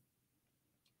translation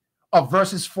of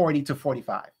verses 40 to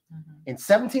 45. In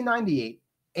 1798,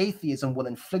 atheism will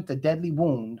inflict a deadly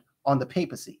wound on the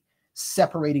papacy,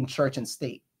 separating church and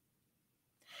state.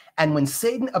 And when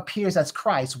Satan appears as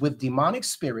Christ with demonic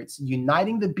spirits,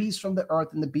 uniting the beast from the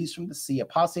earth and the beast from the sea,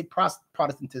 apostate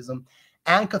Protestantism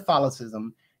and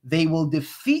Catholicism, they will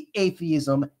defeat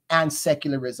atheism and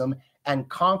secularism and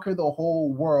conquer the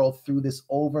whole world through this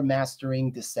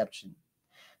overmastering deception.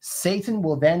 Satan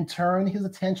will then turn his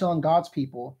attention on God's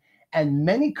people, and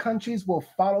many countries will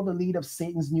follow the lead of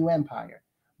Satan's new empire.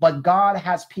 But God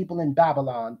has people in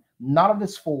Babylon, not of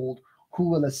this fold, who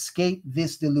will escape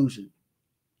this delusion.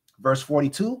 Verse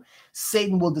 42,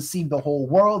 Satan will deceive the whole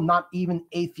world, not even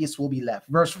atheists will be left.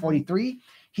 Verse 43,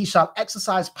 he shall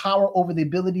exercise power over the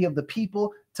ability of the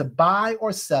people to buy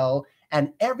or sell,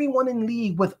 and everyone in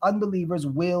league with unbelievers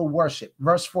will worship.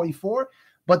 Verse 44,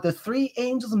 but the 3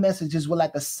 angels' messages will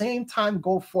at the same time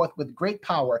go forth with great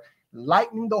power,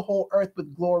 lightening the whole earth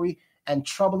with glory and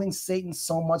troubling Satan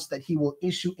so much that he will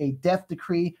issue a death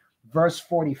decree. Verse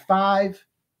 45,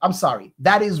 I'm sorry,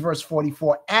 that is verse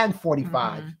 44 and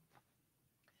 45.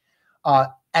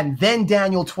 And then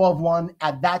Daniel 12:1,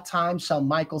 at that time shall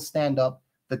Michael stand up,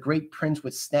 the great prince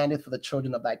which standeth for the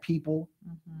children of thy people.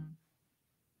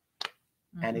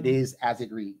 And it is as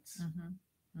it reads.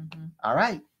 All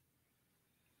right.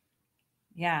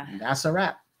 Yeah. And that's a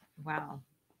wrap. Wow.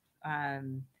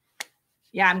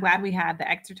 Yeah, I'm glad we had the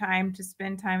extra time to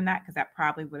spend time in that, because that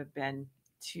probably would have been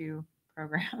too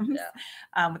programs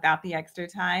Yeah. without the extra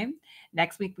time.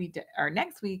 Next week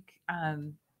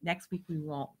next week we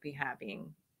won't be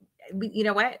having. You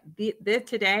know what? This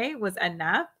today was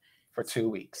enough For 2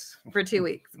 weeks. for 2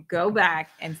 weeks. Go back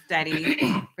and study.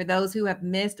 For those who have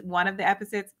missed one of the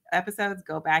episodes,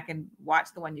 go back and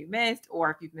watch the one you missed,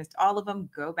 or if you've missed all of them,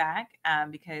 go back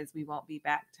because we won't be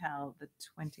back till the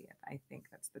 20th. I think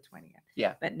that's the 20th.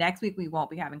 Yeah. But next week we won't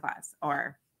be having class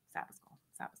or Sabbath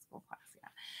school class.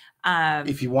 Yeah.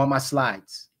 If you want my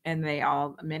slides. And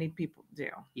many people do.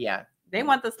 Yeah. They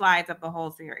want the slides of the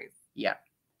whole series. Yeah.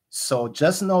 So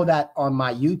just know that on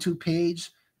my YouTube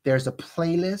page, there's a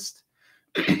playlist.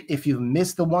 If you've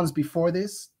missed the ones before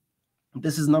this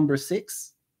is number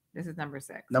 6. This is number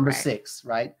 6. Number 6,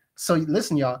 right? So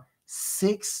listen, y'all,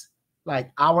 6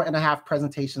 hour-and-a-half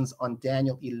presentations on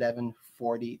Daniel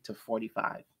 11:40 to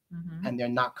 45. Mm-hmm. And they're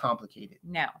not complicated.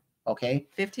 No. Okay.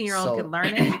 15-year-old can learn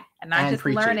it and not and just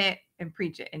learn it and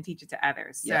preach it and teach it to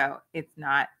others. Yeah. So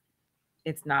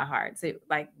it's not hard. So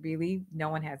really, no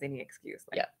one has any excuse.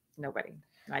 Nobody,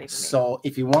 not even me. So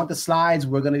if you want the slides,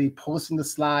 we're going to be posting the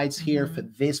slides here for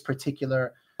this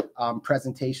particular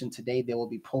presentation today. They will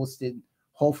be posted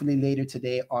hopefully later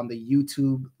today on the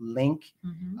YouTube link.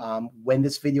 When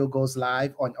this video goes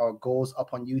live or goes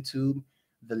up on YouTube,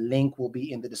 the link will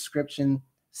be in the description.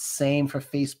 Same for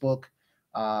Facebook.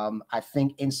 I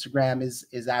think Instagram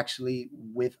is actually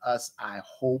with us. I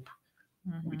hope.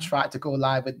 We tried to go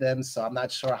live with them, so I'm not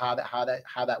sure how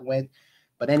that went.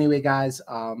 But anyway, guys,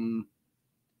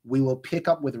 we will pick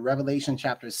up with Revelation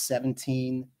chapter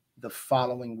 17 the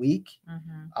following week,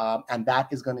 and that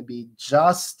is going to be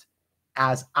just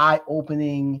as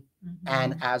eye-opening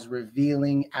and as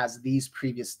revealing as these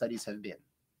previous studies have been.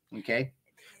 Okay,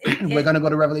 we're going to go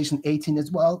to Revelation 18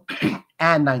 as well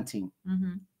and 19.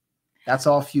 That's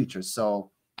all future.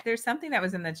 So there's something that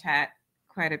was in the chat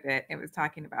quite a bit. It was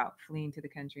talking about fleeing to the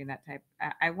country and that type.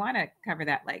 I want to cover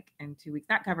that in 2 weeks.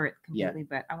 Not cover it completely,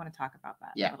 but I want to talk about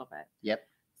that a little bit. Yep.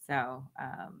 So,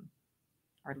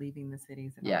 or leaving the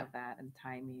cities and all of that, and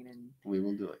timing, and we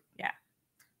will do it. Yeah.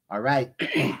 All right.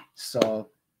 So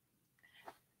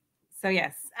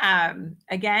yes.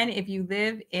 Again, if you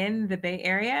live in the Bay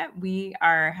Area, we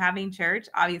are having church.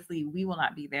 Obviously, we will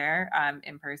not be there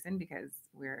in person because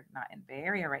we're not in the Bay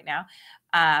Area right now.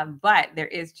 But there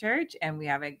is church, and we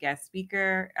have a guest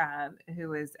speaker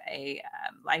who is a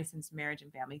licensed marriage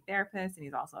and family therapist, and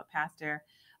he's also a pastor,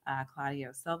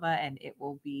 Claudio Silva, and it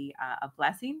will be a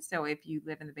blessing. So if you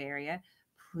live in the Bay Area,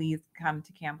 please come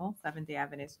to Campbell Seventh-day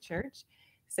Adventist Church,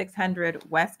 600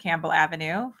 West Campbell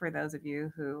Avenue, for those of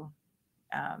you who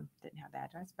didn't have the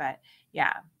address, but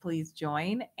yeah, please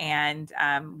join. And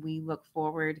we look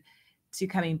forward to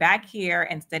coming back here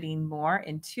and studying more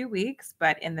in 2 weeks.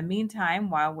 But in the meantime,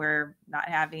 while we're not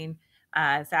having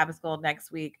Sabbath school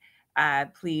next week,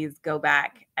 please go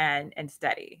back and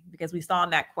study, because we saw in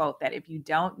that quote that if you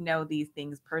don't know these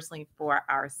things personally for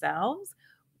ourselves,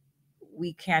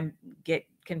 we can get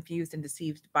confused and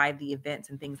deceived by the events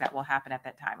and things that will happen at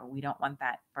that time. And I don't want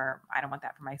that for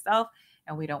myself,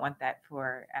 and we don't want that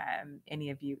for any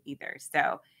of you either.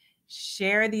 So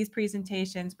share these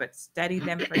presentations, but study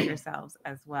them for yourselves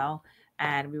as well.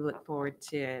 And we look forward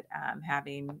to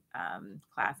having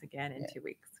class again in 2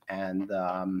 weeks. And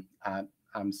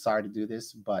I'm sorry to do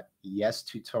this, but yes,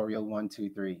 tutorial 1, 2,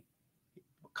 3.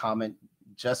 Comment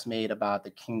just made about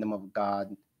the kingdom of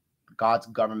God, God's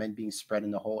government being spread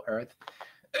in the whole earth.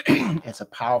 It's a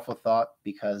powerful thought,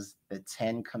 because the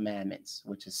 10 commandments,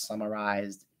 which is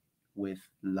summarized with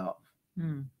love,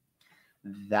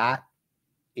 that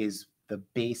is the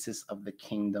basis of the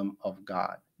kingdom of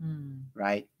God,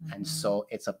 right? And so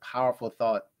it's a powerful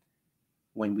thought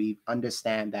when we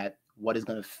understand that what is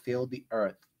going to fill the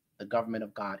earth, the government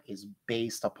of God, is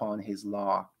based upon his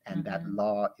law, and that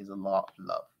law is a law of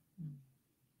love.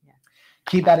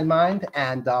 Keep that in mind,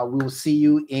 and we will see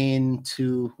you in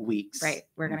 2 weeks. Right.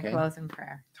 We're going to close in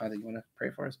prayer. Tyler, you want to pray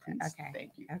for us, please? Okay.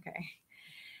 Thank you. Okay.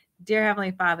 Dear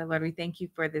Heavenly Father, Lord, we thank you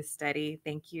for this study.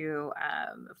 Thank you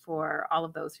for all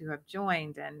of those who have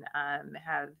joined and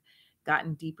have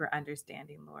gotten deeper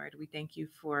understanding, Lord. We thank you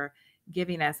for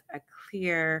giving us a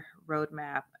clear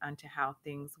roadmap onto how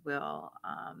things will,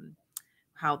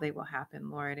 how they will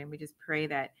happen, Lord. And we just pray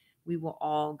that we will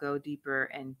all go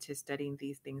deeper into studying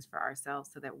these things for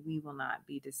ourselves, so that we will not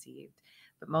be deceived.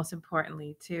 But most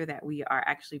importantly, too, that we are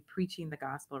actually preaching the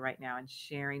gospel right now and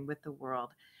sharing with the world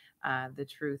the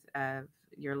truth of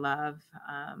your love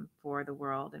for the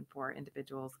world and for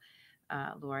individuals.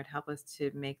 Lord, help us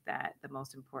to make that the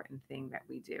most important thing that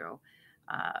we do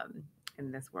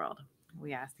in this world.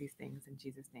 We ask these things in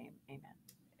Jesus' name. Amen.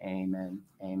 Amen.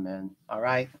 Amen. All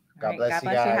right. All God right. bless God you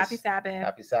bless you. guys. Happy Sabbath.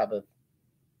 Happy Sabbath.